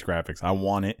showing off these graphics. I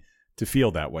want it to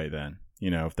feel that way then,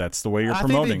 if that's the way you're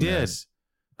promoting this.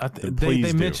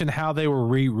 They mentioned how they were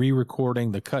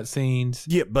re-recording the cutscenes.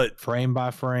 Yeah, but frame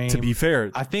by frame. To be fair,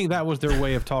 I think that was their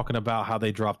way of talking about how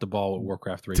they dropped the ball with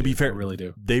Warcraft 3. To be fair, I really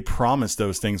do. They promised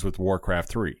those things with Warcraft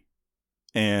 3.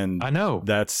 And I know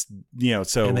that's,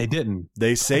 so. And they didn't.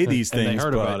 They say these things, they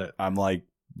heard but about it. I'm like,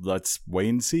 let's wait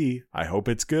and see. I hope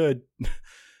it's good.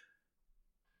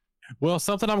 Well,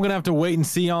 something I'm going to have to wait and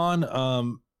see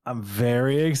on. I'm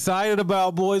very excited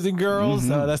about, boys and girls.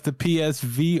 Mm-hmm. That's the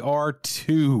PSVR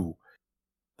 2.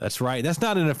 That's right. That's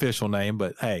not an official name,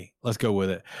 but hey, let's go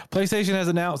with it. PlayStation has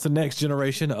announced the next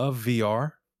generation of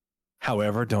VR.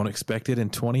 However, don't expect it in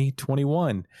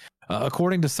 2021.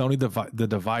 According to Sony, the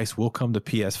device will come to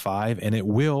PS5 and it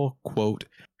will, quote,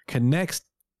 connect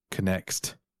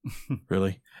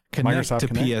really? Connect Microsoft to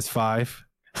Connect?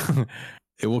 PS5.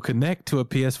 It will connect to a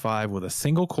PS5 with a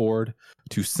single cord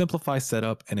to simplify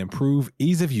setup and improve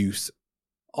ease of use,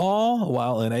 all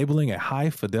while enabling a high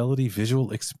fidelity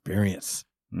visual experience.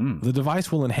 The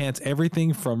device will enhance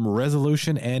everything from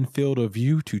resolution and field of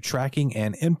view to tracking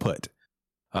and input.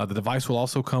 The device will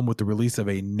also come with the release of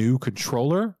a new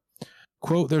controller.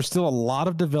 Quote, there's still a lot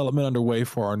of development underway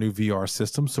for our new VR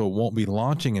system, so it won't be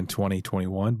launching in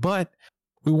 2021, but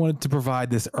we wanted to provide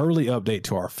this early update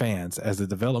to our fans as the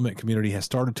development community has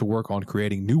started to work on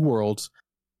creating new worlds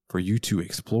for you to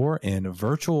explore in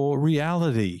virtual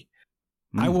reality.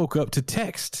 I woke up to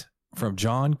text from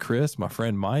John, Chris, my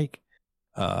friend Mike.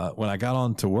 When I got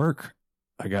on to work,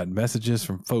 I got messages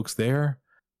from folks there.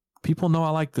 People know I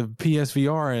like the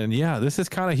PSVR, and yeah, this is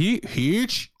kind of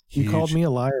huge. You called me a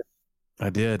liar. I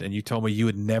did, and you told me you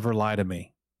would never lie to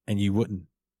me, and you wouldn't.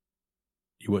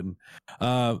 You wouldn't.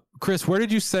 Chris, where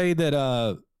did you say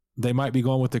that they might be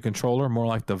going with the controller, more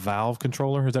like the Valve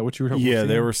controller? Is that what you were? Yeah,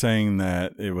 they were saying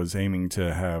that it was aiming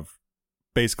to have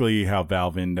basically how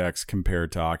Valve Index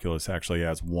compared to Oculus actually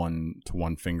has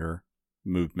one-to-one finger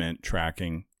movement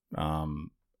tracking,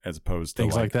 as opposed to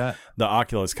things like that. The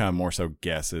Oculus kind of more so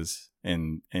guesses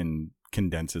and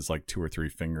condenses like 2 or 3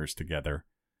 fingers together.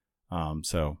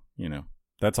 So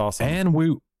that's awesome. And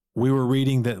we were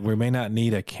reading that we may not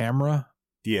need a camera.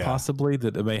 Yeah, possibly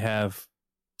that it may have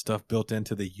stuff built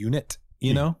into the unit.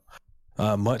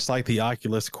 Much like the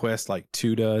Oculus Quest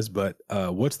 2 does. But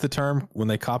what's the term when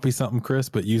they copy something, Chris,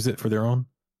 but use it for their own?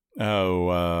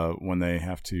 When they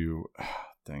have to.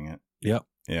 Dang it. Yep.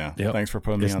 Yeah. Yep. Thanks for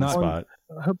putting me on the spot.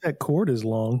 I hope that cord is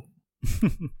long.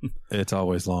 It's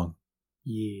always long.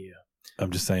 Yeah.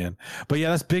 I'm just saying. But yeah,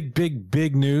 that's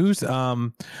big news.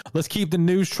 Let's keep the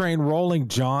news train rolling.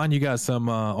 John, you got some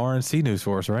RNC news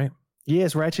for us, right?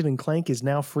 Yes, Ratchet and Clank is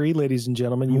now free, ladies and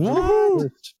gentlemen.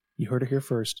 You heard it here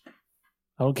first.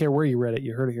 I don't care where you read it.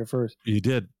 You heard it here first. You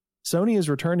did. Sony is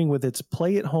returning with its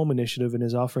Play at Home initiative and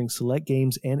is offering select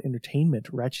games and entertainment.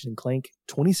 Ratchet and Clank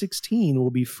 2016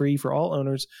 will be free for all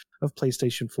owners of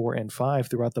PlayStation 4 and 5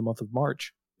 throughout the month of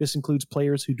March. This includes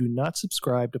players who do not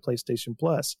subscribe to PlayStation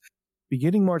Plus.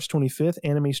 Beginning March 25th,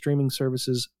 anime streaming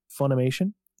services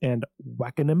Funimation and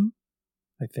Wakanim,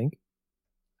 I think,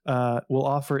 will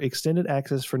offer extended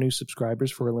access for new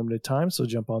subscribers for a limited time, so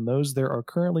jump on those.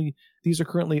 These are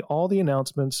currently all the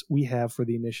announcements we have for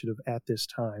the initiative at this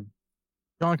time.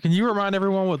 John, can you remind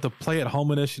everyone what the Play at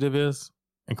Home initiative is,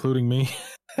 including me?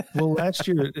 Well, last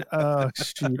year,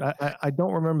 I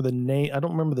don't remember the name. I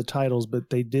don't remember the titles, but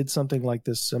they did something like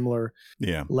this similar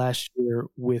last year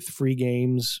with free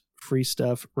games, free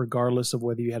stuff, regardless of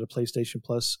whether you had a PlayStation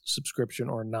Plus subscription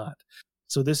or not.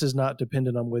 So this is not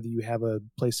dependent on whether you have a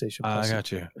PlayStation Plus. I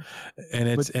got you. And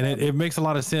it makes a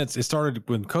lot of sense. It started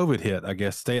when COVID hit, I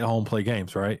guess. Stay at home, play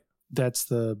games, right? That's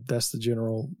the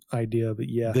general idea, but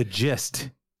yeah. The gist.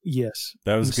 Yes.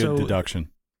 That was a good deduction.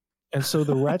 And so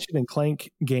the Ratchet and Clank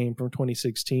game from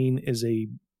 2016 is a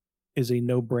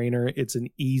no-brainer. It's an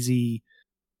easy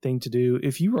thing to do.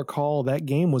 If you recall, that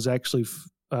game was actually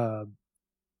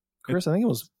Chris, I think it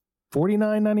was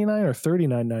 $49.99 or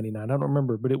 $39.99. I don't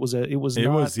remember, but it was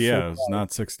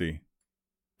not 60.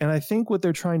 And I think what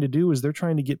they're trying to do is they're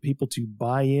trying to get people to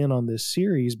buy in on this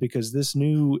series because this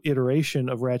new iteration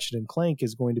of Ratchet and Clank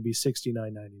is going to be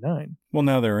 $69.99. Well,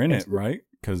 now they're in it, right?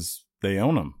 Because they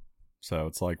own them. So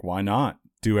it's like, why not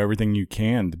do everything you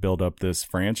can to build up this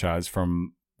franchise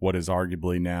from what is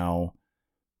arguably now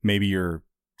maybe your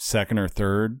second or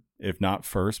third, if not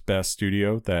first, best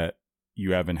studio that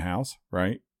you have in house,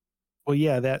 right? Well,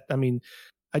 yeah, I'm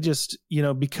just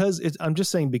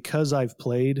saying because I've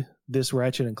played this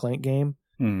Ratchet and Clank game,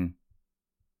 the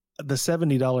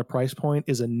 $70 price point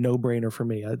is a no-brainer for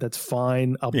me. That's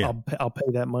fine. I'll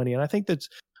pay that money, and I think that's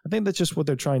just what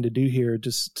they're trying to do here,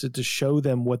 just to show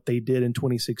them what they did in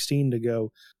 2016. To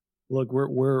go, look,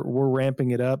 we're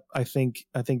ramping it up. I think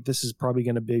this is probably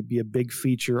going to be a big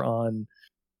feature on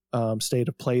State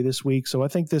of Play this week. So I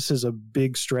think this is a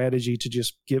big strategy to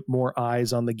just get more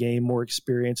eyes on the game, more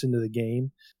experience into the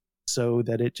game, so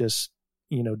that it just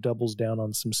doubles down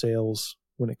on some sales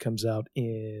when it comes out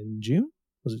in June.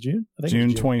 Was it June? I think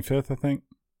June 25th, I think.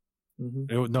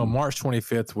 Mm-hmm. March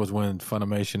 25th was when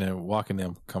Funimation and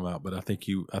Wakanim come out, but I think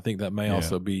that may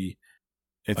also be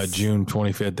a June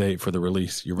 25th date for the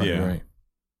release. You're right. Right.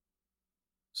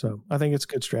 So I think it's a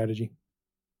good strategy.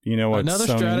 You know what? Another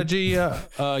strategy.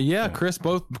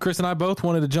 Chris and I both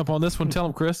wanted to jump on this one. Tell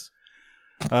them, Chris.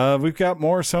 We've got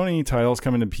more Sony titles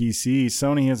coming to PC.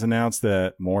 Sony has announced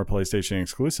that more PlayStation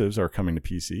exclusives are coming to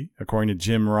PC. According to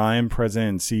Jim Ryan, president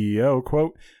and CEO,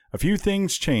 quote, "A few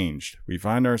things changed. We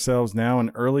find ourselves now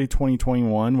in early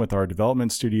 2021 with our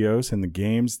development studios and the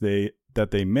games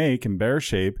that they make in better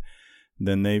shape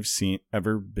than they've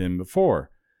ever been before.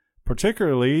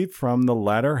 Particularly from the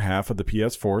latter half of the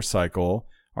PS4 cycle,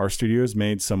 our studios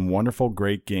made some wonderful,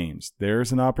 great games.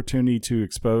 There's an opportunity to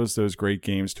expose those great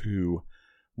games to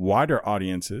wider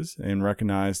audiences and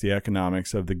recognize the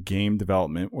economics of the game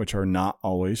development, which are not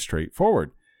always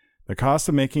straightforward. The cost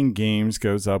of making games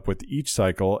goes up with each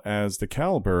cycle as the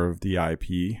caliber of the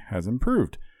IP has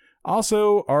improved.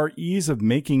 Also, our ease of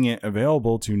making it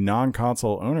available to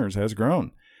non-console owners has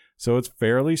grown. So it's a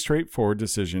fairly straightforward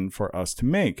decision for us to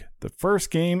make. The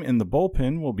first game in the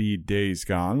bullpen will be Days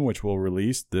Gone, which will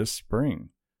release this spring."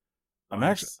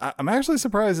 Nice. I'm actually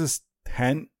surprised this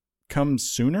hadn't come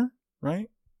sooner, right?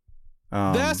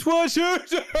 That's what you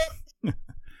do.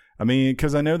 I mean,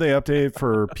 because I know they updated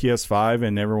for PS5,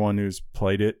 and everyone who's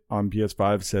played it on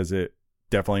PS5 says it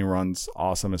definitely runs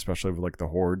awesome, especially with like the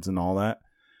hordes and all that.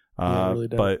 Yeah, it really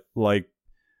does. But like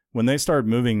when they started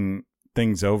moving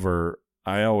things over,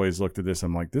 I always looked at this.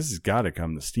 I'm like, this has got to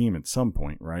come to Steam at some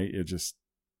point, right? It just,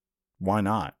 why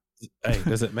not? Hey,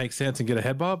 does it make sense and get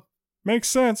ahead, Bob? Makes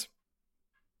sense.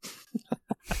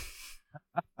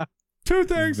 Two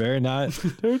things. Very nice.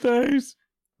 Two things.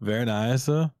 Very nice.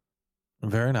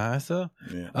 Very nice.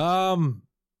 Yeah.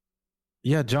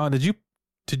 Yeah, John, did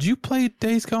you play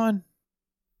Days Gone?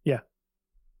 Yeah.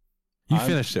 You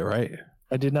finished it, right?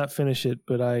 I did not finish it,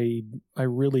 but I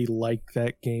really like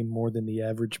that game more than the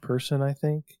average person, I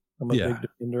think. I'm a big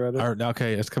defender of it.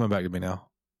 Okay, it's coming back to me now.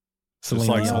 Just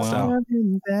like style.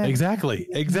 Exactly.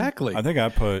 I think I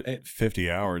put 50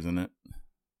 hours in it.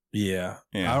 Yeah.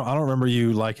 I don't remember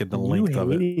you liking the length of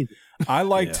it. I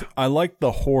liked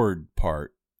the horde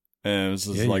part. And it was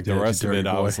just like the rest of it,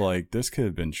 I was like, this could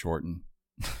have been shortened.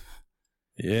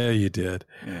 Yeah, you did.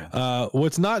 Yeah.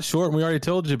 What's not short, and we already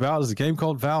told you about, is a game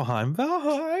called Valheim.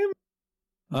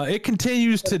 It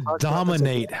continues to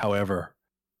dominate, however.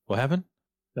 What happened?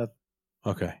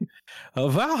 Okay.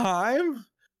 Valheim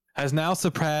has now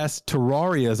surpassed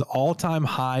Terraria's all-time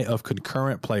high of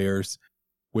concurrent players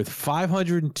with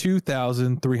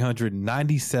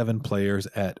 502,397 players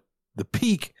at the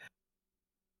peak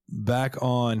back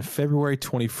on February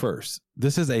 21st.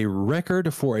 This is a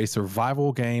record for a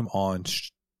survival game on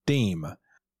Steam.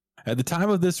 At the time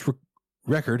of this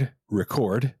record,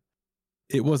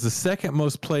 it was the second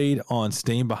most played on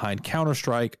Steam behind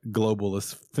Counter-Strike Global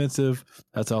Offensive.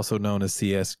 That's also known as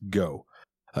CSGO.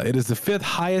 It is the fifth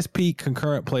highest peak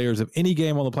concurrent players of any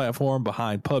game on the platform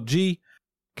behind PUBG,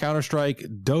 Counter-Strike,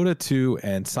 Dota 2,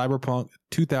 and Cyberpunk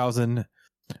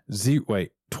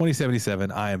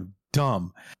 2077. I am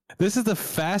dumb. This is the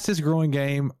fastest growing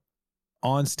game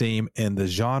on Steam in the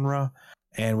genre.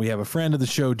 And we have a friend of the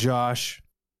show, Josh.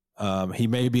 He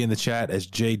may be in the chat as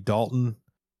Jay Dalton.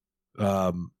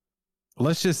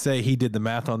 Let's just say he did the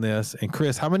math on this. And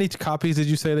Chris, how many copies did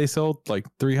you say they sold? Like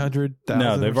 300,000?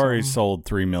 No, they've already sold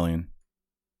 3 million.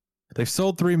 They've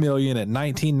sold 3 million at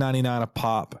 $19.99 a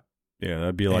pop. Yeah,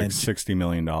 that'd be like $60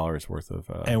 million worth of.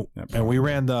 And we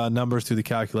ran the numbers through the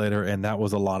calculator, and that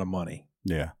was a lot of money.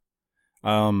 Yeah.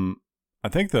 I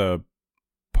think the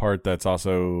part that's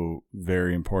also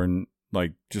very important,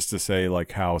 like just to say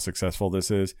like how successful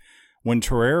this is, when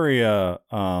Terraria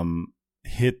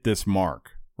hit this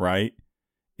mark, right?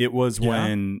 It was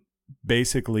when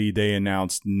basically they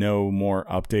announced no more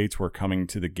updates were coming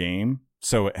to the game.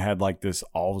 So it had like this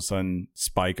all of a sudden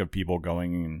spike of people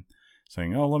going and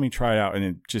saying, oh, let me try it out. And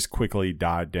it just quickly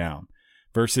died down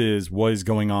versus what is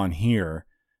going on here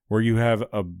where you have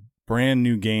a brand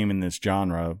new game in this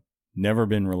genre, never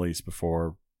been released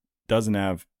before, doesn't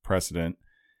have precedent.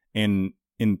 And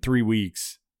in 3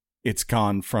 weeks, it's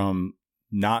gone from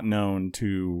not known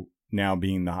to now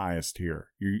being the highest tier.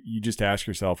 You just ask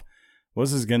yourself,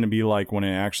 what's this going to be like when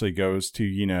it actually goes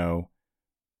to,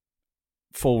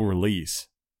 full release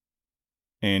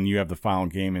and you have the final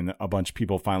game and a bunch of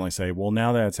people finally say, well,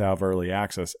 now that it's out of early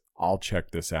access, I'll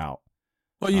check this out.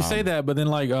 Well, you say that, but then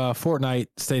like Fortnite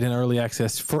stayed in early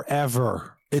access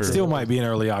forever. It still might be in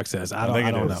early access. I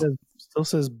don't know. It still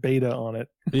says beta on it.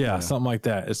 Yeah, something like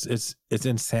that. It's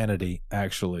insanity,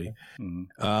 actually.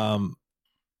 Mm-hmm.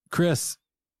 Chris,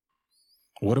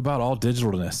 what about all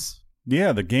digitalness?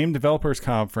 Yeah, the Game Developers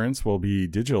Conference will be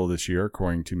digital this year,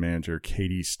 according to manager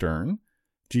Katie Stern.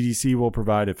 GDC will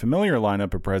provide a familiar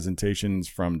lineup of presentations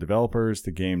from developers,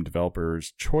 the Game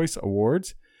Developers Choice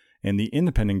Awards, and the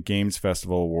Independent Games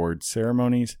Festival Awards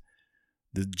ceremonies.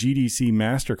 The GDC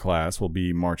Masterclass will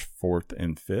be March 4th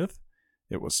and 5th.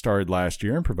 It was started last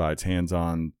year and provides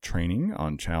hands-on training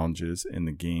on challenges in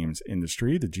the games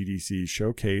industry. The GDC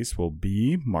Showcase will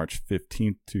be March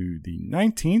 15th to the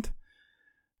 19th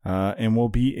and will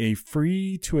be a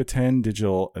free-to-attend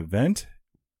digital event.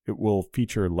 It will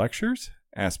feature lectures,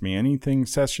 Ask Me Anything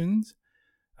sessions,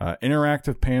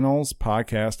 interactive panels,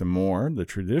 podcasts, and more. The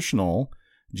traditional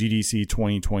GDC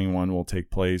 2021 will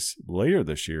take place later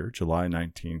this year, July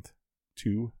 19th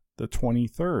to the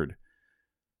 23rd.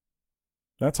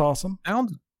 That's awesome.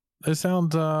 It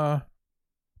sounds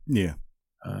yeah.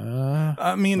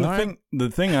 I mean,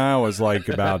 the thing I always like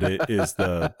about it is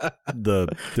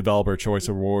the Developer Choice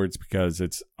Awards, because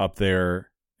it's up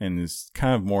there and it's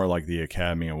kind of more like the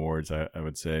Academy Awards, I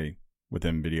would say,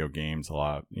 within video games. A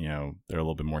lot, they're a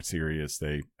little bit more serious.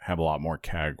 They have a lot more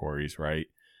categories, right?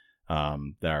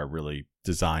 That are really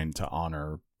designed to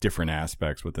honor different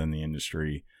aspects within the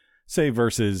industry, say,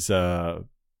 versus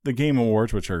the Game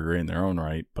Awards, which are in their own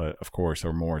right, but of course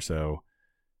are more so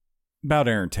about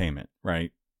entertainment, right?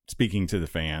 Speaking to the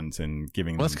fans and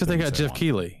giving them. Well, that's because they got Jeff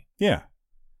Keighley. Yeah.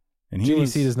 And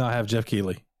GDC does not have Jeff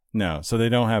Keighley. No, so they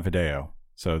don't have Hideo.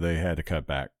 So they had to cut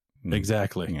back.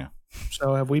 Exactly. Yeah.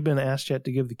 So have we been asked yet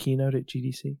to give the keynote at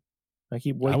GDC? I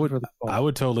keep waiting for the phone. I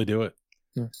would totally do it.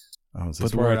 Yeah. Oh, is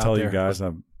this where I tell you guys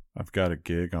I've got a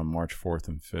gig on March 4th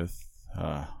and 5th?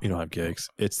 You don't have gigs.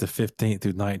 It's the 15th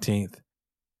through 19th.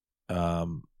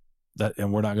 And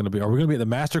we're not going to be. Are we going to be at the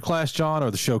master class, John,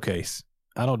 or the showcase?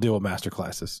 I don't deal with master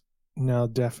classes. No,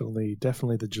 definitely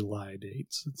the July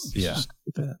dates.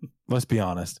 Let's be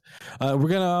honest. We're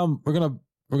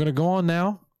gonna go on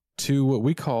now to what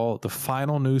we call the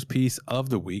final news piece of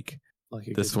the week.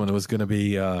 This one was going to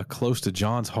be close to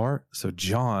John's heart, so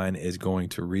John is going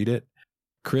to read it.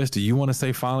 Chris, do you want to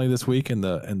say finally this week in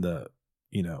the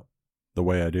the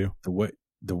way I do? The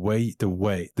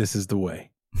way this is the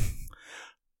way.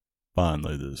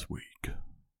 Finally this week.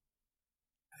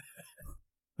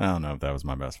 I don't know if that was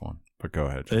my best one, but go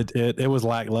ahead, John. It was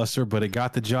lackluster, but it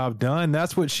got the job done.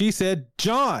 That's what she said.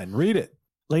 John, read it.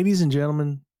 Ladies and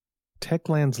gentlemen,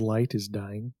 Techland's light is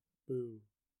dying. Ooh.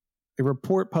 A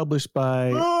report published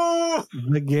by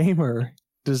The Gamer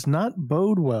does not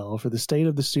bode well for the state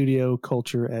of the studio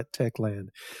culture at Techland,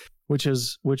 which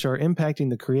are impacting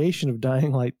the creation of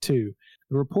Dying Light 2.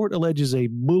 The report alleges a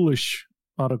bullish,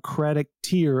 autocratic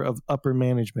tier of upper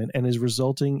management and is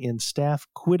resulting in staff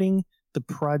quitting the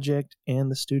project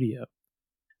and the studio.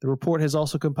 The report has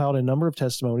also compiled a number of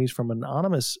testimonies from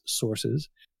anonymous sources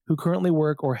who currently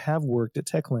work or have worked at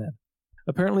Techland.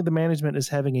 Apparently, the management is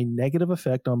having a negative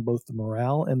effect on both the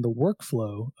morale and the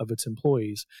workflow of its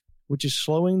employees, which is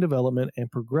slowing development and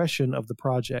progression of the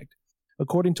project.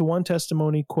 According to one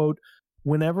testimony, quote,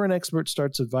 "Whenever an expert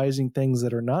starts advising things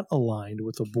that are not aligned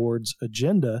with the board's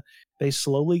agenda, they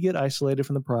slowly get isolated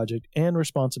from the project and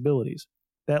responsibilities.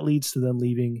 That leads to them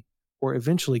leaving or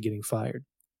eventually getting fired.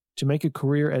 To make a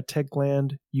career at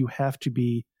Techland, you have to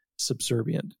be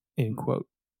subservient," end quote.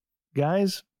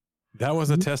 Guys, that was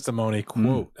a testimony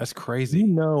quote. That's crazy. You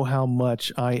know how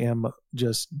much I am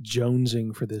just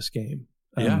jonesing for this game.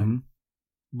 Yeah.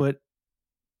 But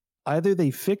either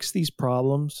they fix these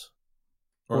problems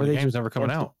or the game's never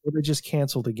coming out. Or they just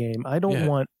cancel the game. I don't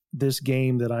want this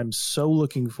game that I'm so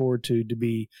looking forward to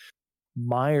be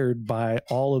mired by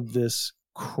all of this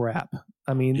crap.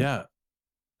 I mean,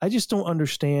 I just don't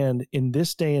understand in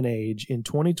this day and age, in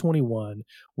 2021,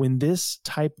 when this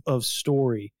type of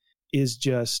story is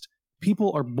just,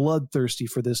 people are bloodthirsty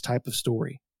for this type of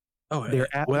story. Oh,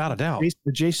 without a doubt.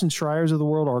 The Jason Schreiers of the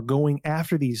world are going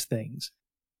after these things.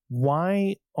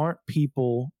 Why aren't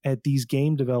people at these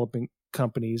game developing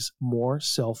companies more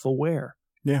self-aware?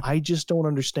 Yeah. I just don't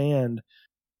understand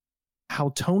how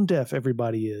tone deaf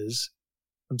everybody is.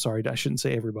 I'm sorry, I shouldn't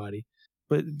say everybody,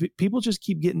 but people just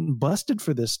keep getting busted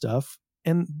for this stuff,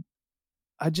 and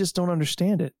I just don't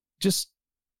understand it. Just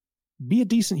be a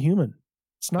decent human.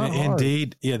 It's not hard.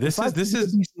 Indeed. Yeah, this is a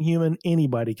decent human.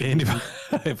 Anybody can do it.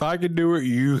 If I can do it,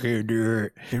 you can do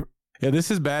it. Yeah, this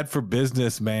is bad for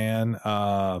business, man.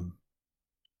 I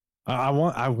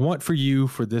want for you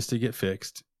for this to get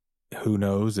fixed. Who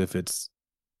knows if it's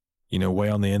way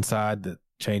on the inside that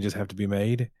changes have to be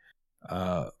made.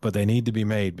 But they need to be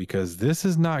made because this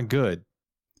is not good.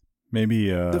 Maybe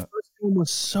the first game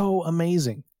was so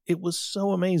amazing. It was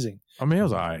so amazing. I mean, it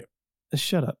was all right.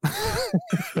 Shut up.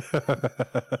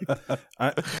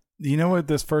 You know what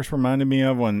this first reminded me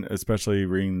of, when especially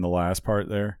reading the last part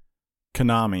there?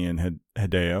 Konami and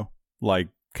Hideo, like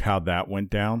how that went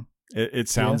down. It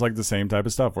sounds like the same type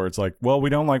of stuff where it's like, well, we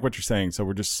don't like what you're saying, so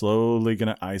we're just slowly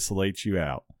going to isolate you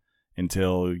out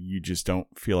until you just don't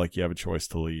feel like you have a choice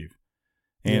to leave.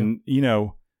 And, you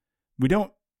know,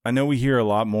 I know we hear a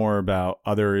lot more about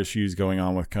other issues going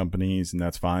on with companies, and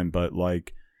that's fine, but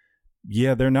like,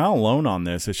 yeah, they're not alone on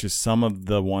this. It's just some of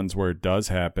the ones where it does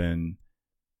happen,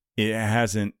 it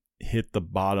hasn't hit the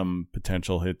bottom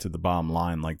potential hit to the bottom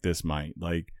line like this might.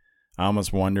 Like, I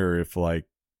almost wonder if like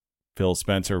Phil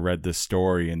Spencer read this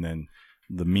story and then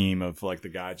the meme of like the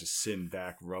guy just sitting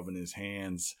back rubbing his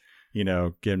hands, you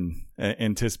know,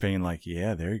 anticipating like,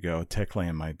 yeah, there you go,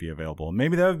 Techland might be available.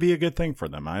 Maybe that would be a good thing for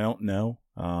them. I don't know,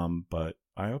 but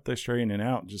I hope they straighten it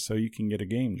out just so you can get a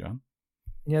game, John.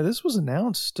 Yeah, this was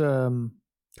announced a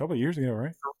couple of years ago,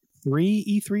 right?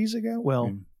 3 E3s ago.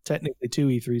 Well, technically 2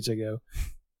 E3s ago,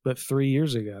 but 3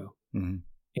 years ago. Mm-hmm. And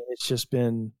it's just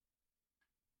been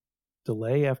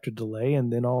delay after delay,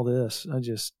 and then all this.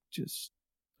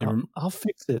 I'll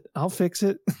fix it. I'll fix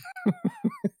it.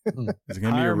 Is it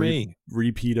going to be a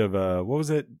repeat of what was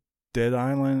it? Dead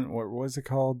Island? What was it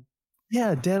called?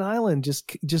 Yeah, Dead Island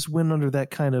just went under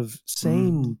that kind of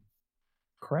same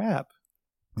crap.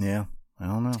 Yeah, I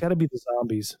don't know. It's got to be the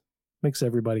zombies. Makes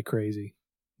everybody crazy.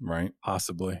 Right?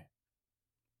 Possibly.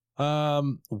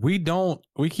 We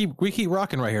keep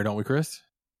rocking right here, don't we, Chris?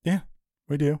 Yeah,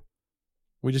 we do.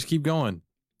 We just keep going.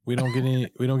 We don't get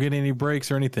any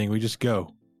breaks or anything. We just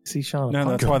go. See, Sean. No,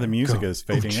 that's why the music is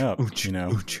fading up, you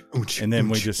know. And then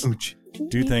we just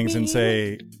do things and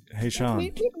say, "Hey,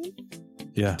 Sean.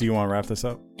 Yeah. Do you want to wrap this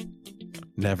up?"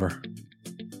 Never,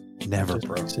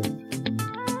 bro.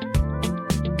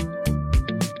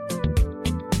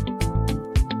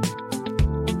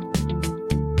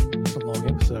 It's a long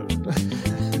episode.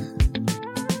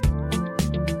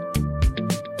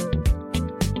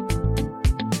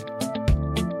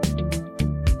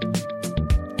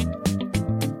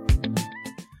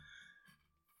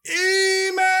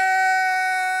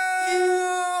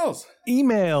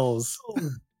 Emails.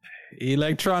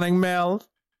 Electronic mail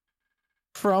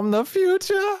from the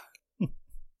future.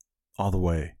 All the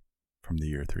way from the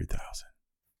year 3000.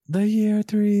 The year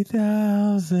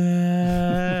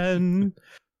 3000.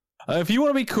 If you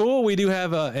want to be cool, we do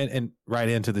have and right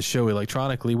into the show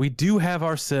electronically, we do have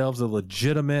ourselves a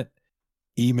legitimate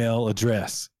email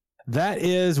address. That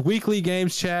is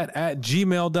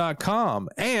weeklygameschat@gmail.com.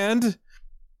 And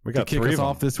we got to kick us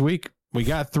off this week, we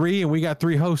got 3 and we got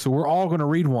 3 hosts, so we're all going to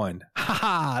read one. Ha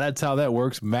ha! That's how that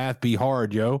works. Math be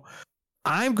hard, yo.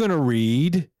 I'm going to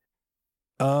read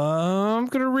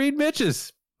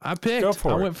Mitch's. I picked. Go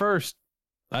for I it. went first.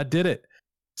 I did it.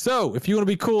 So if you want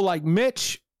to be cool like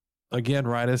Mitch, again,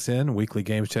 write us in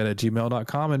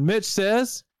weeklygameschat@gmail.com. And Mitch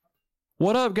says,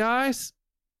 "What up, guys?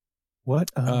 What?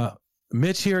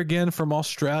 Mitch here again from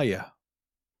Australia.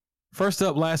 First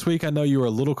up, last week, I know you were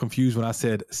a little confused when I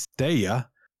said Staya.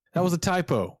 That was a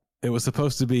typo. It was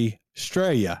supposed to be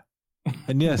Straya.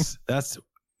 And yes,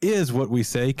 is what we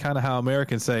say, kind of how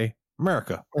Americans say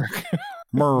America.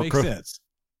 Makes sense.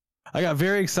 I got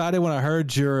very excited when I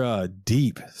heard your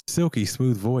deep, silky,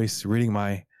 smooth voice reading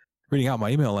out my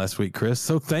email last week, Chris.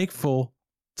 So thank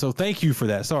you for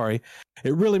that. Sorry.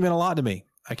 It really meant a lot to me.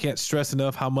 I can't stress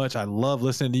enough how much I love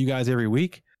listening to you guys every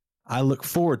week. I look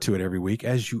forward to it every week,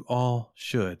 as you all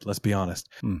should. Let's be honest.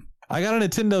 I got a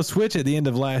Nintendo Switch at the end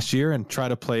of last year and try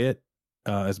to play it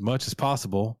as much as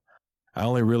possible. I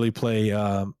only really play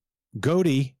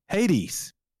GOTY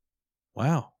Hades.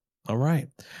 Wow. All right.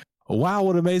 Wow,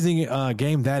 what an amazing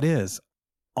game that is.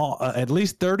 At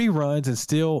least 30 runs and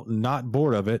still not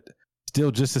bored of it.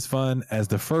 Still just as fun as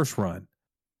the first run.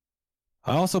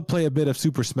 I also play a bit of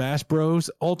Super Smash Bros.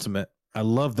 Ultimate. I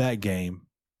love that game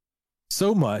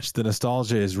so much. The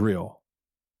nostalgia is real.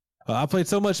 I played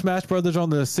so much Smash Brothers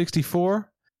on the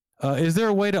 64. Is there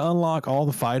a way to unlock all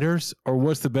the fighters, or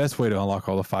what's the best way to unlock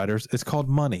all the fighters? It's called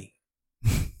money,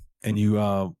 and you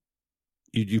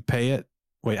pay it.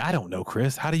 Wait, I don't know,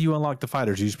 Chris. How do you unlock the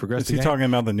fighters? You just progress. Is he talking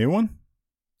about the new one?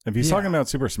 If he's talking about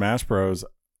Super Smash Bros.,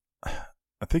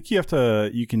 I think you have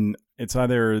to. You can. It's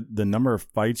either the number of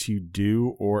fights you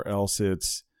do, or else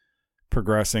it's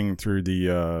progressing through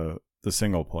the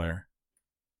single player.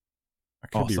 I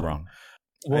could be wrong.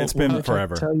 Well, it's been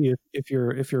forever. I'll tell you, if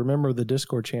you're a member of the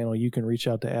Discord channel, you can reach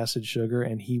out to Acid Sugar,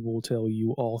 and he will tell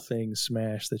you all things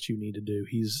Smash that you need to do.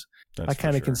 I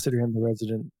kind of consider him the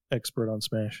resident expert on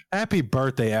Smash. Happy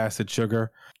birthday, Acid Sugar!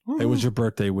 It was your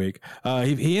birthday week.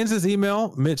 He ends his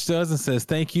email. Mitch does and says,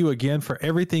 "Thank you again for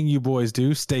everything you boys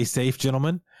do. Stay safe,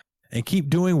 gentlemen, and keep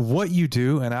doing what you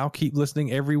do. And I'll keep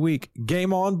listening every week.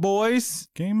 Game on, boys!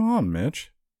 Game on,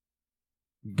 Mitch."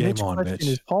 Game on, Mitch.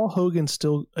 Is Paul Hogan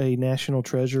still a national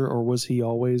treasure, or was he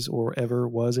always or ever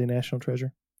was a national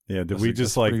treasure? Yeah, did we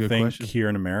just like think here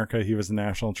in America he was a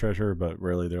national treasure, but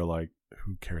really they're like,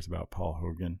 who cares about Paul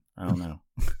Hogan? I don't know.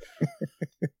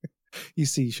 You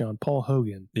see, Sean, Paul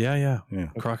Hogan. Yeah.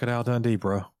 Crocodile Dundee,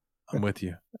 bro. I'm with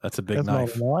you. That's a big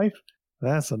knife. Not a knife.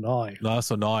 That's a knife.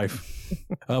 That's a knife.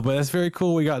 But that's very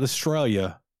cool. We got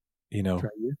Australia,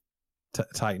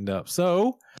 tightened up.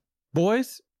 So,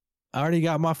 boys, I already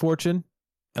got my fortune.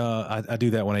 I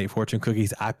do that when I eat fortune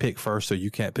cookies. I pick first, so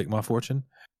you can't pick my fortune.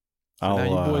 So now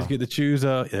you boys get to choose.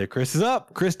 Chris is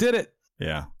up. Chris did it.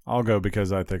 Yeah, I'll go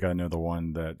because I think I know the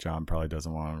one that John probably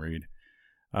doesn't want to read.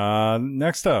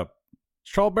 Next up,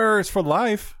 Strawberries for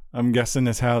Life, I'm guessing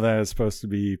is how that is supposed to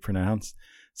be pronounced,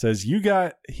 says,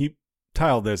 he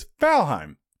tiled this,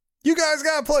 Valheim, you guys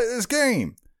got to play this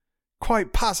game.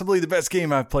 Quite possibly the best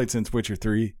game I've played since Witcher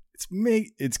 3.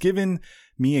 It's given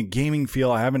me a gaming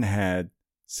feel I haven't had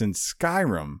since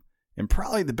Skyrim, and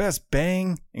probably the best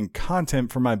bang and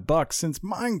content for my buck since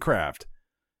Minecraft.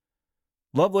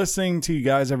 Love listening to you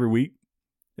guys every week.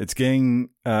 It's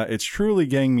truly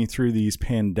getting me through these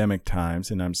pandemic times,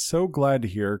 and I'm so glad to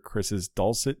hear Chris's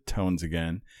dulcet tones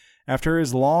again after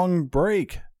his long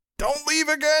break. Don't leave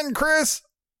again, Chris.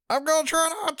 I'm going to try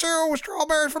not to with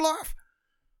Strawberries for Life.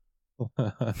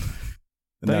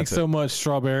 Thanks so much,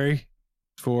 Strawberry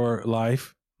for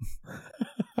Life.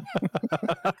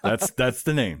 That's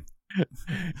the name.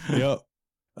 Yep.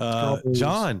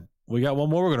 John, we got one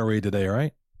more we're going to read today,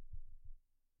 right?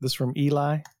 This from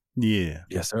Eli. Yeah.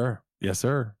 Yes, sir. Yes,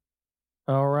 sir.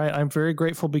 All right. I'm very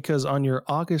grateful because on your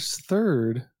August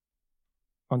 3rd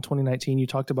on 2019, you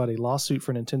talked about a lawsuit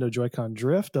for Nintendo Joy-Con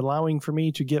Drift, allowing for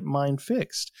me to get mine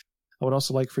fixed. I would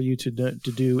also like for you to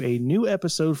do a new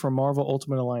episode for Marvel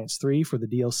Ultimate Alliance 3 for the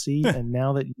DLC. And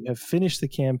now that you have finished the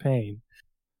campaign,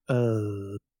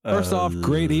 first off,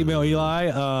 great email,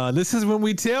 Eli. This is when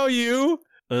we tell you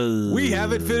we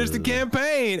haven't finished the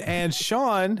campaign. And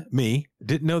Sean,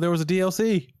 didn't know there was a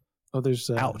DLC. Oh, there's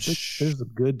a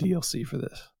good DLC for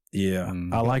this. Yeah,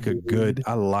 I like a good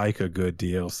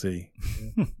DLC.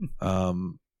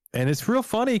 And it's real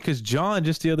funny because John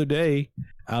just the other day,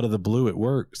 out of the blue at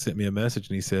work, sent me a message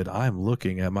and he said, "I'm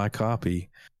looking at my copy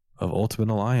of Ultimate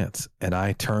Alliance," and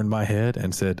I turned my head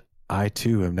and said, "I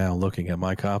too am now looking at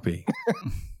my copy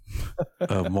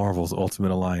of Marvel's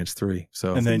Ultimate Alliance 3."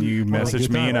 So, and then you messaged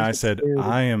me and I said,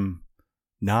 "I am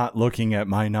not looking at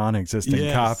my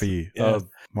non-existent copy of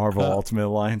Marvel Ultimate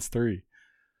Alliance 3.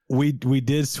 We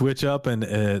did switch up, and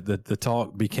the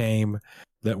talk became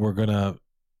that we're gonna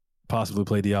possibly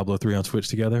play Diablo 3 on Switch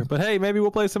together. But hey, maybe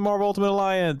we'll play some Marvel Ultimate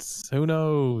Alliance. Who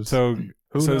knows? So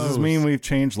does this mean we've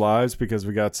changed lives because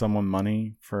we got someone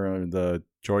money for the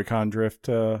Joy-Con Drift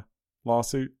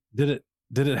lawsuit? Did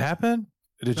it happen?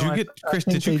 Chris?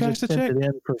 Did you catch the check?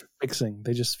 For fixing,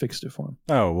 they just fixed it for him.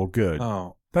 Oh well, good.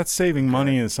 Oh. That's saving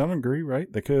money to some degree,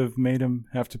 right? They could have made him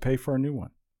have to pay for a new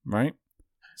one, right?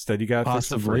 Instead, you got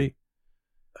possibly.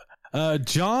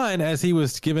 John, as he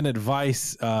was giving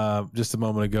advice just a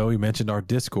moment ago, he mentioned our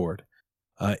Discord.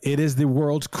 It is the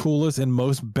world's coolest and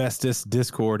most bestest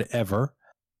Discord ever.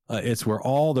 It's where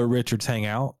all the Richards hang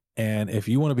out, and if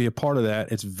you want to be a part of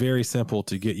that, it's very simple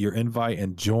to get your invite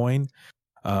and join.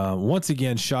 Once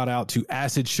again, shout out to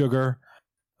Acid Sugar.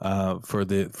 For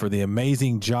the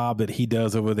amazing job that he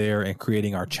does over there and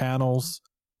creating our channels,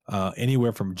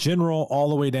 anywhere from general all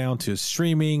the way down to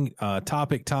streaming,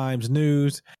 topic times,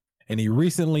 news. And he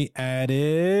recently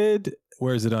added,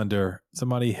 where is it under?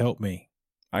 Somebody help me.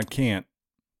 I can't.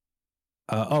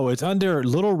 It's under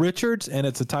Little Richards, and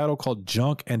it's a title called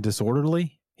Junk and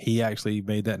Disorderly. He actually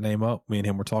made that name up. Me and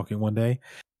him were talking one day.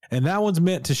 And that one's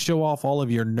meant to show off all of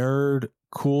your nerd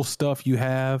cool stuff you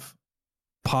have.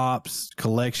 Pops,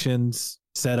 collections,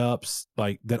 setups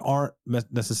like that aren't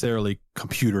necessarily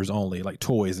computers only, like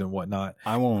toys and whatnot.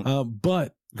 I won't.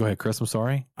 But go ahead, Chris. I'm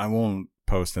sorry. I won't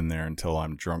post in there until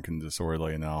I'm drunk and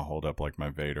disorderly, and then I'll hold up like my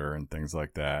Vader and things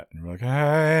like that, and we're like,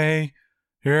 "Hey,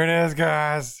 here it is,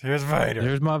 guys. Here's Vader.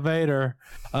 Here's my Vader."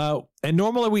 And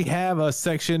normally we have a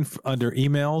section under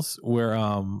emails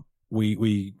where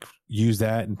we use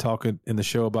that and talk in the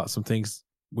show about some things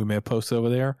we may have posted over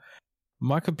there.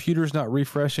 My computer's not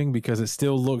refreshing because it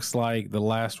still looks like the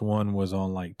last one was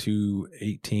on like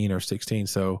 218 or 16.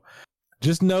 So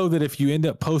just know that if you end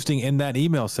up posting in that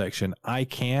email section, I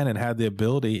can and have the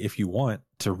ability, if you want,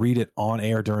 to read it on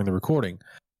air during the recording.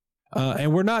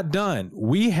 And we're not done.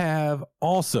 We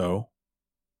also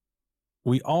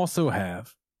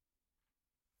have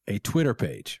a Twitter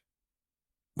page.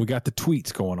 We got the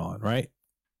tweets going on, right?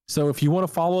 So if you want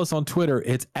to follow us on Twitter,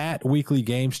 it's at Weekly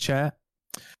Games Chat.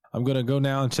 I'm going to go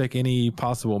now and check any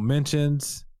possible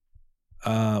mentions.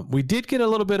 We did get a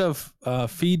little bit of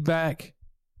feedback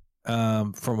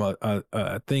from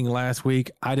a thing last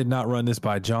week. I did not run this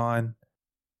by John.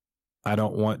 I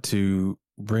don't want to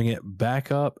bring it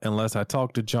back up unless I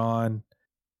talk to John.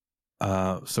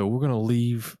 So we're going to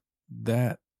leave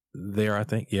that there, I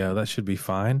think. Yeah, that should be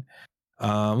fine.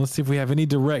 Let's see if we have any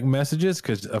direct messages,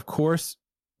 because, of course,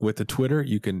 with the Twitter,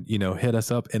 you can, hit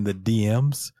us up in the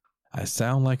DMs. I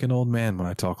sound like an old man when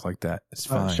I talk like that. It's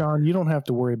fine. Sean, you don't have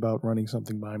to worry about running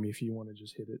something by me if you want to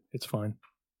just hit it. It's fine.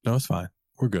 No, it's fine.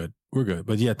 We're good.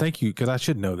 But yeah, thank you, because I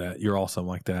should know that. You're awesome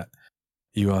like that.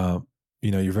 You're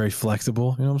very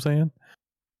flexible. You know what I'm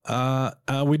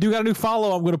saying? We do got a new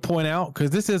follow I'm going to point out, because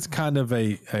this is kind of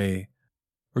we're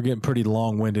getting pretty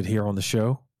long-winded here on the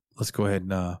show. Let's go ahead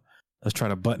and let's try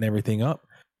to button everything up.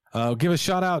 Give a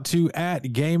shout out to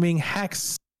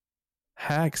 @GamingHaxard.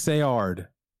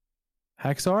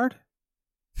 Hacksaw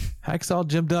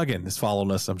Jim Duggan is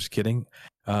following us. I'm just kidding.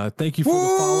 Thank you for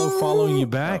the following you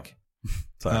back.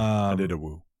 Sorry, I did a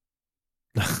woo.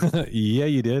 Yeah,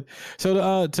 you did.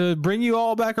 So to bring you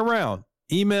all back around,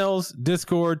 emails,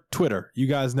 Discord, Twitter. You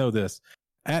guys know this.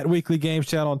 @Weekly Games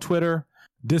Chat on Twitter.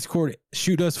 Discord,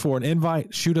 shoot us for an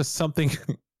invite. Shoot us something,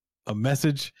 a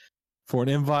message for an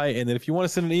invite. And then if you want to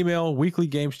send an email,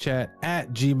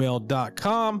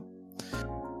 weeklygameschat@gmail.com.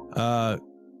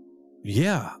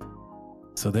 Yeah.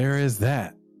 So there is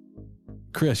that.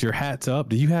 Chris, your hat's up.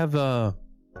 Do you have the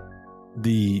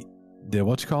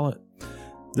what you call it?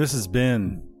 This has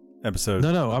been episode.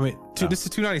 No. I mean, this is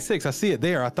 296. I see it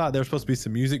there. I thought there was supposed to be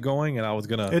some music going, and I was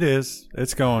gonna. It is.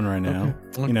 It's going right now.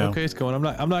 Okay. Okay, it's going.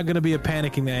 I'm not gonna be a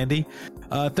panicking Andy.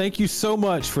 Thank you so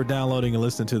much for downloading and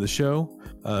listening to the show.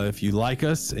 If you like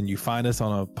us and you find us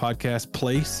on a podcast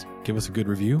place, give us a good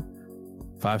review.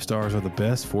 5 stars are the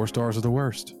best. 4 stars are the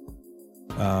worst.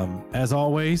 As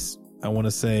always, I want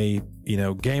to say,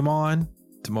 game on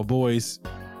to my boys,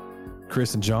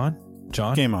 Chris and John.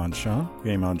 Game on, Sean.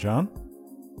 Game on, John.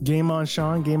 Game on,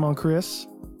 Sean. Game on, Chris.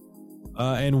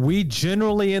 And we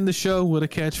generally end the show with a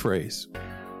catchphrase.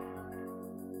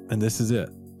 And this is it.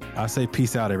 I say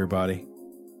peace out, everybody.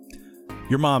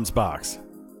 Your mom's box.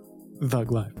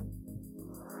 Thug life.